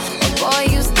it.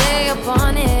 Boy, you stay up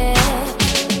on it.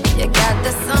 You got the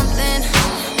something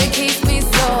that keeps me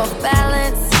so off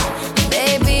balance.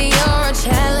 Baby, you're a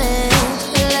challenge.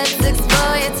 Let's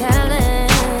explore your talent.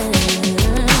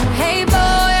 Hey boy,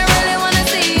 I really wanna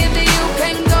see if you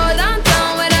can go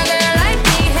downtown with a girl like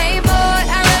me. Hey boy,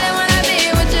 I really wanna be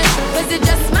with you, 'cause you're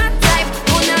just my type.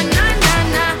 Oh nah, nah,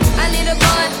 nah, nah. I need a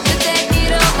boy to take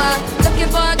it over. Looking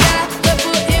for a guy to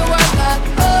put in work up.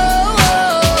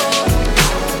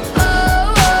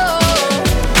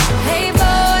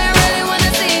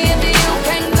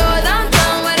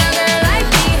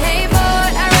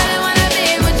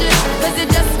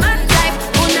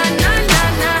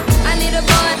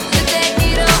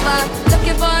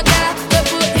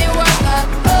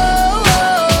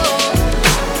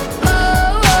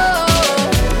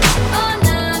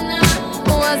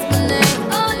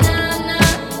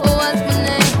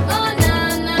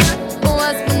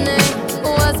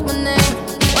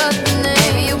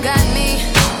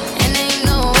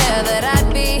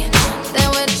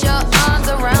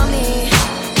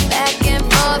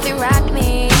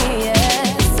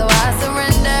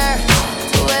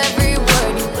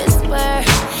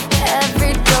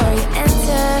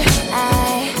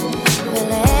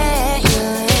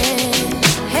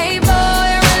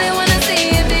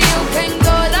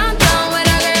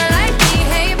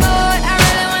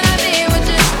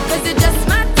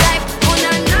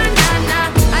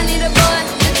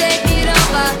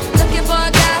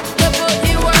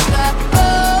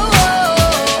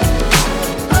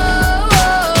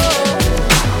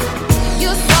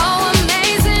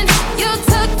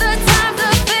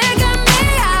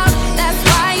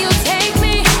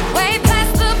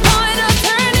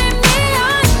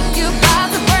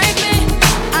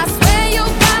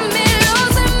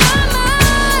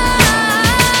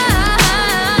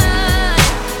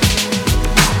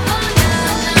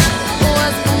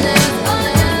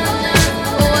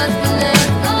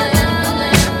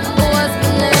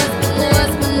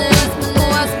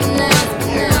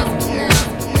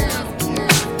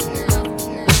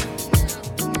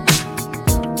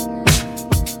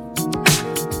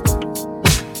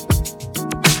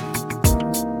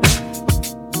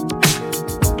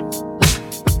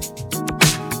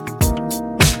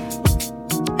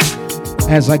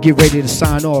 As I get ready to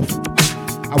sign off,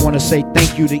 I want to say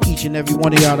thank you to each and every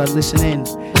one of y'all that listen in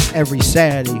every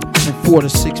Saturday from 4 to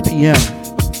 6 p.m.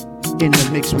 in the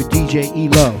mix with DJ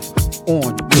E-Love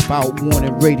on Without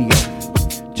Warning Radio.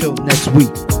 Till next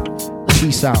week,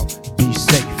 peace out, be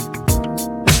safe.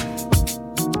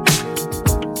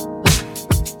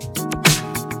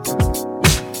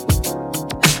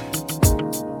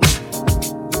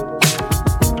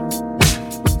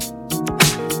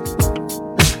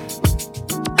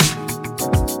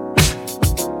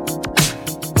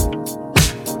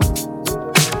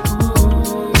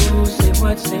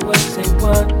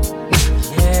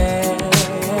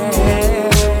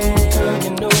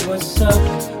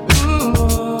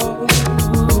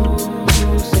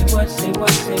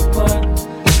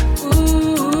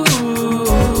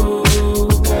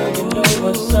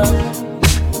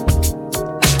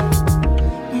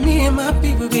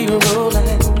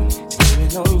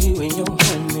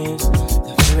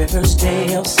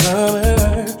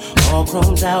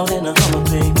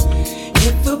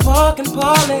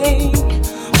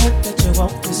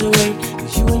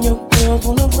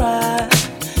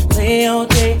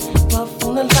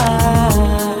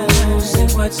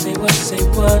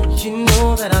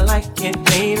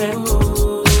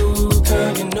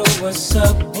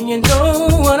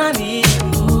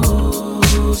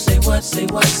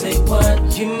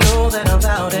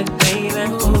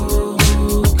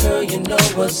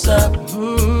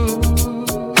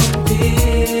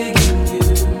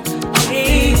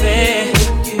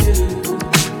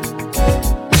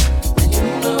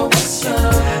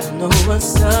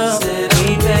 What's up,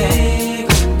 baby?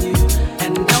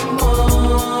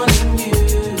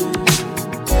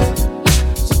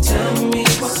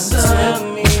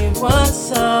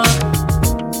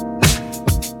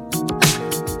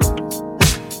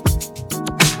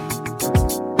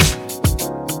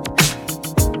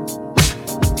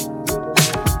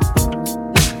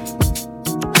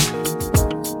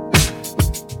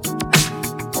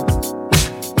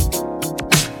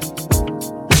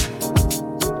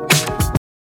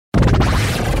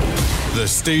 The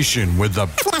station with the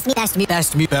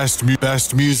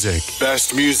best music.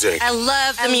 Best music. I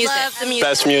love the music.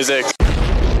 Best music.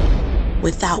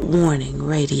 Without Warning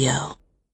Radio.